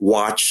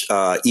 watch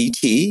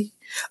E.T.,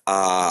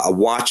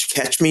 watch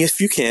Catch Me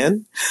If You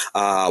Can,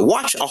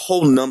 watch a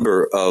whole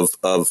number of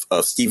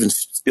Steven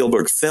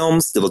Spielberg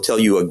films that'll tell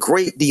you a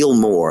great deal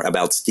more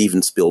about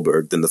Steven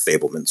Spielberg than The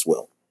Fabelmans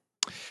will.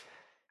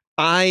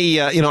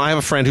 I have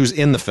a friend who's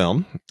in the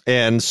film,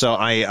 and so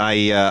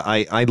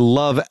I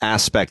love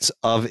aspects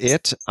of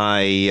it.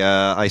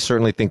 I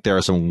certainly think there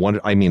are some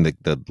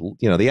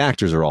the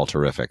actors are all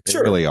terrific. They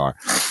really are.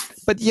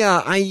 But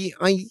yeah,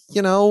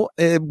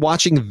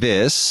 watching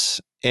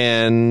this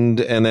and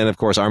then of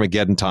course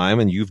Armageddon Time,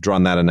 and you've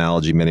drawn that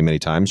analogy many, many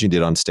times. You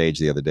did on stage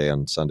the other day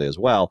on Sunday as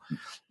well.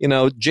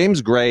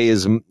 James Gray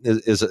is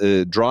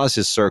draws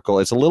his circle.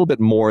 It's a little bit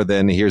more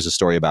than here's a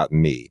story about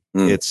me.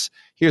 It's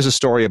here's a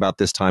story about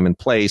this time and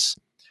place,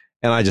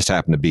 and I just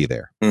happen to be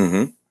there.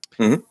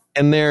 Mm-hmm. Mm-hmm.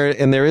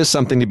 And there is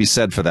something to be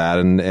said for that,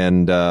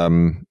 and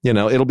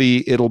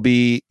it'll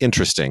be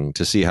interesting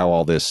to see how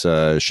all this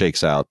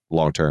shakes out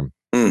long term.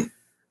 Anyway,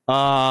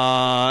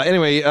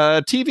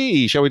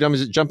 TV. Shall we jump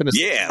into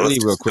TV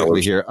real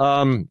quickly here?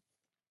 I'm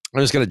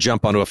just going to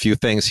jump onto a few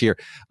things here.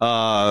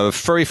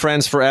 Furry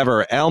Friends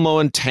Forever, Elmo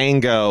and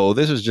Tango.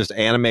 This is just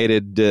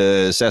animated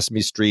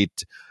Sesame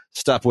Street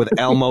stuff with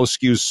Elmo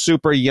skews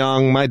super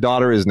young. My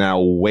daughter is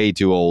now way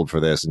too old for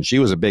this, and she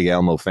was a big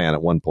Elmo fan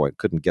at one point.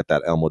 Couldn't get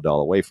that Elmo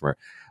doll away from her.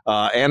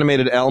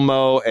 Animated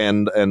Elmo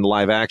and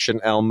live action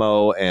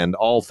Elmo and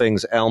all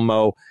things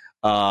Elmo.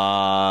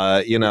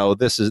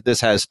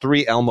 This has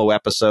 3 Elmo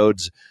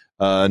episodes.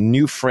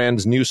 New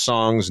friends, new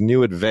songs,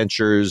 new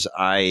adventures.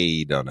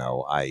 I don't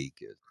know.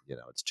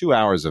 It's 2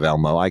 hours of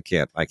Elmo. I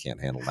can't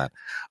handle that.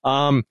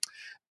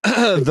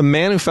 The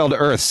Man Who Fell to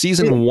Earth,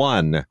 season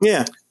 1.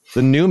 Yeah.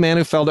 The New Man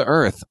Who Fell to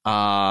Earth.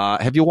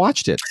 Have you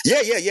watched it?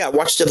 Yeah.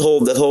 Watched that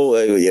whole.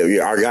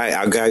 Our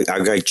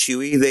guy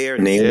Chewie there,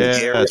 named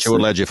Chewie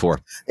Ejiofor,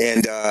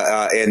 and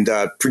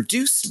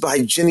produced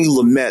by Jenny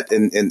Lumet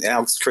and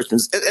Alex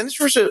Kurtzman. And it's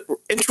just an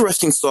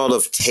interesting sort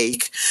of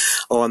take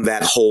on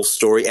that whole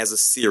story as a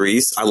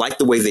series. I like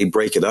the way they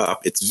break it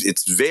up.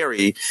 It's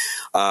very.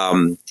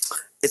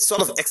 it's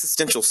sort of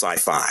existential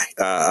sci-fi.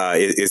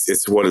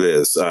 It's what it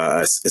is.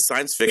 It's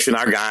science fiction.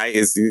 Our guy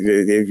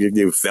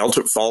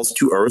falls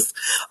to Earth,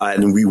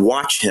 and we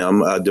watch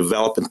him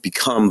develop and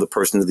become the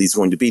person that he's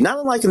going to be. Not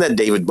unlike in that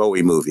David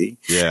Bowie movie.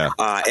 Yeah.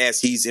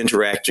 As he's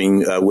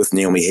interacting with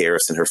Naomi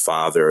Harris and her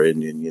father,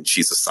 and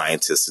she's a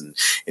scientist,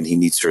 and he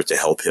needs her to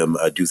help him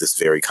do this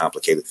very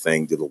complicated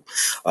thing.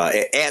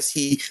 As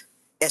he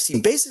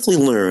basically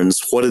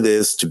learns what it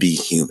is to be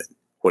human.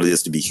 What it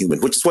is to be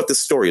human, which is what this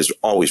story has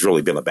always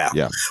really been about.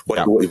 Yeah.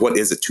 What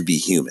is it to be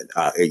human?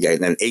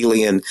 An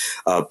alien,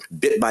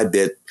 bit by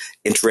bit,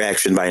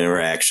 interaction by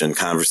interaction,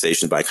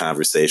 conversation by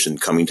conversation,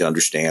 coming to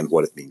understand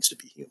what it means to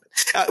be human.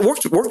 It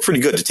worked pretty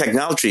good. The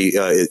technology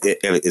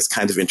is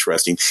kind of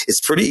interesting.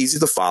 It's pretty easy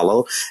to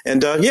follow,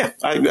 and I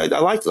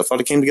liked it. I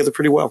thought it came together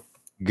pretty well.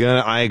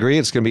 I agree.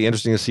 It's going to be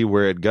interesting to see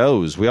where it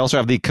goes. We also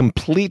have the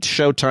complete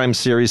Showtime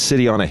series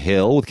City on a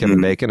Hill with Kevin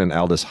Bacon and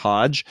Aldous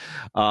Hodge,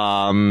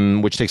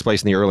 which takes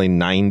place in the early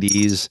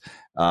 90s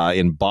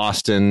in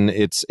Boston.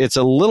 It's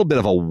a little bit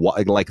of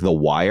like The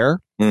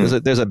Wire.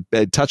 There's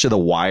a touch of The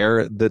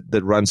Wire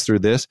that runs through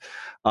this.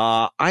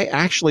 I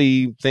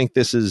actually think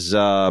this is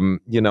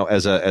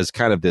as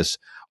kind of this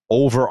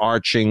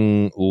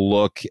overarching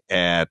look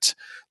at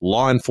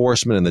law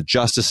enforcement and the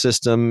justice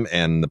system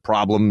and the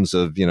problems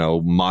of,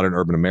 modern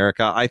urban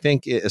America. I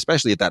think,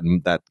 especially at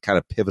that kind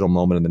of pivotal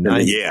moment in the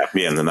 90s.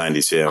 Yeah, in the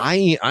 90s, yeah.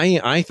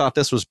 I thought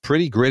this was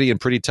pretty gritty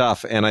and pretty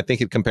tough, and I think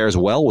it compares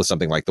well with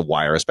something like The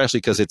Wire,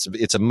 especially because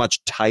it's a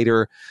much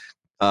tighter,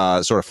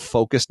 sort of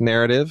focused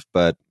narrative,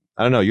 but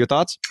I don't know. Your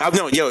thoughts?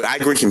 No, I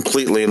agree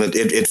completely, and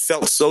it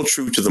felt so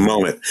true to the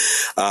moment.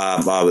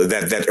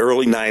 That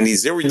early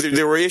 90s,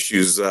 there were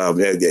issues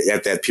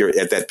at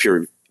that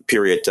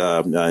period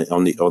on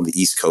the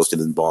East Coast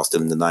and in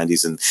Boston in the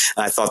 90s, and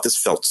I thought this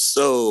felt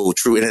so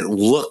true, and it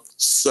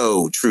looked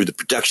so true. The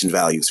production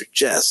values are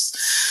just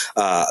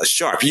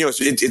sharp.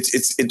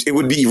 It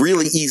would be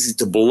really easy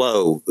to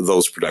blow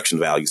those production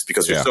values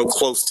because they're so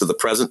close to the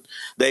present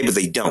day, but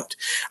they don't.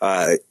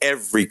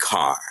 Every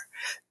car,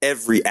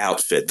 every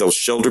outfit, those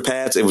shoulder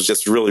pads, it was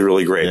just really,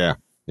 really great.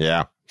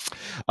 Yeah.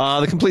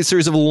 The complete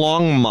series of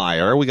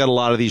Longmire. We got a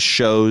lot of these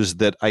shows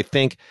that I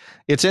think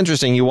it's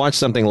interesting. You watch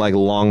something like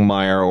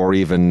Longmire, or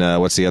even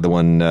what's the other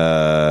one?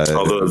 The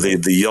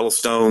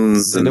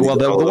Yellowstones.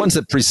 The ones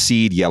that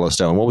precede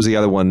Yellowstone. What was the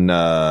other one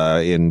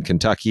in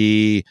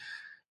Kentucky?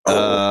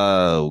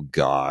 Oh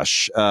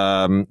gosh,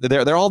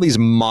 they're all these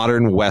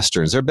modern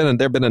westerns. There've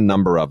been a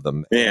number of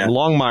them. Yeah. And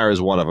Longmire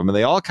is one of them, and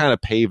they all kind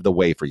of paved the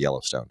way for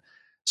Yellowstone.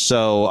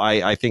 So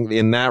I think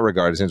in that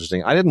regard, it's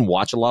interesting. I didn't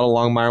watch a lot of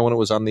Longmire when it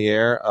was on the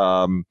air.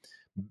 I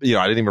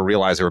didn't even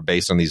realize they were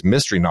based on these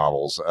mystery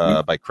novels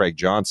by Craig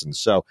Johnson.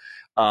 So,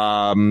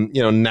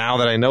 now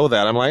that I know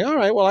that, I'm like, all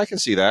right, well, I can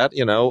see that.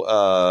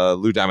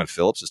 Lou Diamond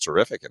Phillips is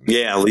terrific. And,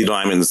 Lou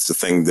Diamond's the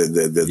thing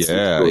that's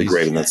really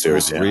great in that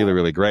series. Yeah. Really,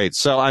 really great.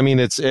 So, I mean,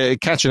 it's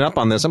catching up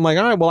on this. I'm like,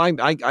 all right, well, I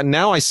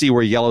now I see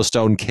where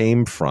Yellowstone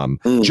came from.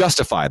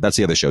 Justified. That's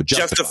the other show.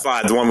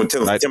 Justified, the one with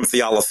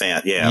Timothy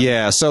Olyphant. Yeah.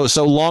 Yeah. So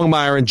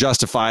Longmire and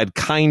Justified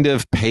kind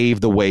of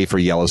paved the way for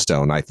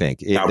Yellowstone, I think.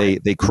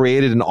 They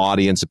created an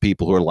audience of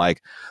people who are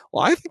like,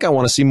 well, I think I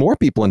want to see more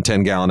people in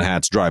 10-gallon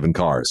hats driving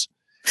cars.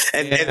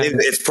 And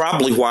it's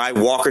probably why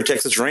Walker,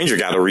 Texas Ranger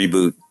got a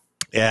reboot.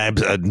 Yeah,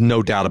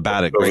 no doubt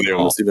about it. Great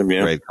call.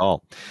 Great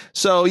call.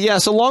 So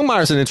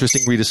Longmire is an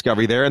interesting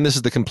rediscovery there, and this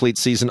is the complete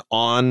season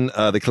on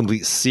the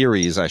complete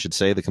series, I should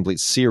say, the complete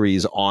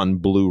series on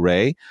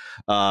Blu-ray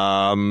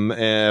from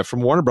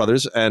Warner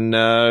Brothers, and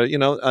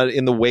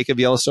in the wake of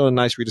Yellowstone, a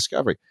nice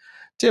rediscovery.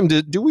 Tim,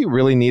 do we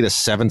really need a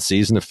 7th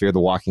season of Fear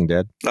the Walking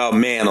Dead? Oh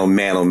man.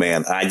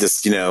 I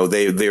just,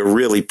 they're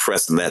really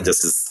pressing that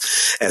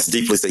just as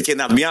deeply as they can.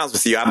 Now, to be honest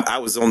with you, I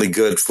was only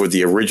good for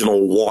the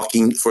original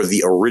Walking Dead,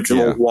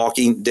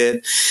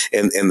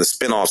 and the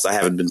spinoffs I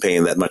haven't been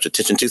paying that much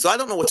attention to. So I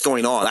don't know what's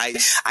going on. I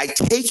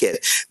take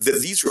it that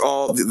these are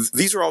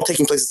all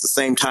taking place at the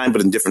same time, but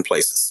in different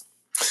places.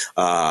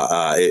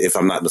 If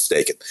I'm not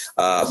mistaken,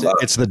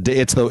 it's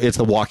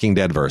the Walking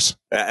Dead verse.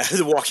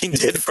 The Walking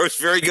Dead verse,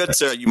 very good,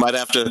 sir. You might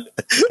have to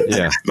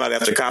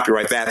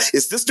copyright that.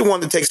 Is this the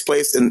one that takes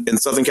place in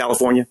Southern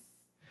California?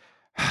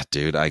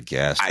 Dude, I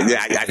guess. I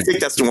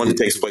think that's the one that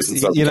takes place in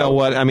Southern California. You know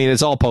what? I mean,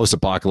 it's all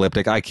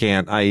post-apocalyptic. I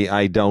can't.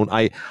 I don't.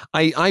 I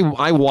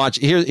watch.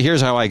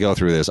 Here's how I go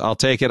through this. I'll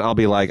take it. I'll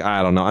be like,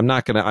 I don't know. I'm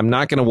not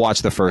gonna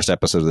watch the first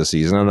episode of the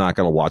season. I'm not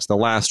gonna watch the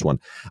last one.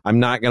 I'm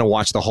not gonna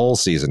watch the whole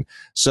season.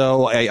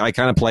 So I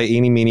kind of play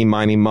eeny, meeny,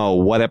 miny, mo.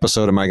 What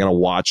episode am I gonna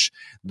watch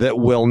that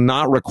will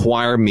not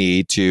require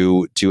me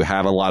to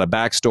have a lot of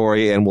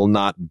backstory and will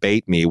not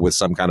bait me with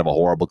some kind of a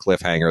horrible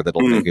cliffhanger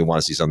that'll make me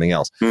want to see something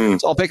else? So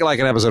I'll pick like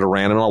an episode of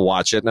random and I'll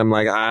watch it, and I'm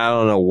like, I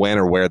don't know when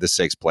or where this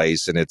takes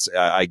place, and it's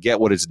I get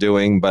what it's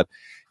doing, but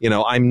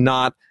I'm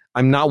not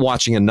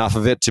watching enough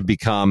of it to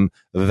become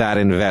that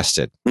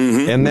invested,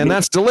 and then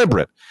that's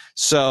deliberate.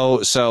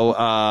 So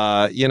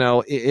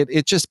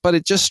it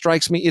just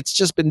strikes me it's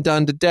just been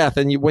done to death,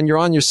 and when you're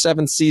on your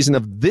 7th season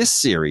of this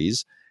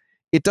series,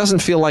 it doesn't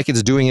feel like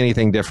it's doing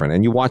anything different.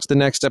 And you watch the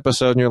next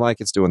episode and you're like,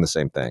 it's doing the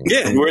same thing.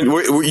 Yeah,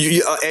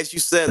 as you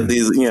said,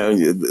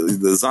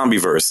 the zombie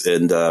verse,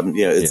 and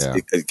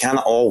it kind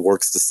of all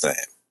works the same.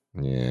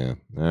 Yeah.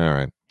 All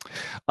right.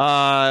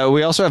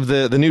 We also have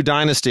the new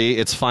Dynasty.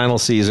 Its final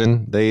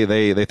season.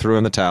 They threw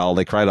in the towel.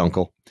 They cried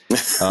uncle.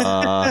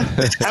 How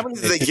many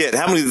did they get?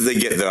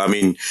 Though? I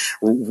mean,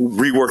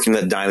 reworking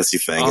that Dynasty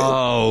thing.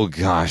 Oh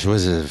gosh,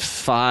 was it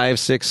 5,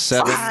 6,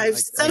 7? I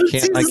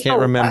can't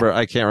remember.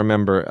 I can't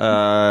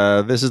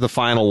remember. This is the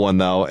final one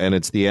though, and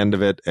it's the end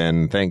of it.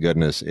 And thank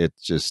goodness, it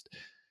just,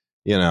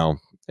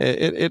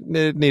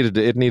 it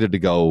needed to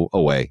go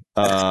away.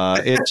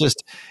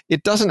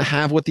 It doesn't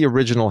have what the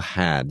original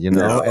had,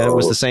 No. And it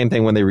was the same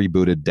thing when they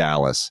rebooted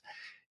Dallas.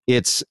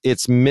 It's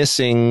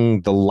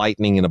missing the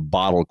lightning in a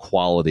bottle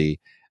quality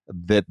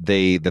that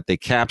they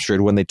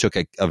captured when they took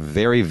a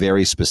very,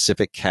 very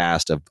specific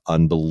cast of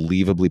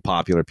unbelievably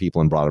popular people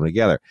and brought them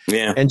together.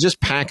 Yeah. And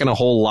just packing a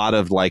whole lot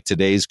of like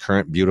today's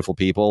current beautiful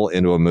people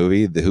into a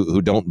movie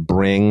who don't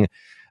bring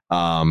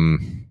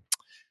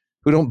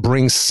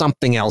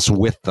something else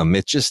with them.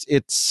 It just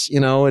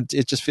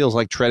feels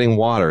like treading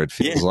water. It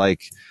feels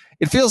like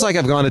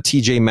I've gone to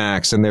TJ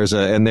Maxx and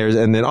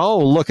then oh,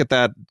 look at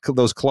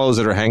those clothes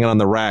that are hanging on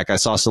the rack. I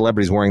saw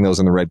celebrities wearing those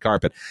on the red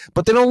carpet,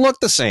 but they don't look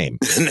the same.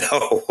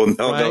 No.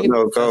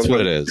 That's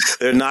what it is.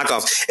 They're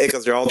knockoffs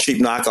because they're all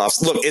cheap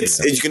knockoffs. Look,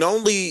 you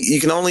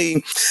can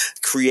only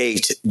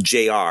create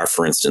JR,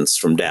 for instance,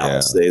 from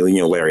Dallas. Yeah.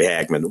 Larry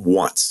Hagman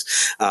once.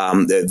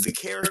 The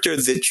character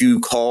that you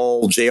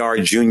call JR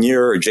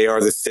Jr. or JR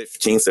the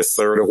 15th or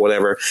 3rd or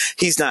whatever,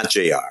 he's not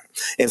JR.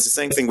 And it's the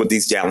same thing with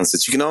these Dallins.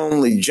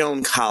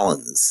 Joan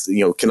Collins,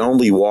 can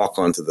only walk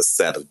onto the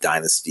set of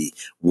Dynasty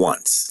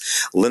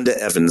once. Linda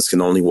Evans can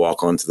only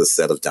walk onto the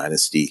set of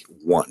Dynasty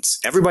once.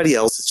 Everybody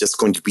else is just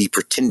going to be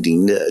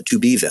pretending to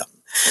be them.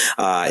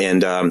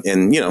 Whatever.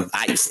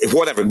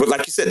 But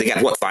like you said, they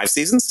got 5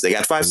 seasons? They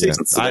got 5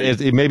 seasons. So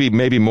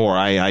maybe more.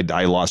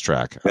 I lost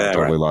track. I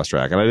totally lost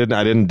track. And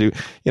I didn't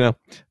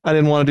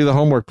want to do the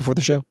homework before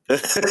the show.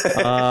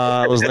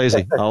 I was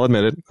lazy. I'll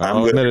admit it.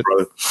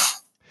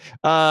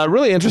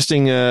 Really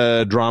interesting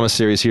drama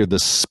series here, The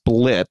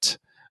Split,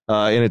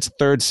 in its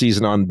 3rd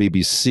season on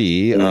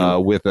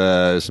BBC, with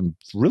some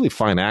really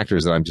fine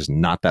actors that I'm just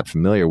not that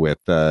familiar with.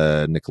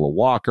 Nicola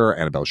Walker,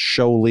 Annabelle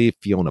Sholey,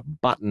 Fiona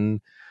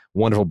Button,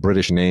 wonderful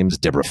British names,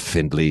 Deborah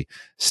Findlay,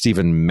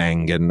 Stephen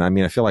Mangan. I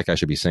mean, I feel like I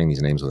should be saying these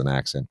names with an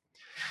accent.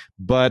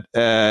 But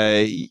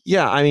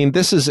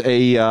this is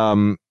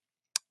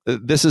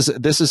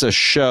a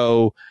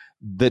show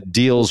that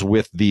deals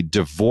with the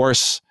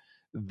divorce,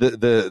 the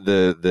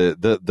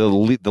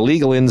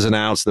legal ins and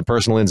outs, the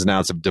personal ins and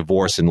outs of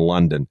divorce in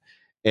London.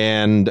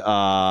 And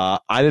I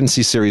didn't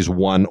see series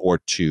 1 or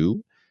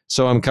 2,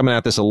 so I'm coming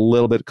at this a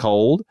little bit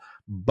cold.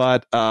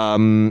 But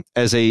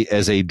as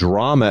a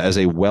drama, as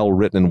a well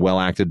written and well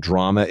acted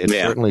drama, it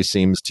certainly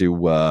seems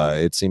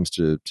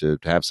to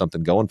have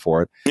something going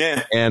for it.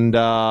 Yeah, and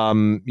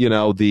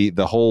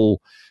the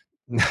whole.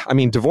 I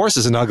mean, divorce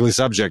is an ugly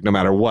subject no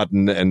matter what,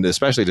 and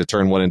especially to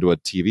turn one into a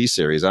TV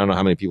series. I don't know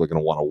how many people are going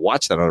to want to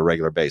watch that on a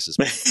regular basis.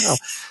 But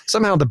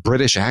somehow the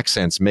British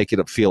accents make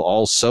it feel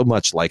all so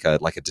much like a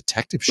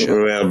detective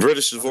show. Well,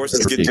 British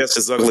divorces get just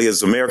as ugly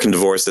as American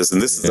divorces,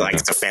 and this is like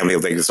it's a family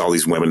of things. All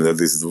these women,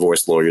 these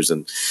divorce lawyers,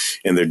 and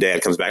their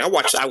dad comes back. I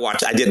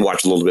did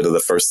watch a little bit of the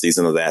first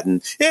season of that,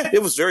 and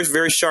it was very,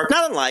 very sharp.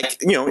 Not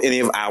unlike any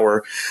of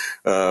our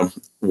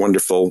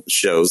wonderful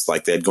shows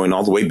like that, going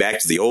all the way back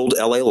to the old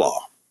L.A.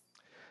 Law.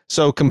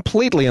 So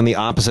completely on the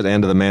opposite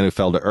end of The Man Who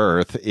Fell to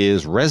Earth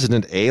is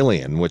Resident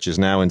Alien, which is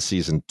now in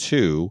season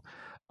 2,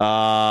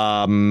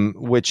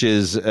 which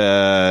is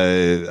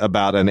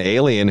about an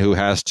alien who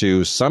has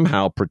to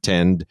somehow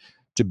pretend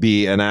to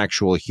be an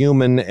actual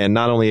human, and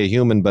not only a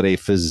human, but a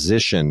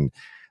physician.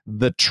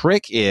 The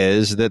trick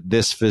is that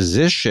this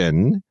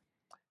physician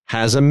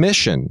has a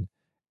mission,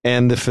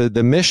 and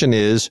the mission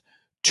is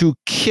to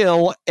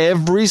kill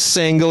every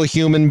single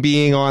human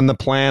being on the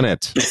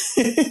planet. This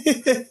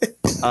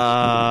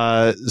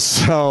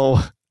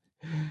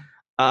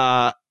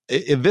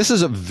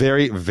is a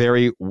very,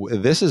 very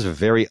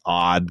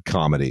odd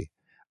comedy.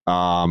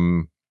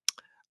 I'm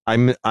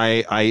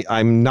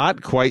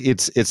not quite.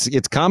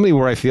 It's comedy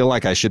where I feel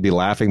like I should be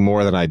laughing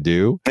more than I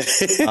do.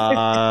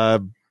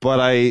 But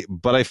I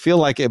feel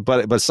like it,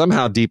 but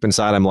somehow deep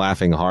inside I'm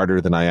laughing harder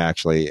than I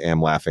actually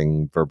am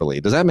laughing verbally.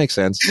 Does that make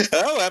sense?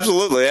 Oh,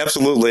 absolutely. Have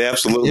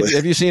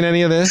you seen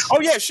any of this? Oh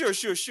yeah, sure.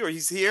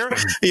 He's here.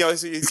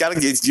 He's got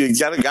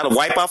to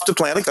wipe off the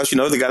planet because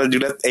they got to do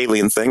that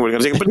alien thing. We're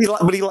going to take, but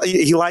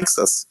he likes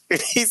us.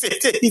 But he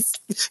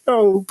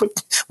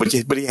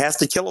has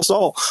to kill us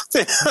all.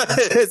 So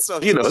it's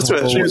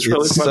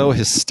really so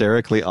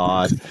hysterically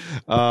odd.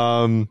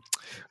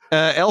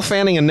 Elle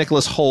Fanning and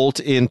Nicholas Hoult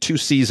in 2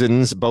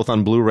 seasons, both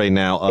on Blu-ray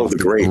now, of The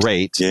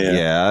Great.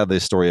 Yeah, the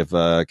story of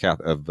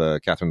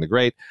Catherine the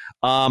Great.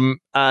 Catherine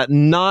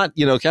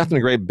the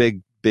Great,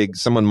 big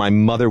someone my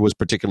mother was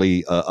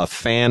particularly a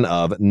fan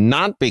of,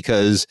 not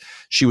because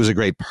she was a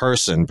great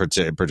person,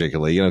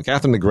 particularly.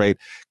 Catherine the Great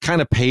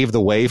kind of paved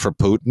the way for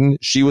Putin.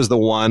 She was the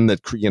one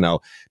that,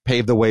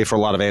 paved the way for a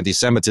lot of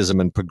anti-Semitism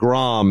and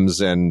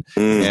pogroms and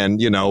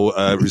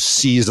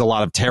seized a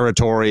lot of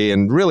territory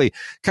and really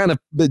kind of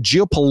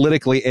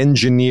geopolitically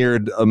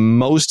engineered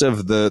most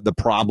of the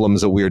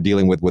problems that we are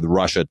dealing with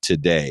Russia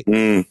today.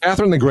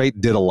 Catherine the Great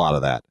did a lot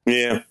of that.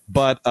 Yeah.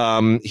 But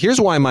here's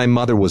why my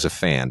mother was a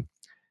fan.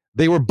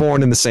 They were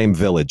born in the same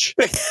village.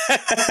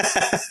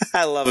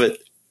 I love it.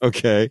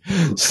 Okay.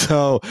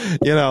 So,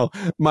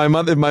 my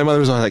mother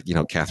was always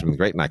like, Catherine the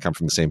Great and I come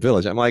from the same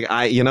village. I'm like,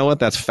 you know what?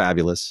 That's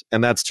fabulous.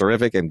 And that's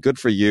terrific and good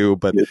for you.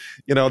 But,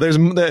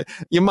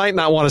 you might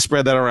not want to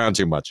spread that around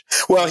too much.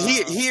 Well,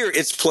 here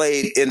it's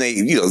played in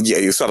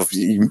a, sort of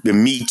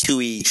Me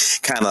Too-y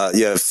kind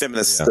of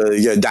feminist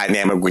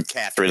dynamic with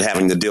Catherine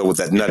having to deal with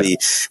that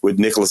with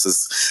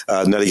Nicholas's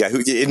nutty guy.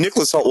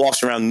 Nicholas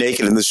walks around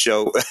naked in the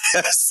show.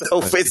 So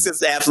it's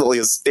just absolutely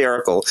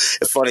hysterical.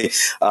 It's funny.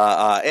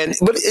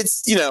 But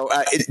it's,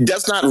 it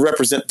does not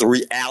represent the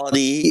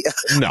reality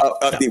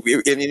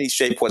in any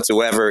shape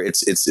whatsoever.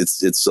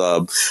 It's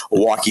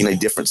walking a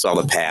different sort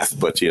of path.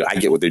 But I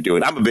get what they're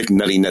doing. I'm a big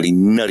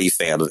nutty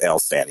fan of Elle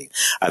Fanning.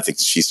 I think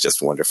she's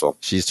just wonderful.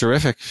 She's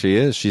terrific. She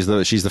is. She's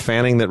the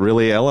Fanning that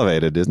really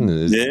elevated, isn't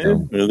it? Yeah,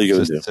 really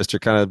good. Sister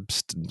kind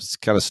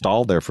of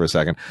stalled there for a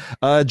second.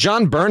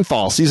 Jon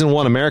Bernthal, season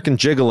 1, American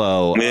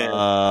Gigolo.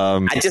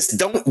 I just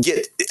don't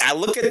get. I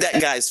look at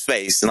that guy's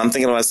face and I'm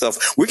thinking to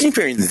myself, we're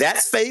comparing that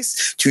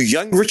face to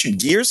young Richard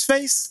Gere's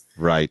face,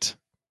 right?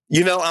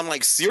 I'm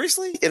like,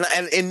 seriously?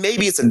 And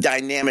maybe it's a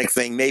dynamic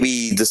thing.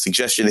 Maybe the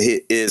suggestion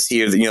is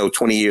here that,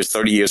 20 years,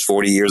 30 years,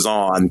 40 years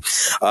on,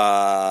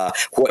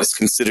 what is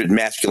considered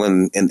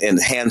masculine and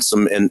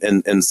handsome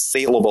and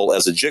saleable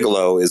as a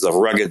gigolo is a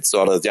rugged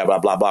sort of blah, blah,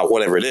 blah, blah,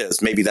 whatever it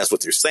is. Maybe that's what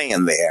they're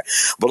saying there.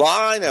 But all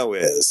I know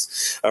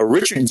is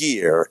Richard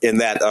Gere in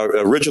that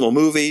original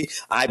movie,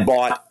 I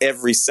bought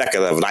every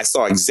second of it. I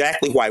saw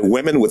exactly why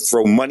women would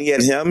throw money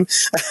at him.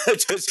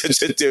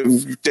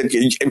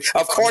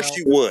 Of course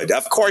you would.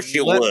 Of course.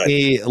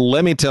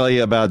 Let me tell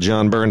you about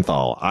Jon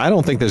Bernthal. I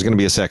don't think there's going to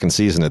be a second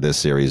season of this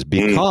series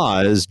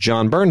because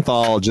Jon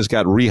Bernthal just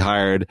got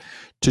rehired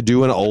to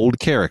do an old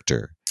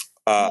character.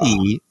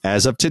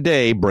 As of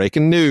today,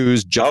 breaking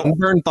news, Jon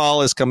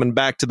Bernthal is coming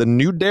back to the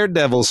new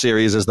Daredevil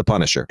series as the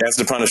Punisher. As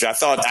the Punisher. I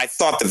thought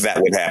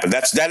that would happen.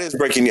 That is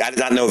breaking news. I did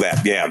not know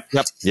that. Yeah.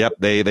 Yep.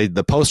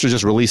 The poster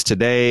just released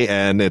today,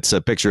 and it's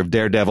a picture of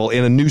Daredevil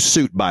in a new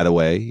suit, by the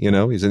way.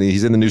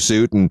 He's in the new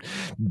suit and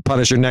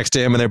Punisher next to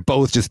him, and they're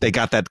both they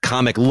got that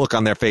comic look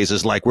on their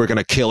faces like we're going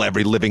to kill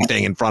every living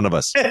thing in front of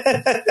us.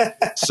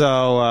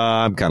 So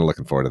I'm kind of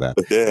looking forward to that.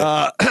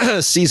 Yeah.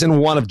 Season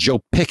 1 of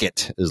Joe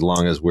Pickett, as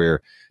long as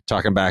we're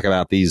talking back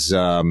about these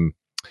modern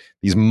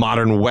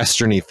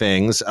westerny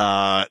things.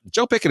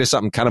 Joe Pickett is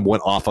something kind of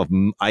went off of.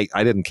 I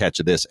didn't catch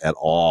this at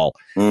all.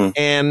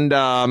 And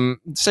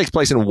it takes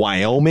place in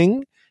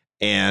Wyoming.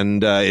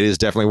 And it is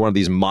definitely one of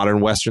these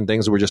modern western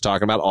things that we're just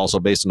talking about, also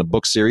based on a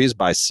book series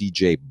by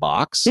C.J.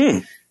 Box.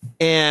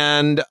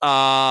 And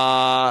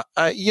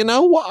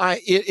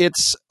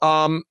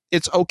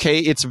it's okay.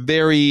 It's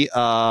very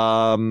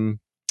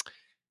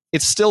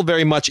it's still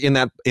very much in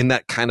that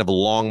kind of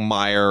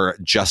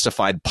Longmire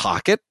Justified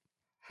pocket.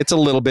 It's a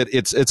little bit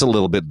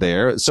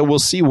there. So we'll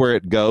see where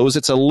it goes.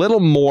 It's a little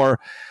more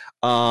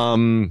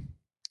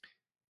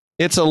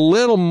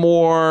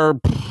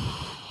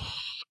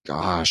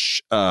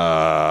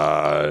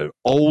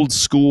old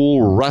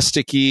school,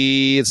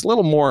 rusticy. It's a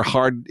little more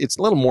hard. It's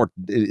a little more,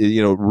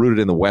 rooted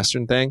in the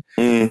Western thing.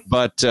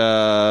 But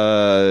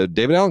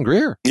David Alan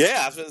Grier.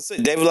 Yeah, I was going to say,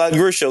 David Alan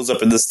Grier shows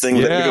up in this thing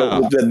with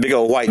that big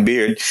old white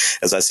beard.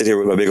 As I sit here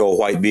with my big old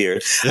white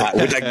beard,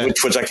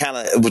 which I kind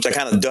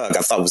of dug.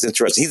 I thought was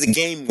interesting. He's a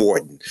game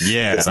warden.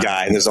 Yeah, this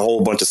guy, and there's a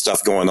whole bunch of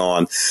stuff going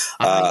on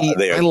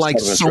there. I like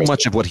so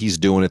much of what he's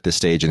doing at this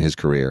stage in his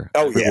career.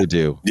 Oh, I really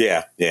do.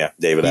 Yeah,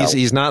 David Alan.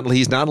 He's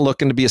not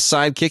looking to be a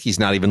sidekick. He's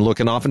not even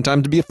looking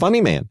oftentimes to be a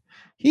funny man.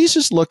 He's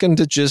just looking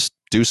to just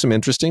do some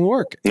interesting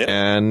work. Yep.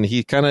 And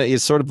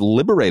it sort of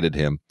liberated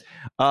him.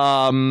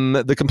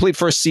 The complete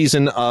first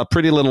season of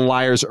Pretty Little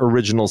Liars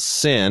Original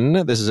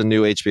Sin. This is a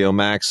new HBO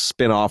Max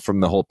spinoff from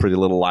the whole Pretty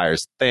Little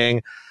Liars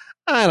thing.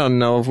 I don't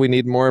know if we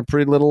need more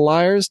Pretty Little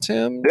Liars,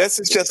 Tim. This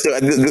is just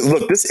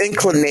look. This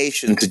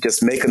inclination to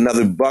just make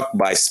another buck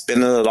by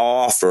spinning it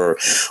off or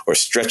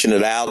stretching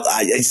it out.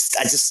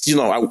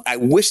 I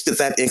wish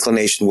that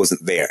inclination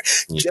wasn't there.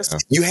 Yeah.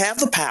 Just you have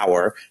the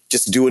power.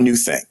 Just do a new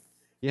thing.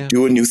 Yeah.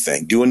 Do a new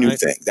thing.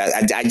 Thing.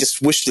 I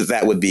just wish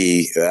that would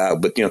be,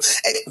 but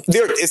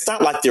it's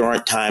not like there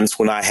aren't times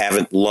when I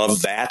haven't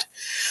loved that.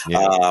 Yeah.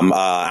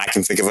 I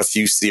can think of a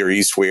few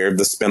series where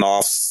the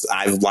spinoffs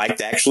I've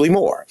liked actually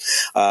more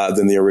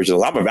than the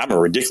original. I'm a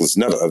ridiculous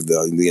nut of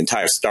the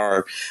entire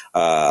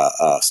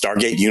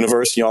Stargate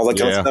universe, all that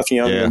kind of stuff,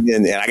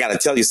 and I got to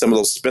tell you, some of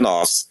those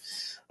spinoffs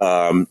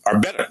are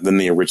better than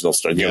the original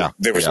Star.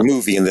 There was a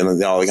movie and then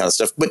all that kind of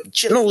stuff. But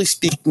generally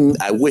speaking,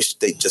 I wish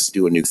they'd just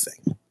do a new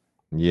thing.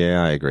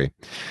 Yeah, I agree.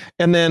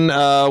 And then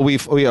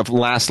we have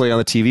lastly on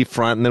the TV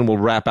front, and then we'll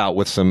wrap out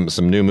with some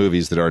new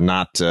movies that are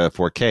not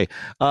 4K.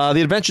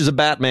 The Adventures of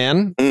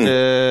Batman,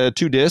 2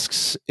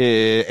 discs,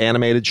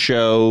 animated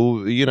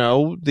show. You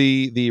know,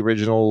 the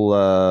original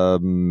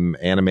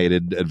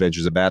animated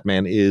Adventures of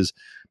Batman is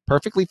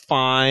perfectly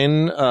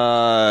fine.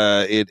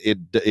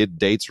 It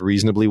dates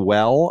reasonably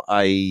well,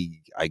 I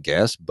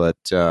guess, but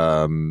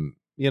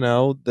you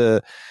know,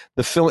 the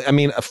film. I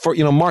mean, for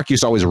Mark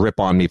used to always rip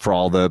on me for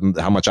all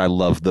how much I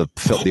love the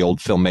old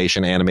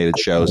Filmation animated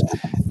shows.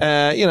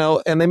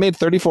 And they made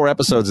 34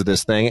 episodes of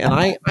this thing, and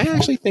I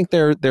actually think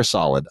they're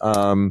solid.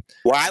 Well,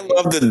 I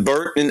love that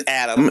Bert and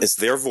Adam is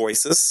their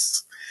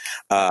voices.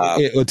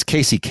 It's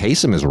Casey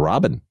Kasem as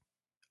Robin.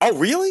 Oh,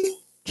 really?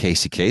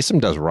 Casey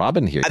Kasem does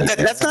Robin here.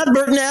 That's not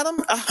Bert and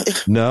Adam?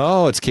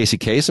 No, it's Casey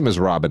Kasem as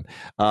Robin.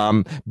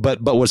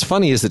 But what's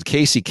funny is that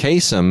Casey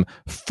Kasem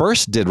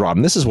first did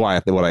Robin. This is why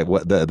a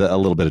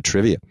little bit of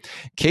trivia.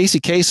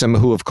 Casey Kasem,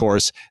 who of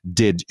course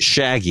did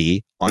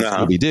Shaggy on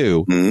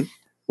Scooby-Doo. Mm-hmm.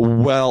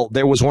 Well,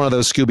 there was one of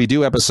those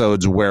Scooby-Doo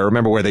episodes where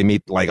they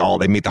meet the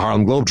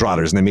Harlem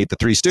Globetrotters and they meet the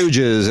Three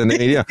Stooges and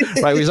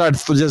right. We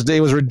started it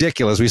was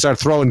ridiculous. We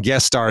started throwing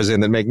guest stars in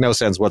that make no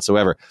sense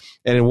whatsoever.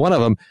 And in one of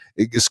them,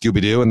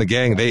 Scooby-Doo and the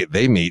gang,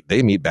 they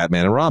meet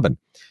Batman and Robin.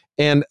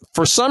 And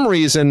for some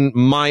reason,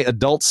 my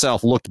adult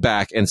self looked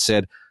back and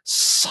said,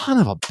 "Son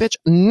of a bitch!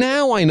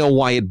 Now I know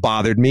why it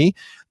bothered me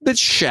that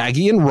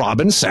Shaggy and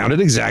Robin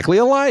sounded exactly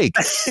alike."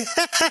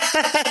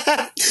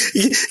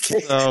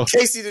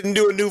 Casey didn't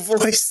do a new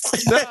voice.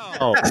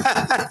 No.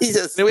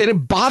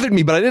 It bothered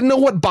me, but I didn't know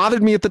what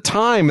bothered me at the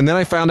time. And then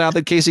I found out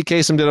that Casey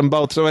Kasem did them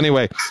both. So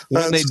anyway,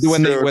 when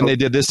they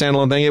did this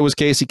standalone thing, it was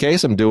Casey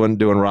Kasem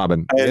doing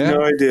Robin. I had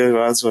no idea.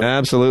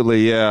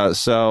 Absolutely, yeah.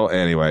 So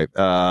anyway,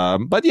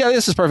 but yeah,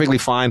 this is perfectly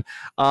fine.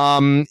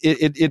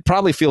 It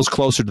probably feels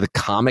closer to the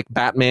comic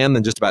Batman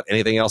than just about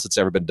anything else that's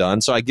ever been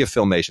done. So I give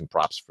Filmation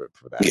props for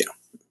that. Yeah.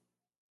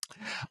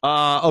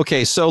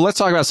 Okay, so let's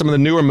talk about some of the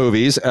newer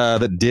movies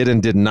that did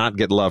and did not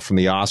get love from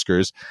the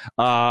Oscars.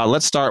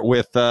 Let's start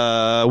with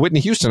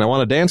Whitney Houston. I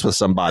Want to Dance with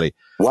Somebody.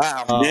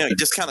 Wow,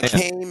 just kind of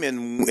came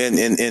and went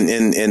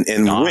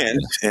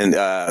and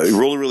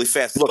really, really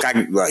fast. Look,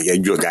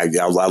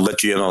 I'll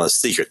let you in on a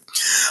secret.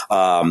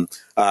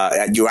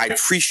 I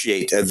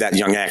appreciate that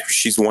young actress.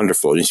 She's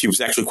wonderful, and she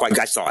was actually quite.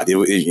 I saw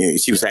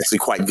it. She was actually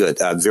quite good.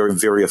 Very,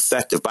 very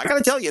effective. But I got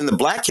to tell you, in the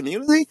Black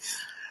community,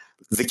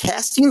 the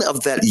casting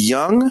of that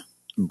young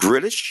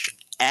British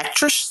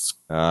actress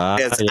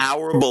as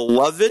our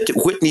beloved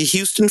Whitney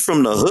Houston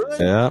from the Hood,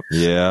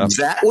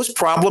 that was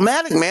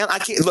problematic, man. I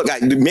can't look.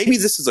 Maybe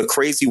this is a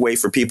crazy way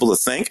for people to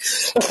think,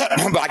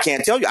 but I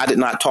can't tell you. I did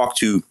not talk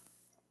to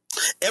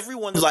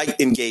everyone's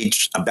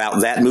engaged about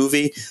that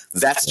movie.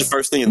 That's the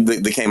first thing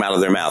that came out of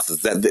their mouth.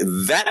 Is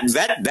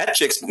that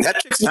chick's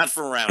not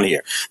from around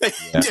here.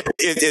 Yeah.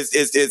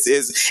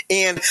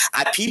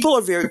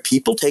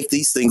 People take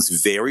these things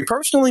very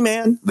personally,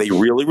 man. They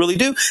really, really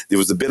do. There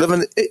was a bit of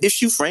an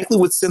issue, frankly,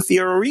 with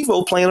Cynthia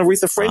Erivo playing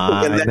Aretha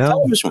Franklin in that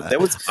television.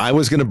 I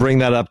was going to bring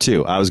that up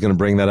too.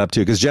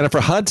 Because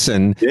Jennifer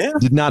Hudson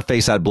did not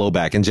face that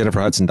blowback, and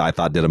Jennifer Hudson, I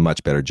thought, did a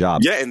much better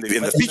job. Yeah, in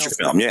the feature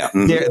film. Yeah,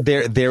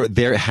 mm-hmm.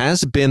 There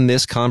has been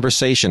this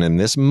conversation in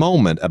this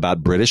moment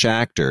about British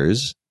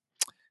actors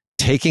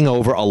taking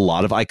over a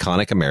lot of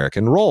iconic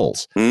American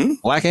roles,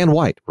 black and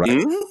white, right?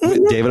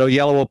 Mm-hmm. David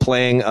Oyelowo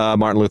playing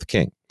Martin Luther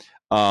King.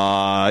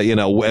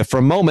 For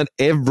a moment,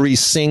 every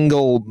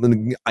single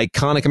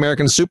iconic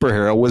American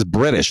superhero was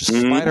British.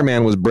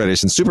 Spider-Man was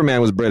British, and Superman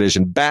was British,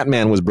 and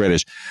Batman was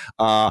British.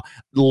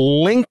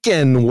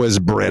 Lincoln was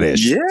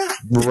British. Yeah.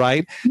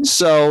 Right.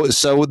 So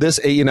this,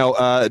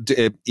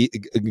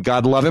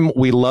 God love him.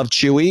 We love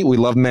Chewie. We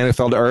love Man Who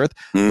Fell to Earth.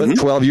 But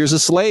 12 Years a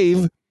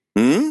Slave,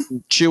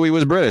 Chewie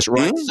was British,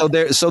 right?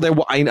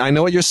 I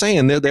know what you're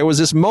saying. There was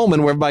this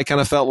moment where everybody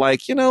kind of felt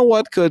like, you know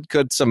what,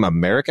 could some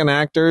American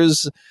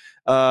actors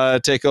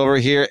take over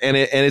here? And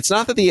it's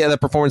not that the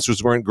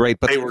performances weren't great,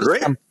 but they were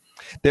great.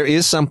 There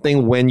is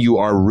something when you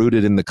are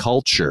rooted in the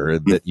culture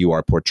that you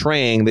are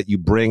portraying that you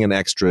bring an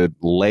extra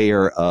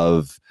layer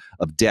of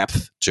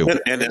depth to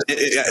it. And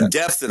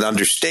depth and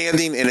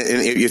understanding. And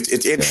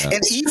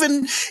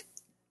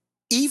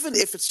even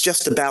if it's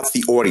just about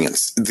the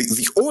audience,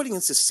 the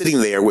audience is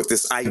sitting there with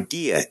this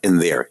idea in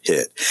their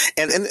head.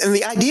 And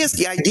the idea is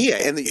the idea,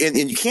 and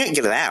you can't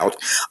get it out.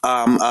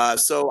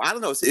 So I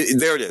don't know.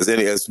 There it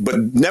is. But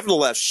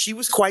nevertheless, she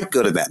was quite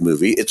good in that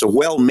movie. It's a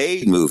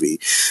well-made movie,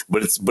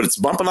 but it's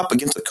bumping up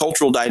against a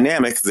cultural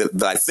dynamic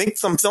that I think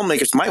some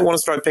filmmakers might want to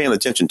start paying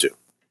attention to.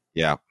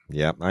 Yeah,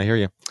 I hear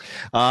you.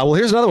 Well,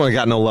 here's another one that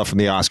got no love from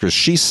the Oscars.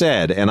 She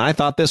Said, and I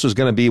thought this was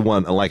going to be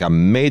one like a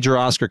major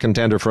Oscar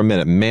contender for a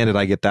minute. Man, did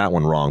I get that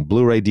one wrong.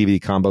 Blu-ray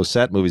DVD combo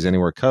set, Movies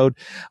Anywhere code.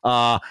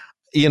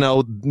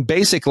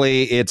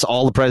 Basically it's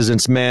All the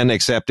President's Men,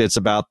 except it's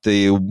about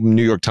the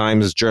New York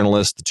Times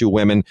journalists, the two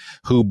women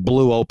who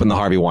blew open the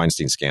Harvey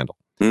Weinstein scandal.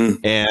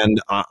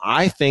 And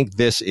I think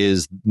this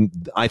is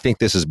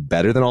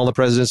better than All the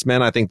President's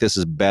Men. I think this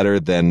is better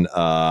than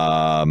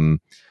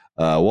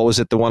What was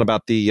it? The one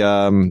about the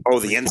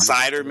the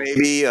Insider,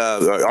 maybe?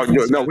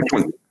 No, which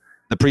one?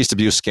 The priest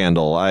abuse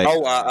scandal.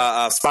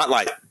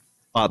 Spotlight.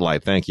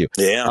 Spotlight. Thank you.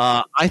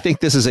 Yeah. I think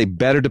this is a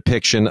better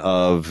depiction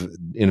of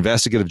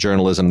investigative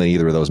journalism than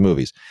either of those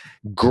movies.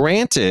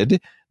 Granted,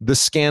 the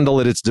scandal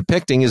that it's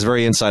depicting is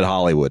very inside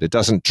Hollywood. It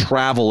doesn't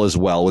travel as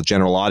well with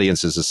general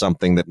audiences as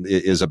something that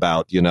is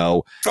about,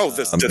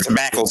 the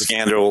tobacco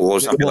scandal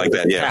or something like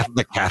that. Yeah.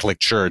 The Catholic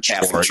Church. Or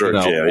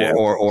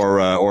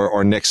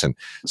Nixon.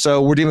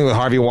 So we're dealing with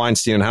Harvey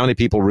Weinstein, and how many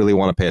people really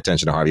want to pay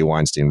attention to Harvey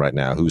Weinstein right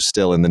now, who's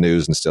still in the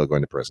news and still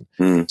going to prison?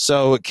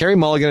 So Carey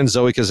Mulligan and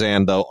Zoe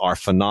Kazan, though, are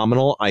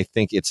phenomenal. I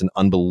think it's an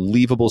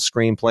unbelievable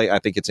screenplay. I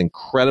think it's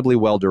incredibly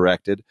well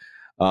directed.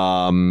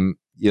 I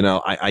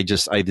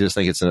just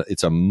think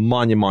it's a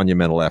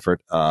monumental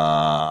effort.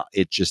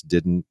 It just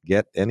didn't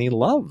get any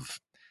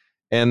love,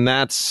 and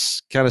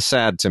that's kind of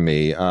sad to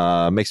me.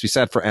 Makes me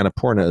sad for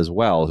Annapurna as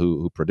well,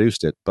 who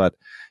produced it. But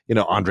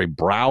Andre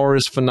Braugher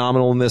is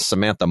phenomenal in this.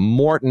 Samantha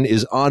Morton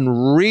is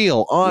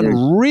unreal.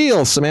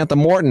 Samantha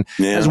Morton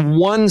has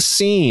one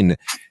scene.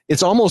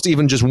 It's almost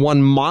even just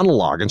one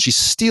monologue, and she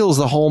steals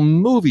the whole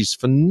movie. She's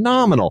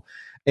phenomenal.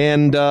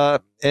 And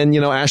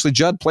Ashley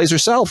Judd plays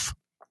herself.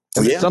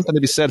 And there's something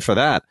to be said for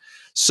that.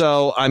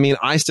 So, I mean,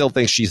 I still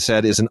think She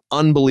Said is an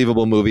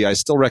unbelievable movie. I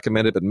still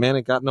recommend it, but man,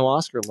 it got no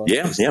Oscar love.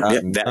 Yeah.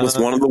 That was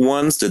one of the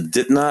ones that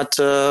did not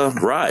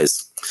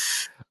rise.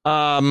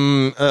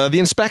 The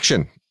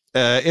Inspection.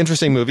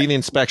 Interesting movie. The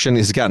Inspection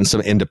has gotten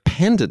some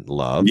independent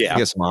love. Yeah.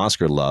 Get some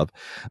Oscar love.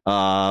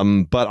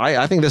 But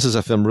I think this is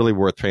a film really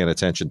worth paying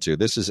attention to.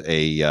 This is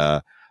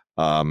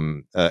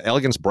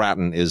Elegance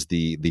Bratton is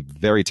the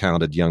very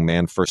talented young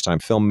man, first time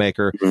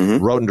filmmaker,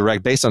 wrote and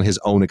directed based on his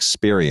own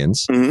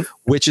experience,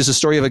 which is a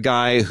story of a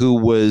guy who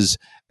was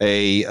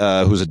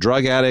who's a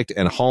drug addict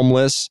and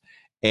homeless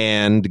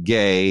and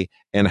gay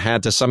and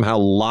had to somehow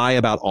lie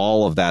about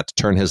all of that to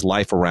turn his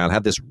life around,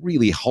 had this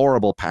really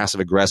horrible passive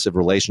aggressive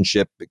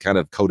relationship, kind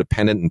of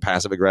codependent and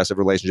passive aggressive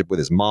relationship with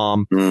his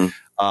mom.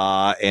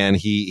 And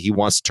he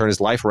wants to turn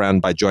his life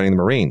around by joining the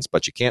Marines,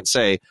 but you can't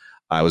say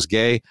I was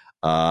gay,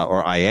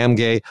 or I am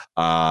gay,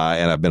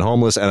 and I've been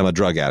homeless, and I'm a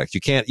drug addict.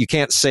 You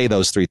can't say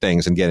those three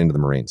things and get into the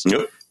Marines.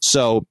 Yep.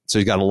 So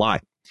you got to lie.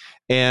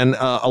 And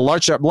a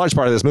large part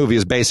of this movie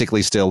is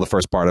basically still the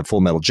first part of Full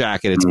Metal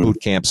Jacket. It's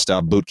boot camp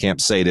stuff, boot camp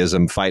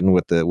sadism, fighting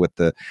with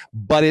the.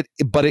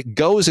 But it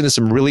goes into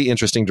some really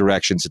interesting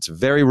directions. It's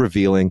very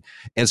revealing,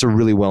 and it's a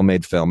really well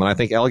made film. And I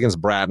think Elegance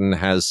Bratton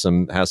has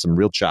some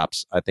real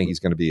chops. I think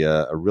he's going to be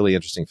a really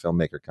interesting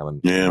filmmaker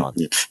coming on.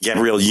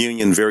 Gabrielle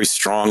Union, very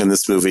strong in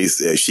this movie.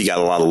 She got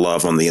a lot of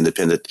love on the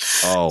independent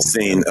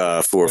scene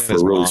for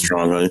really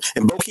strong.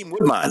 And Bokeem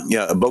Woodbine,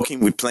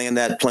 Bokeem playing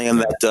that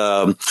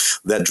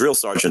drill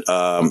sergeant.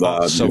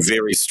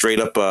 Very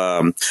straight up.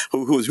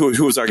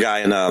 Who was our guy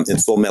in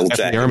Full Metal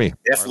Jacket?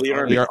 F. Lee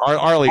Ermey.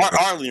 Arlie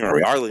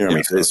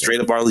Ermey.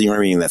 Straight up Arlie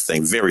Ermey in that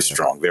thing. Very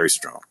strong.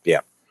 Yeah.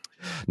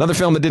 Another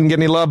film that didn't get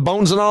any love,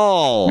 Bones and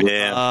All.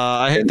 Yeah,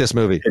 I hate this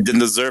movie. It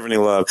didn't deserve any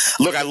love.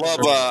 Look,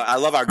 I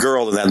love our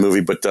girl in that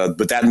movie, but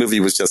that movie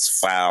was just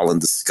foul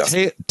and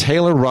disgusting.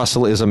 Taylor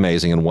Russell is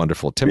amazing and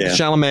wonderful. Timothée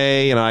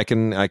Chalamet, and I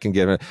can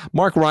give it.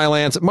 Mark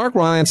Rylance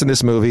in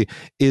this movie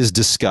is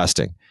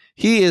disgusting.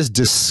 He is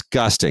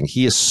disgusting.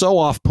 He is so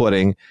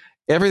off-putting.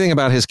 Everything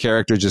about his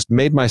character just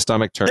made my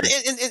stomach turn. And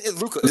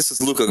this is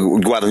Luca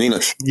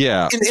Guadagnino.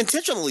 Yeah,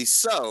 intentionally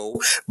so,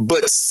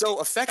 but so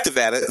effective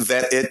at it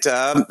that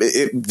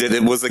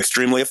it was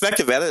extremely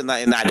effective at it. And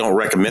I don't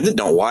recommend it.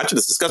 Don't watch it.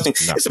 It's disgusting.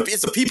 No.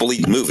 It's a people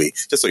eating movie.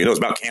 Just so you know, it's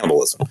about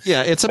cannibalism.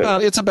 Yeah, it's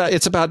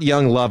about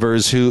young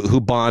lovers who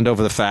bond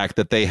over the fact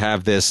that they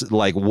have this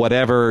like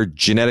whatever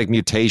genetic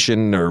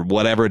mutation or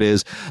whatever it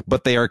is,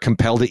 but they are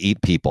compelled to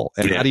eat people.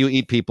 And how do you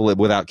eat people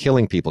without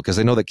killing people? Because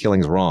they know that killing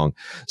is wrong.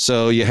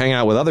 So you hang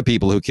out with other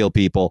people who kill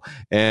people,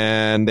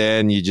 and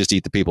then you just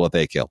eat the people that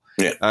they kill.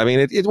 Yeah. I mean,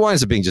 it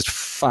winds up being just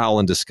foul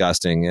and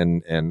disgusting,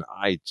 and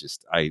it's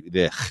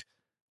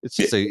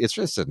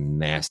just a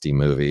nasty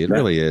movie. It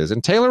really is.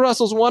 And Taylor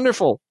Russell's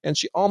wonderful, and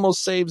she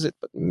almost saves it,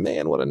 but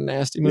man, what a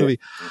nasty movie.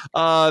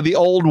 The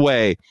Old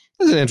Way.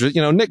 This is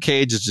interesting. Nick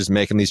Cage is just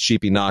making these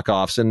cheapy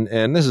knockoffs,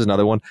 and this is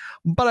another one.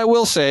 But I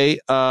will say,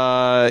 there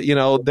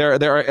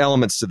are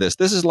elements to this.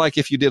 This is like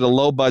if you did a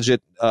low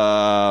budget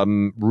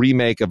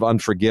remake of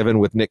Unforgiven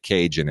with Nick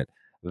Cage in it.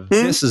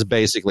 This is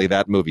basically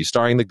that movie,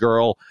 starring the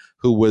girl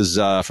who was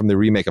from the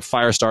remake of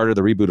Firestarter,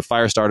 the reboot of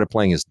Firestarter,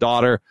 playing his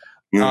daughter.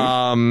 Nick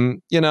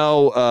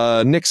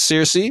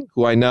Searcy,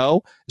 who I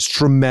know, is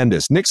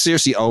tremendous. Nick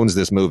Searcy owns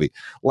this movie.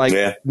 Like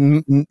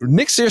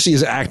Nick Searcy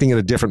is acting in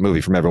a different movie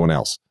from everyone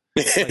else.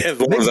 Nick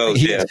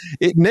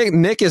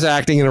is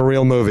acting in a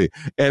real movie,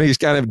 and he's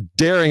kind of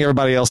daring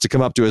everybody else to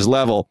come up to his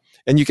level.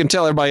 And you can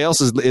tell everybody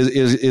else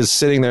is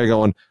sitting there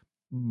going,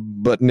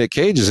 but Nick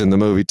Cage is in the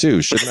movie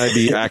too. Shouldn't I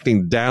be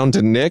acting down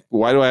to Nick?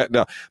 Why do I?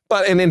 No.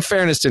 But and in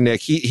fairness to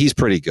Nick, he's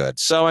pretty good.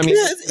 So I mean,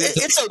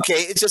 it's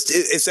okay.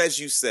 It's as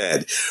you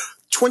said,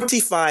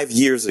 25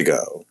 years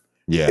ago.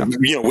 Yeah.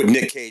 You know, with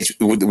Nick Cage,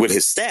 with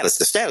his status,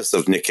 the status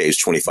of Nick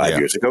Cage 25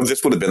 years ago,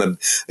 this would have been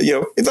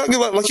it's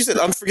like you said,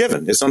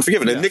 Unforgiven. It's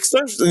Unforgiven. And Nick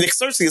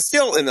Cersei is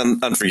still in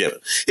Unforgiven.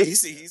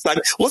 He's like,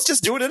 let's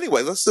just do it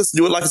anyway. Let's just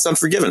do it like it's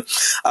Unforgiven.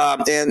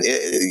 I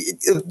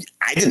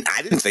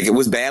didn't think it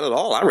was bad at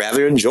all. I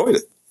rather enjoyed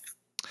it.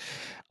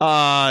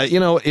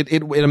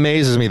 It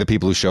amazes me the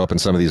people who show up in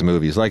some of these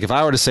movies. Like if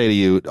I were to say to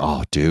you,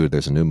 oh, dude,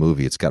 there's a new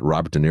movie. It's got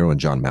Robert De Niro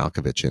and John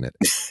Malkovich in it.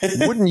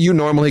 Wouldn't you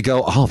normally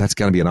go, oh, that's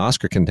going to be an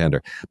Oscar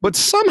contender? But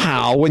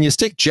somehow when you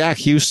stick Jack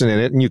Houston in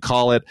it and you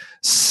call it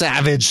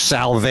Savage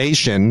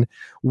Salvation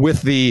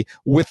with the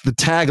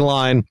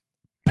tagline,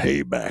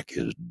 payback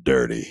is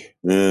dirty.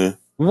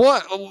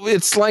 What?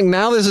 It's like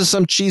now this is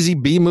some cheesy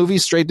B movie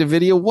straight to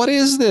video. What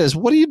is this?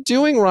 What are you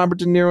doing, Robert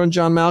De Niro and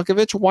John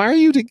Malkovich? What are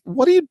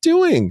you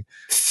doing?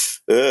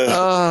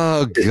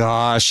 Oh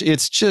gosh,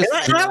 it's just.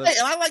 And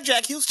I like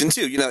Jack Houston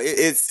too. You know,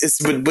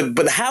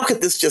 but how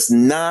could this just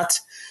not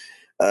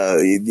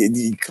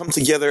come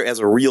together as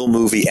a real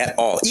movie at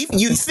all? Even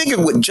you'd figure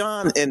with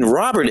John and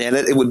Robert in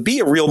it, it would be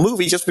a real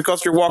movie just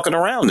because you're walking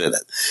around in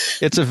it.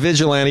 It's a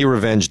vigilante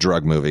revenge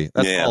drug movie.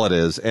 That's all it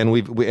is. And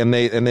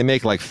they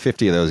make like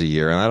 50 of those a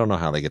year, and I don't know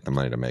how they get the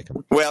money to make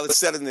them. Well, it's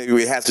set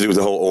it has to do with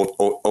the whole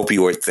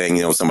opioid thing.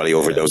 You know, somebody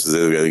overdoses.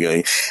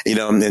 You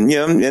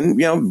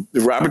know,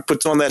 Robert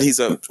puts on that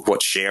he's a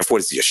sheriff. What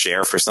is he, a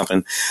sheriff or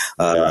something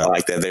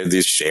like that? They're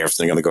these sheriffs.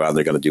 They're going to go out and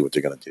they're going to do what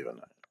they're going to do.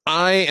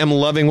 I am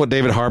loving what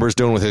David Harbour's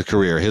doing with his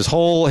career. His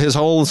whole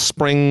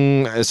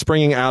springing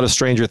out of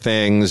Stranger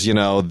Things. You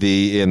know,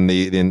 we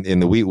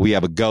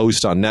have a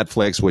Ghost on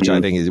Netflix, which I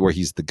think is where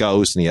he's the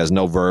ghost and he has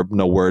no verb,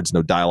 no words,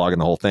 no dialogue,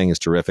 and the whole thing is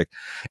terrific.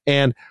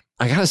 And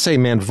I gotta say,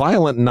 man,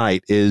 Violent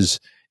Night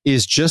is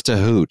just a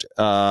hoot.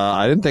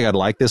 I didn't think I'd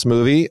like this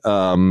movie,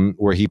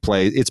 where he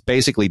plays. It's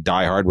basically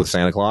Die Hard with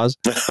Santa Claus.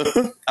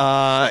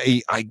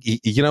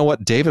 You know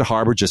what? David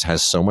Harbour just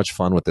has so much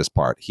fun with this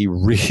part. He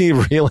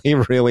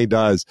really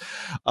does.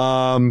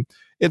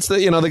 It's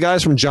the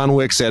guys from John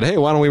Wick said, hey,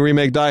 why don't we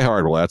remake Die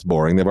Hard? Well, that's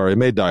boring. They've already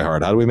made Die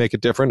Hard. How do we make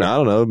it different? I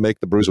don't know. Make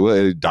the Bruce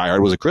Willis. Die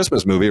Hard was a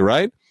Christmas movie,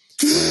 right?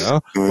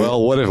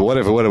 Well, what if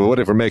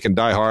we're making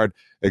Die Hard,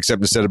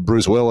 except instead of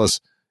Bruce Willis,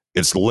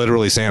 it's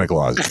literally Santa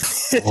Claus.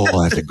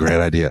 Oh, that's a great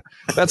idea.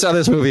 That's how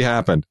this movie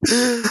happened.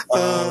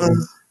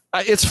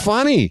 It's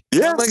funny.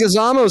 Yes.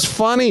 Leguizamo's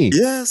funny.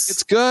 Yes.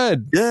 It's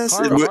good. Yes.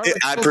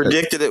 I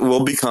predicted it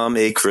will become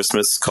a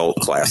Christmas cult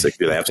classic.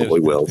 It absolutely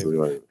will.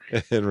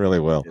 It really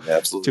will. It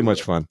absolutely Too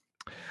much fun.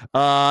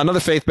 Another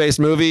faith-based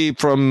movie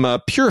from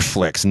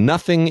PureFlix.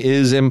 Nothing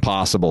is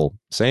Impossible.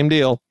 Same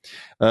deal.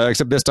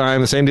 Except this time,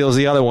 the same deal as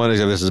the other one,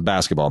 except this is a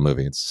basketball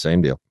movie. It's the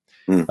same deal.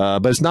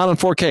 But it's not on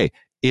 4K.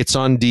 It's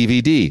on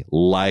DVD.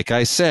 Like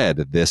I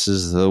said, this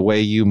is the way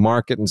you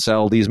market and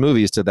sell these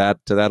movies to that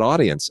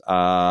audience.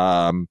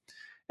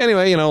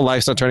 Anyway,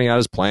 life's not turning out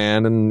as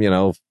planned,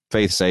 and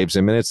faith saves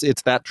him, and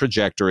it's that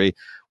trajectory,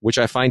 which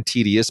I find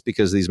tedious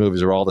because these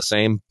movies are all the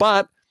same.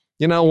 But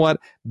you know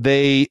what?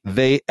 They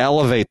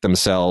elevate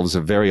themselves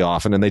very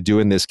often, and they do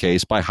in this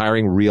case by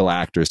hiring real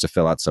actors to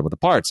fill out some of the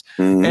parts.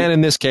 And in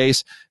this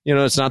case,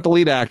 it's not the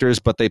lead actors,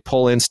 but they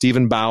pull in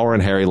Stephen Bauer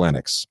and Harry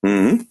Lennox,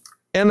 and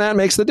that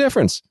makes the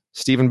difference.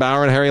 Stephen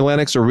Bauer and Harry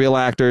Lennox are real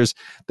actors.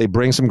 They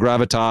bring some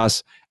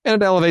gravitas,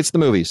 and it elevates the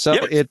movie. So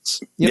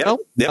it's,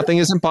 nothing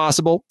is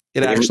impossible.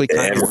 It actually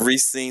kind of every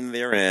scene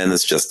they're in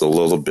is just a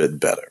little bit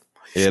better.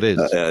 It is.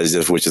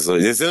 It's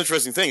an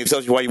interesting thing. It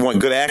tells you why you want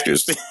good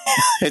actors.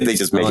 They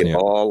just make it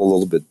all a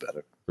little bit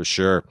better. For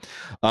sure.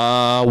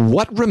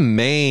 What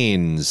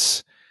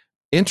Remains?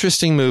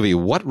 Interesting movie.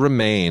 What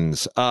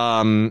Remains?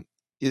 I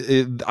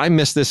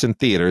missed this in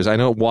theaters. I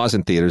know it was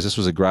in theaters. This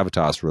was a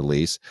Gravitas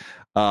release.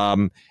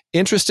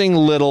 Interesting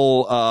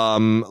little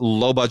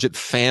low budget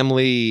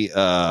family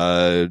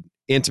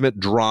intimate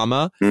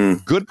drama.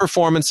 Good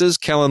performances.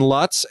 Kellen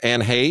Lutz,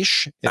 Anne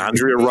Heche,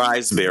 Andrea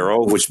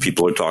Riseborough, which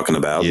people are talking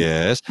about.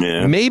 Yes.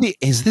 Yeah. Maybe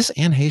is this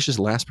Anne Heche's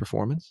last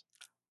performance?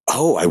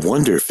 Oh, I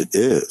wonder if it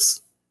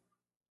is.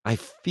 I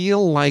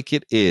feel like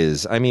it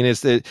is. I mean,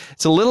 it's a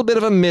little bit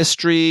of a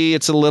mystery.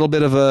 It's a little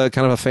bit of a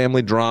kind of a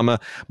family drama.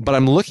 But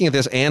I'm looking at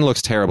this. Anne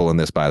looks terrible in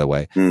this, by the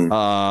way.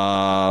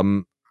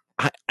 And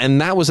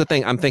that was the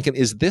thing. I'm thinking,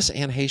 is this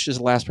Anne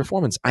Heche's last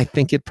performance? I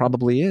think it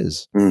probably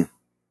is.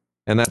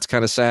 And that's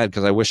kind of sad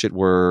because I wish it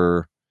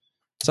were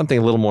something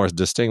a little more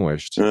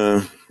distinguished.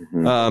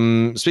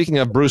 Speaking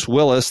of Bruce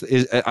Willis,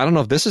 I don't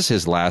know if this is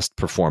his last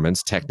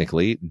performance,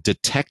 technically.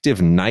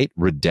 Detective Night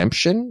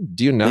Redemption?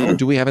 Do you know?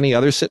 Do we have any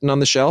others sitting on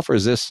the shelf, or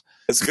is this?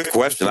 It's a good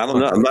question. I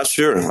don't know. I'm not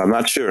sure.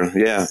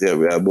 Yeah.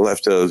 We'll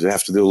have to do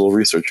a little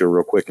research here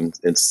real quick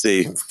and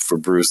see for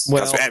Bruce.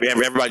 Well,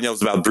 everybody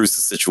knows about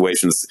Bruce's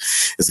situation.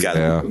 It's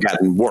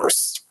gotten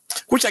worse,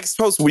 which I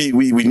suppose we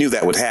knew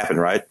that would happen,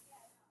 right?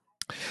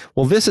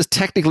 Well, this is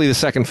technically the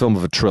second film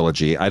of a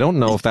trilogy. I don't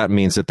know if that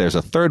means that there's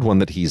a third one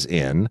that he's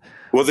in.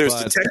 Well, there's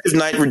Detective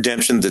Night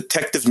Redemption,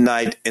 Detective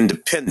Night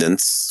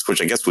Independence,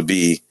 which I guess would that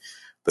be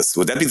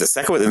the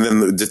second one? And then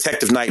the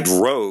Detective Night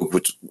Rogue,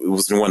 which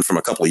was the one from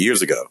a couple of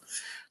years ago.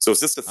 So is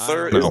this the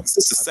third? Is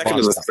this the second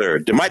or the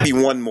third? There might be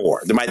one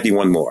more.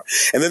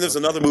 And then there's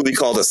another movie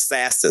called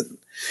Assassin.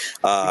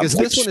 Because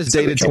this one is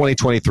dated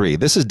 2023.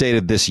 This is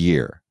dated this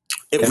year.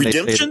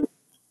 Redemption?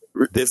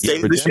 They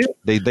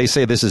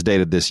say this is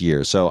dated this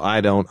year, so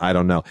I don't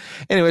know.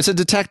 Anyway, it's a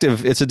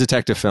detective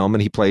film,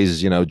 and he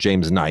plays,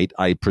 James Knight.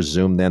 I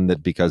presume then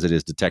that because it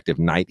is Detective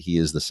Knight, he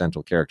is the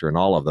central character in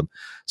all of them.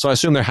 So I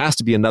assume there has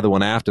to be another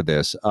one after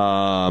this.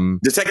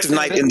 Detective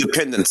Knight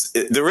Independence.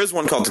 There is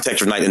one called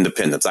Detective Knight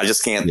Independence. I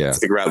just can't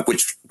figure out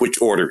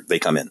which order they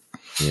come in.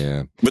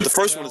 Yeah, but the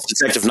first one is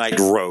Detective Knight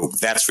Rogue.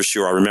 That's for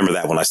sure. I remember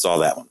that when I saw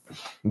that one.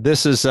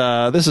 This is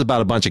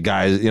about a bunch of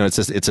guys.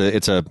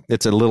 It's a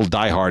little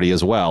Die Hardy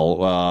as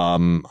well,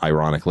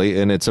 ironically,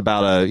 and it's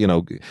about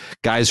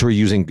guys who are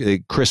using a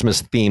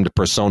Christmas themed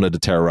persona to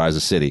terrorize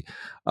a city.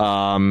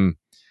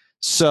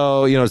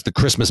 So it's the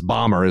Christmas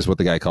bomber is what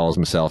the guy calls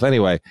himself.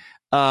 Anyway,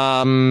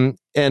 it's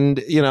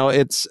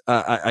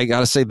I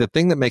gotta say, the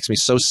thing that makes me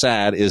so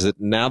sad is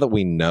that now that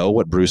we know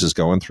what Bruce is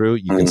going through,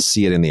 you can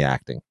see it in the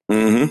acting.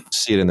 Mm-hmm.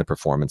 See it in the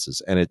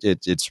performances, and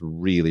it's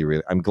really,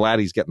 really. I'm glad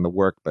he's getting the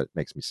work, but it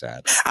makes me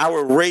sad.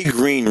 Our Ray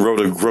Green wrote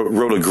a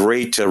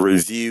great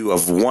review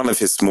of one of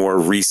his more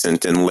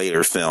recent and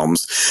later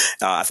films.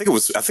 I think it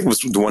was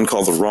the one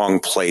called The Wrong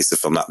Place,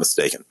 if I'm not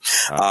mistaken,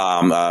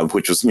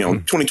 which was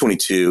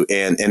 2022,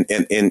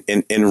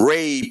 and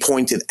Ray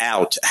pointed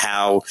out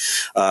how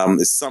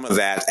some of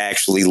that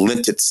actually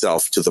lent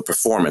itself to the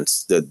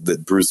performance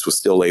that Bruce was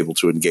still able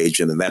to engage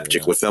in that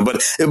particular film.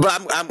 But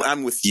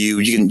I'm with you.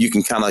 You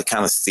can kind of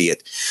see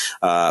it.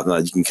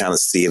 You can kind of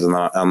see it, and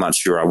I'm not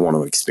sure I want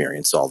to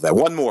experience all that.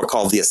 One more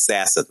called The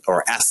Assassin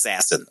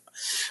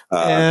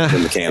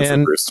in the can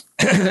for Bruce.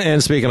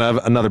 And speaking of,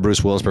 another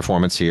Bruce Willis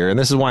performance here, and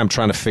this is why I'm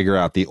trying to figure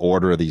out the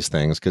order of these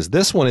things, because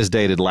this one is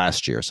dated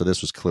last year, so this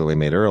was clearly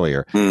made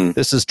earlier.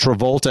 This is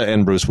Travolta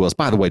and Bruce Willis.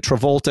 By the way,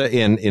 Travolta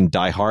in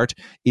Die Hard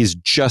is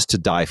just to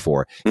die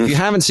for. If you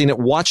haven't seen it,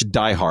 watch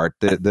Die Hard,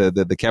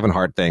 the Kevin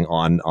Hart thing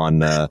on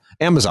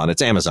Amazon.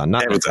 It's Amazon,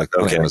 not Amazon.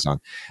 Okay.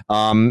 Amazon.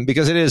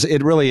 Because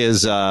it really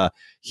is. The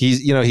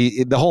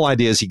whole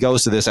idea is he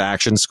goes to this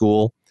action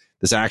school,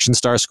 this action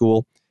star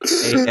school.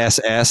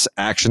 ASS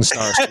Action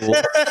Star School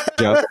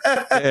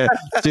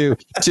to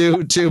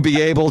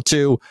be able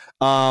to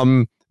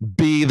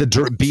be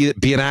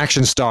an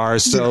action star,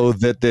 so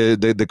that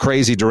the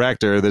crazy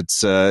director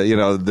that's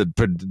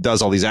that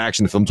does all these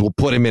action films will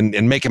put him in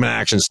and make him an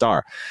action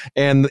star,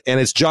 and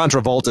it's John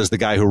Travolta is the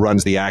guy who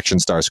runs the Action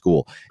Star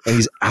School, and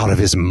he's out of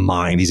his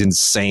mind. He's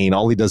insane.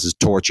 All he does is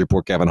torture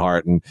poor Kevin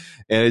Hart, and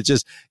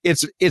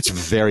it's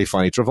very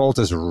funny.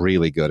 Travolta's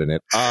really good in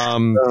it.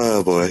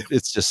 Oh boy,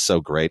 it's just so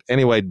great.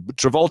 Anyway,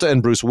 Travolta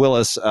and Bruce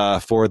Willis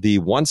for the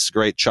once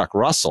great Chuck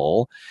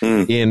Russell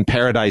in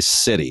Paradise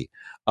City.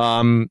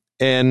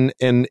 And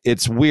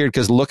it's weird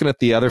because looking at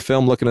the other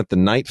film, looking at the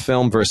Night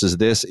film versus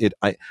this,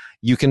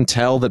 you can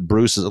tell that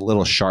Bruce is a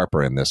little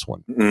sharper in this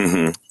one.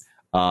 Mm-hmm.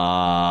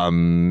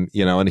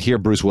 And here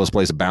Bruce Willis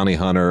plays a bounty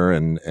hunter,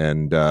 and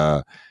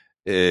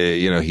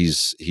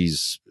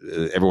he's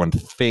everyone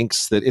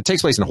thinks that it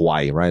takes place in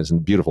Hawaii, right? It's a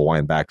beautiful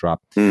Hawaiian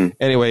backdrop.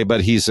 Anyway,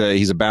 but he's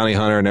a bounty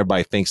hunter, and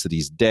everybody thinks that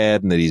he's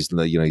dead and that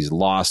he's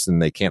lost,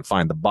 and they can't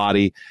find the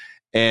body,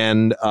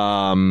 and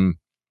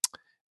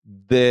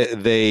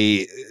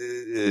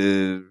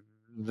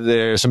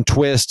there's some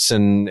twists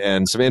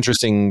and some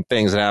interesting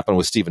things that happen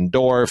with Stephen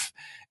Dorff,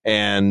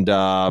 and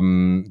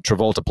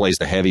Travolta plays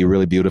the heavy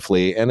really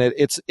beautifully, and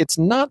it's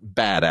not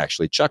bad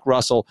actually. Chuck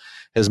Russell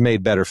has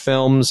made better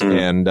films,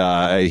 and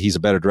he's a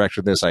better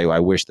director than this. I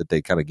wish that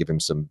they kind of give him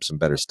some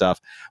better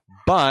stuff,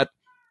 but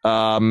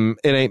it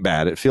ain't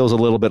bad. It feels a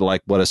little bit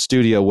like what a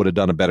studio would have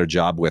done a better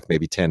job with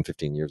maybe 10,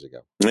 15 years ago.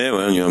 Yeah,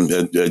 well,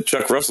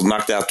 Chuck Russell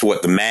knocked out to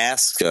The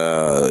Mask,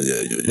 a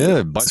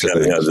bunch of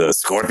things. The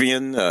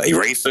Scorpion,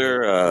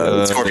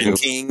 Eraser, Scorpion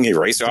King,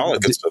 Eraser, all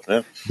that good stuff.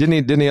 Yeah.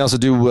 Didn't he also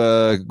do?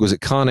 Was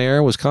it Con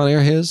Air? Was Con Air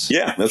his?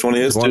 Yeah, that's one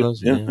of his too.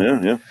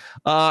 Yeah.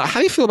 How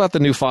do you feel about the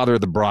new Father of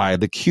the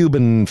Bride, the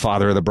Cuban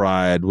Father of the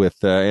Bride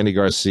with Andy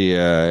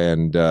Garcia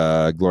and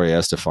Gloria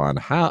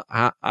Estefan?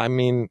 I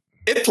mean.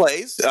 It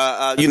plays.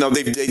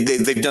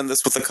 They've done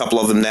this with a couple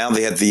of them now.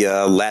 They had the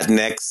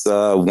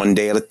Latinx One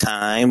Day at a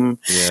Time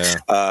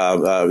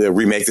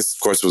remake. This, of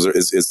course,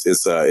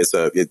 is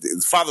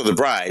Father of the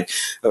Bride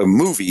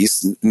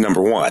movies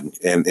number one,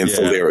 and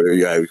so they're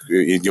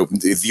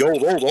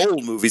the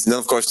old movies, and then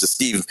of course the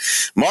Steve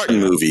Martin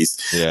movies.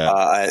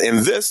 And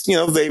this,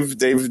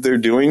 they're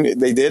doing.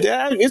 They did.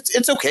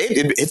 It's okay.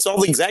 It's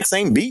all the exact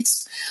same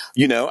beats.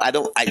 I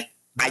don't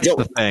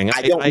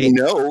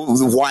know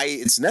why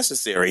it's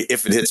necessary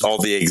if it hits all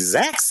the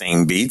exact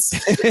same beats,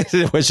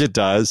 which it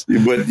does.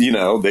 But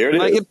there it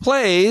is. It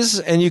plays,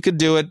 and you could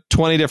do it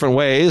 20 different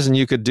ways, and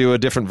you could do a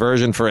different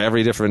version for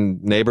every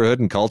different neighborhood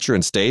and culture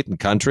and state and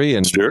country,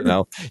 and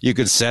you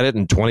could set it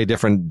in 20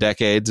 different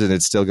decades, and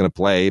it's still going to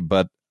play.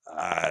 But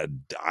I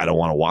don't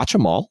want to watch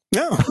them all.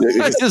 No,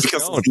 because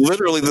it's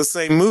literally the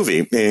same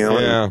movie.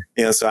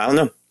 So I don't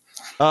know.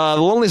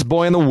 The Loneliest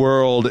Boy in the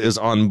World is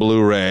on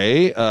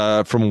Blu-ray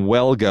from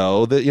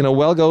Welgo.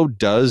 Welgo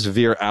does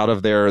veer out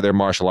of their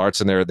martial arts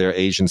and their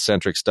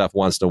Asian-centric stuff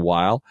once in a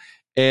while.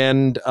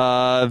 And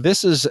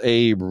this is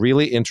a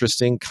really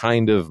interesting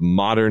kind of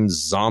modern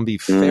zombie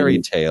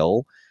fairy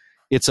tale.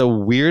 It's a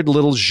weird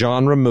little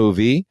genre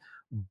movie,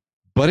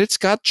 but it's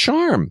got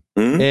charm,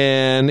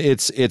 and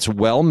it's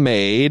well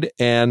made,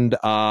 and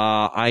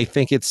I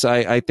think it's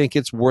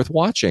worth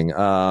watching.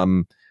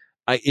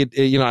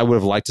 I would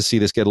have liked to see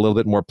this get a little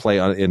bit more play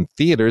in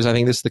theaters. I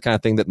think this is the kind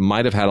of thing that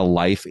might have had a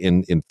life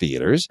in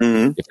theaters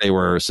if they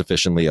were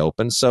sufficiently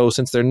open. So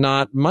since they're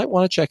not, might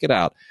want to check it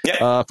out.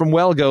 Yeah. From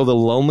Welgo, The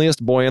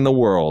Loneliest Boy in the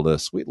World, a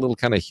sweet little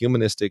kind of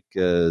humanistic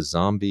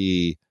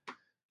zombie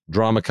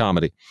drama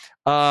comedy.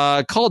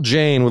 Called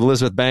Jane with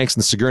Elizabeth Banks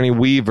and Sigourney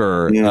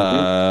Weaver,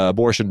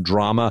 abortion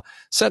drama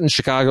set in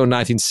Chicago,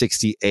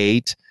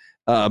 1968.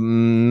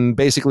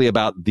 Basically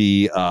about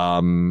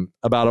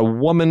about a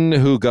woman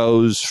who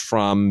goes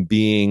from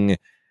being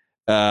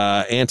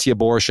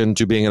anti-abortion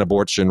to being an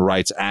abortion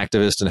rights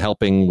activist and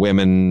helping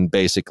women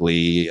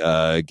basically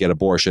get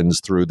abortions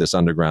through this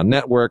underground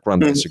network run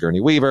by Sigourney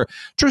Weaver.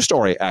 True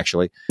story,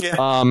 actually. Yeah.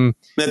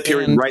 That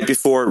period right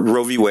before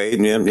Roe v. Wade.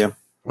 Yeah.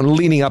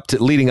 Leading up to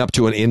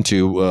and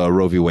into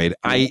Roe v. Wade,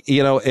 and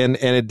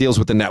it deals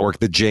with the network,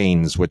 the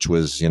Janes, which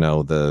was, I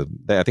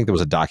think there was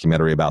a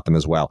documentary about them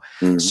as well.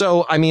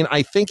 So, I mean,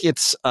 I think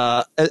it's,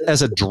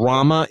 as a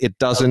drama, it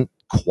doesn't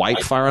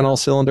quite fire on all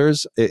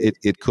cylinders.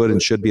 It could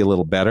and should be a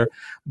little better.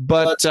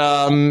 But,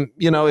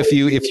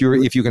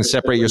 if you can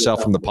separate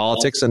yourself from the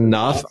politics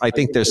enough, I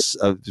think there's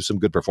some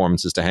good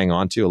performances to hang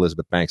on to.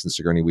 Elizabeth Banks and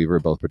Sigourney Weaver are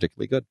both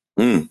particularly good.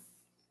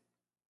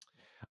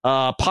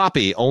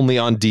 Poppy, only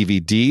on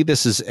DVD.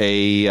 This is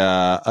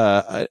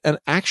an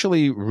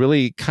actually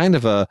really kind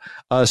of a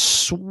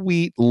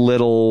sweet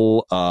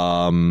little,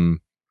 I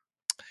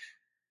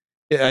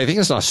think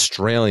it's an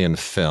Australian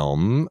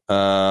film,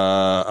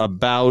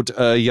 about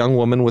a young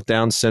woman with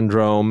Down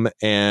syndrome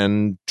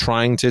and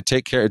trying to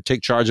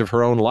take charge of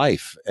her own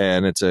life.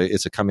 And it's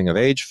a coming of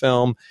age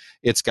film.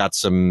 It's got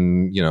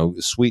some,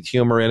 sweet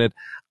humor in it.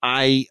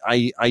 I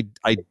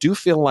do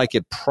feel like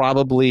it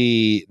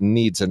probably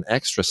needs an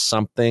extra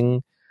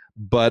something,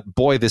 but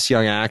boy, this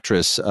young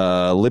actress,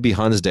 Libby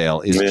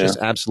Hunsdale, is just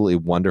absolutely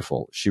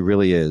wonderful. She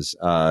really is.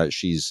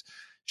 She's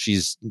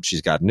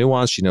got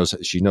nuance. She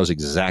knows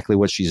exactly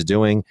what she's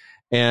doing.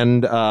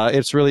 And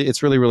it's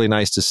really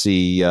nice to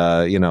see,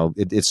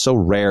 it's so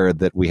rare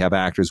that we have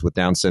actors with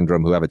Down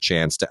syndrome who have a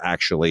chance to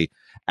actually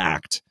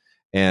act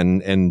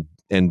and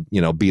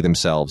be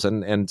themselves.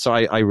 And so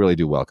I really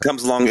do welcome.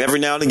 Comes along every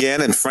now and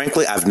again. And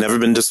frankly, I've never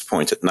been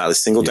disappointed. Not a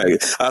single day.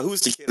 Who's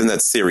the kid in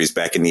that series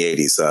back in the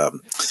 80s?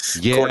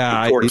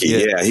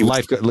 Corky.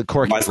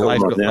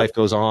 Life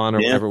Goes On, or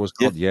whatever it was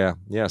called. Yeah.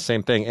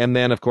 Same thing. And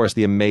then, of course,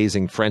 the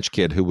amazing French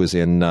kid who was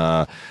in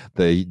the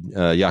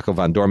Jaco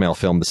van Dormael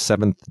film, The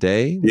Seventh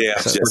Day.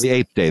 The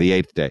Eighth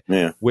Day.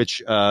 Yeah.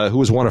 Who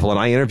was wonderful. And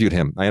I interviewed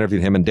him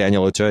and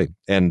Daniel Auteuil,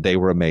 and they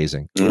were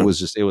amazing. It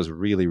was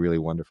really, really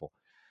wonderful.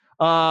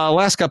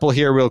 Last couple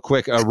here real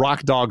quick.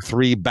 Rock Dog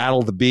 3,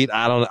 Battle the Beat.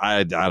 I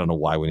don't know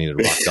why we needed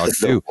Rock Dog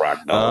 2.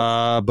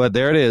 But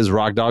there it is,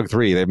 Rock Dog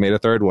 3. They've made a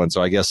third one,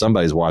 so I guess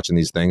somebody's watching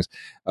these things.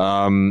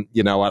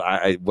 You know what?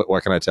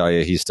 What can I tell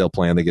you? He's still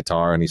playing the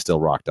guitar and he's still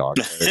Rock Dog.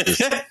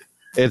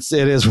 It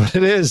is what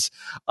it is.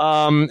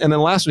 And then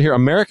last one here,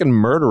 American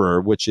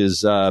Murderer, which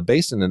is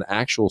based in an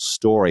actual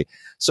story.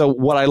 So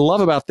what I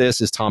love about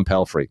this is Tom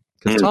Pelphrey.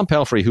 Because Tom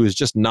Pelphrey, who is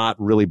just not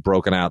really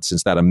broken out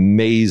since that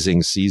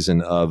amazing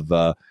season of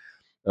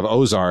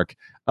Ozark,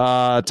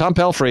 Tom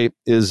Pelphrey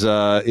is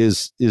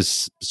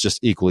just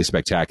equally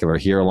spectacular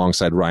here,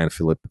 alongside Ryan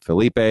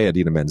Felipe,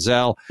 Idina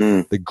Menzel,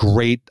 the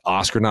great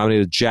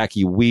Oscar-nominated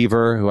Jackie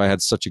Weaver, who I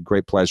had such a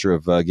great pleasure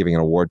of giving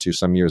an award to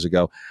some years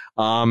ago.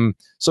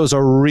 So it's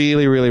a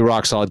really, really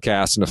rock-solid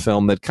cast in a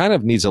film that kind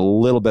of needs a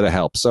little bit of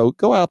help. So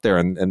go out there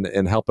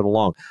and help it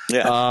along.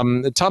 Yeah.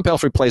 Tom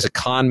Pelphrey plays a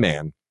con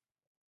man,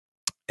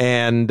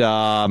 and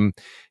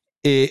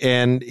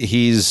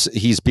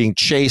he's being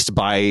chased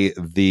by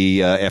the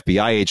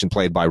FBI agent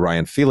played by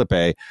Ryan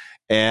Felipe,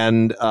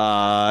 and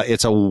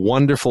it's a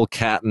wonderful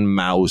cat and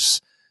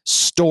mouse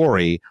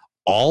story,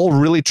 all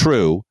really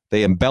true.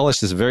 They embellish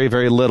this very,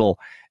 very little,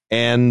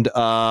 and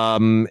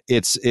the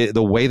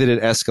way that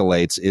it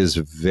escalates is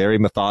very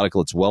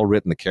methodical. It's well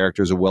written, the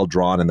characters are well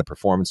drawn, and the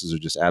performances are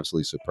just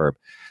absolutely superb.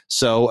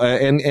 So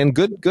and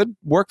good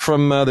work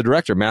from the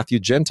director Matthew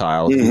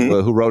Gentile,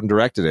 who wrote and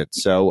directed it.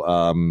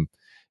 So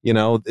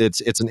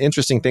it's an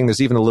interesting thing. There's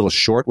even a little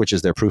short, which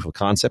is their proof of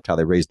concept, how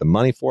they raised the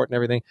money for it and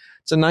everything.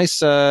 It's a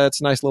nice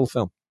little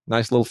film.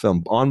 Nice little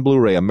film on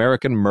Blu-ray.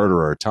 American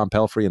Murderer, Tom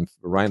Pelphrey and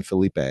Ryan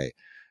Felipe,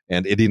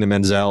 and Idina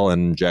Menzel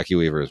and Jackie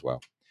Weaver as well.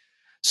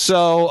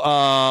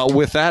 So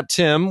with that,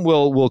 Tim,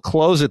 we'll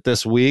close it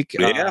this week.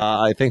 Yeah.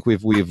 I think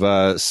we've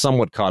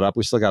somewhat caught up.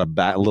 We still got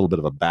a little bit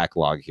of a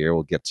backlog here.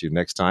 We'll get to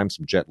next time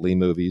some Jet Li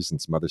movies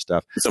and some other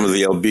stuff. Some of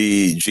the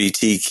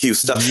LGBTQ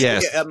stuff.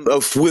 Yes.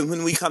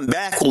 When we come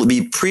back, will it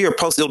be pre or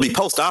post? It'll be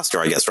post Oscar,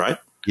 I guess, right?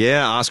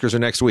 Yeah, Oscars are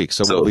next week,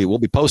 so we'll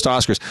be post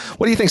Oscars.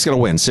 What do you think's going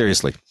to win?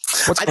 Seriously,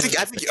 I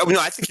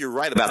think you're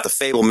right about the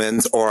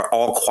Fabelmans or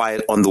All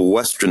Quiet on the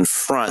Western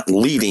Front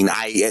leading.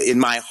 In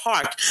my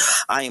heart,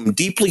 I am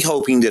deeply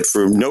hoping that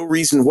for no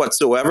reason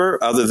whatsoever,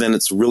 other than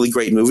it's a really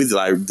great movie that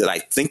I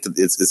think that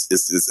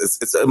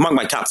it's among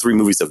my top 3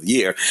 movies of the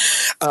year.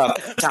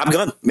 Top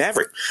Gun,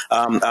 Maverick.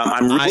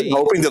 I'm really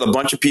hoping that a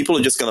bunch of people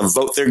are just going to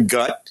vote their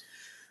gut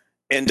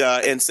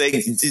and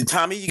say,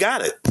 Tommy, you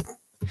got it.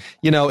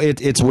 You know,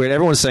 it's weird.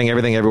 Everyone's saying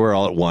Everything Everywhere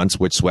All at Once,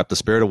 which swept the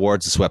Spirit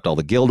Awards, it swept all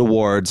the Guild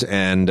Awards,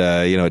 and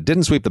it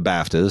didn't sweep the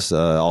BAFTAs.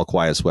 All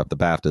Quiet swept the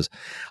BAFTAs.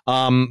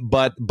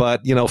 But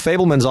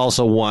Fabelman's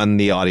also won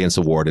the Audience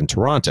Award in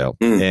Toronto,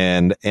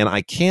 and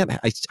I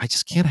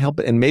just can't help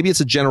it. And maybe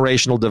it's a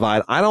generational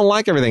divide. I don't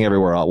like Everything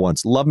Everywhere All at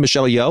Once. Love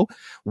Michelle Yeoh.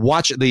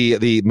 Watch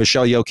the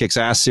Michelle Yeoh Kicks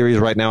Ass series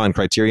right now on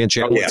Criterion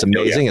Channel. It's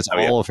amazing. It's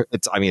all of her.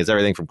 It's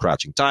everything from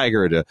Crouching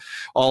Tiger to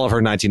all of her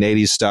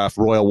 1980s stuff.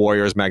 Royal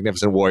Warriors,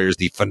 Magnificent Warriors,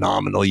 the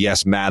phenomenal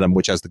Yes, Madam,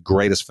 which has the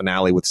greatest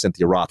finale with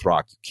Cynthia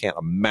Rothrock. You can't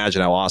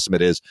imagine how awesome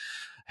it is.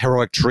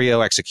 Heroic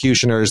Trio,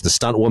 Executioners, The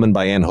Stunt Woman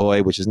by Anne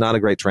Hoy, which is not a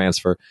great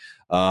transfer.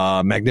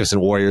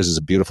 Magnificent Warriors is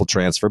a beautiful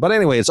transfer. But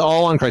anyway, it's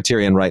all on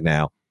Criterion right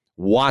now.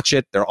 Watch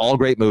it. They're all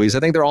great movies.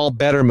 I think they're all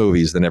better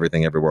movies than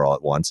Everything Everywhere All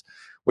at Once,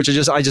 which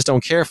I just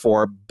don't care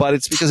for, but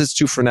it's because it's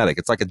too frenetic.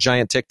 It's like a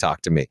giant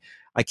TikTok to me.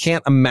 I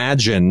can't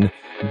imagine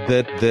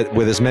that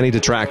with as many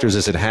detractors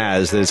as it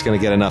has, that it's going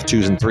to get enough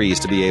 2s and 3s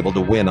to be able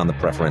to win on the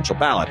preferential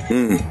ballot.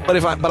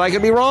 But I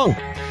could be wrong.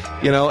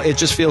 It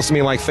just feels to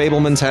me like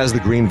Fabelmans has the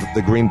green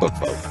book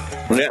vote.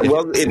 Yeah,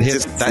 well,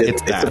 it's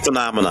a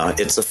phenomenon.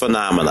 It's a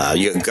phenomenon.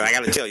 I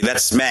got to tell you,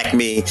 that smacked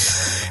me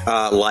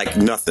like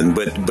nothing.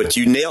 But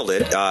you nailed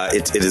it.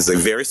 It is a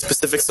very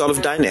specific sort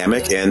of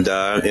dynamic, and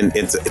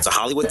it's a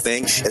Hollywood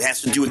thing. It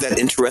has to do with that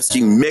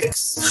interesting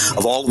mix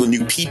of all the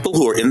new people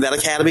who are in that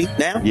academy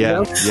now.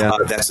 Yeah, yeah.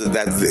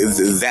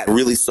 That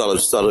really sort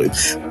of.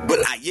 But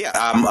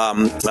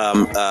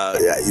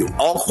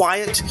All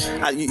Quiet.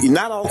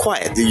 Not All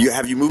Quiet.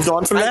 Have you moved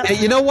on from that?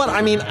 You know what?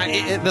 I mean,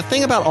 the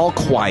thing about All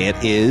Quiet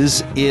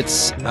is the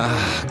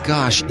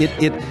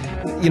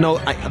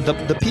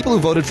people who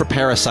voted for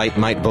Parasite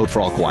might vote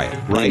for All Quiet,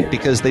 right?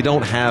 Because they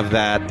don't have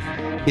that.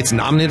 It's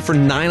nominated for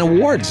 9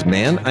 awards,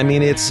 man. I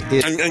mean, it's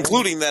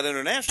including that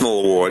international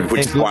award,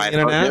 which is Quiet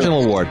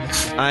international award.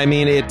 I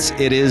mean, it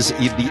is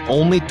the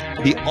only.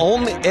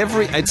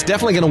 It's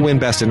definitely going to win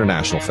Best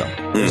International Film.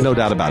 There's no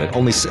doubt about it.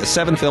 Only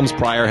 7 films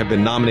prior have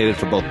been nominated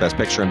for both Best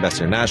Picture and Best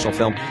International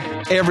Film.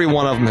 Every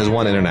one of them has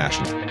won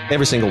international.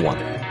 Every single one.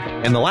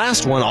 And the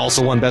last one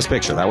also won Best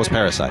Picture. That was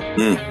Parasite.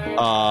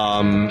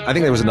 I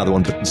think there was another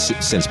one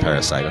since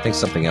Parasite. I think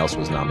something else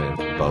was nominated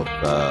for both.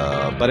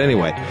 But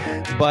anyway,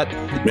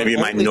 maybe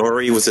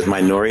Minority. Was it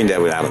Minority?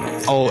 I don't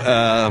know. Oh,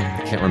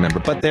 I can't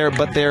remember. But they're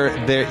the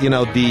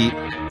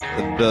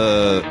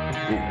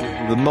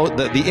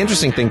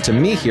interesting thing to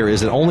me here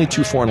is that only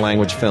 2 foreign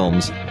language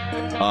films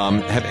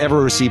have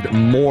ever received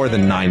more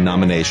than 9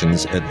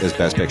 nominations as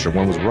Best Picture.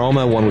 One was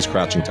Roma, one was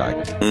Crouching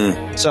Tiger.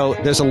 So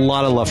there's a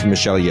lot of love for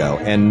Michelle Yeoh,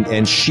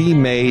 and she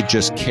may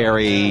just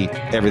carry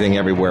Everything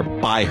Everywhere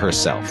by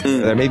herself.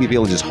 There may be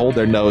people who just hold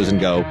their nose and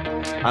go,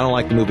 I don't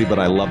like the movie, but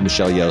I love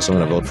Michelle Yeoh, so I'm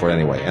going to vote for it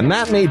anyway. And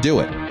that may do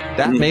it.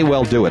 That may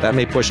well do it. That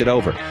may push it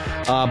over.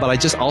 But I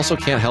just also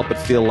can't help but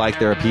feel like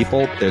there are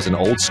people, there's an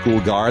old school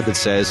guard that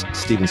says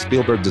Steven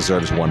Spielberg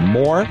deserves one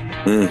more.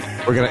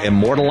 We're going to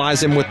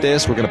immortalize him with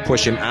this. We're going to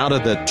push him out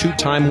of the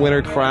 2-time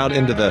winner crowd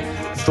into the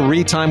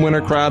 3-time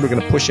winner crowd. We're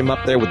going to push him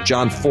up there with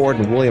John Ford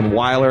and William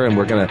Wyler, and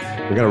we're going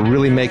to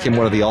really make him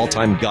one of the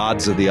all-time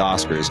gods of the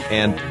Oscars.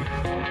 And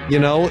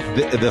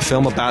the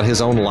film about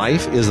his own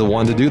life is the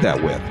one to do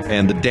that with.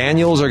 And the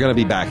Daniels are going to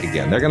be back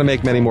again. They're going to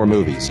make many more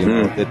movies.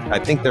 I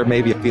think there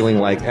may be a feeling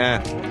like,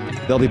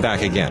 they'll be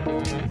back again.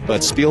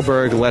 But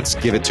Spielberg, let's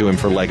give it to him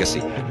for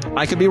legacy.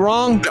 I could be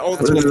wrong.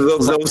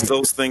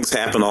 Those things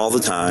happen all the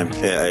time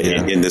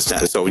in this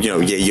time. So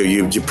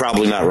you're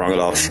probably not wrong at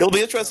all. It'll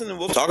be interesting, and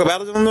we'll talk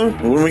about it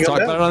when we talk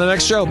about it on the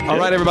next show. All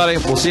right, everybody.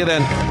 We'll see you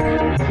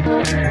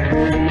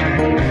then.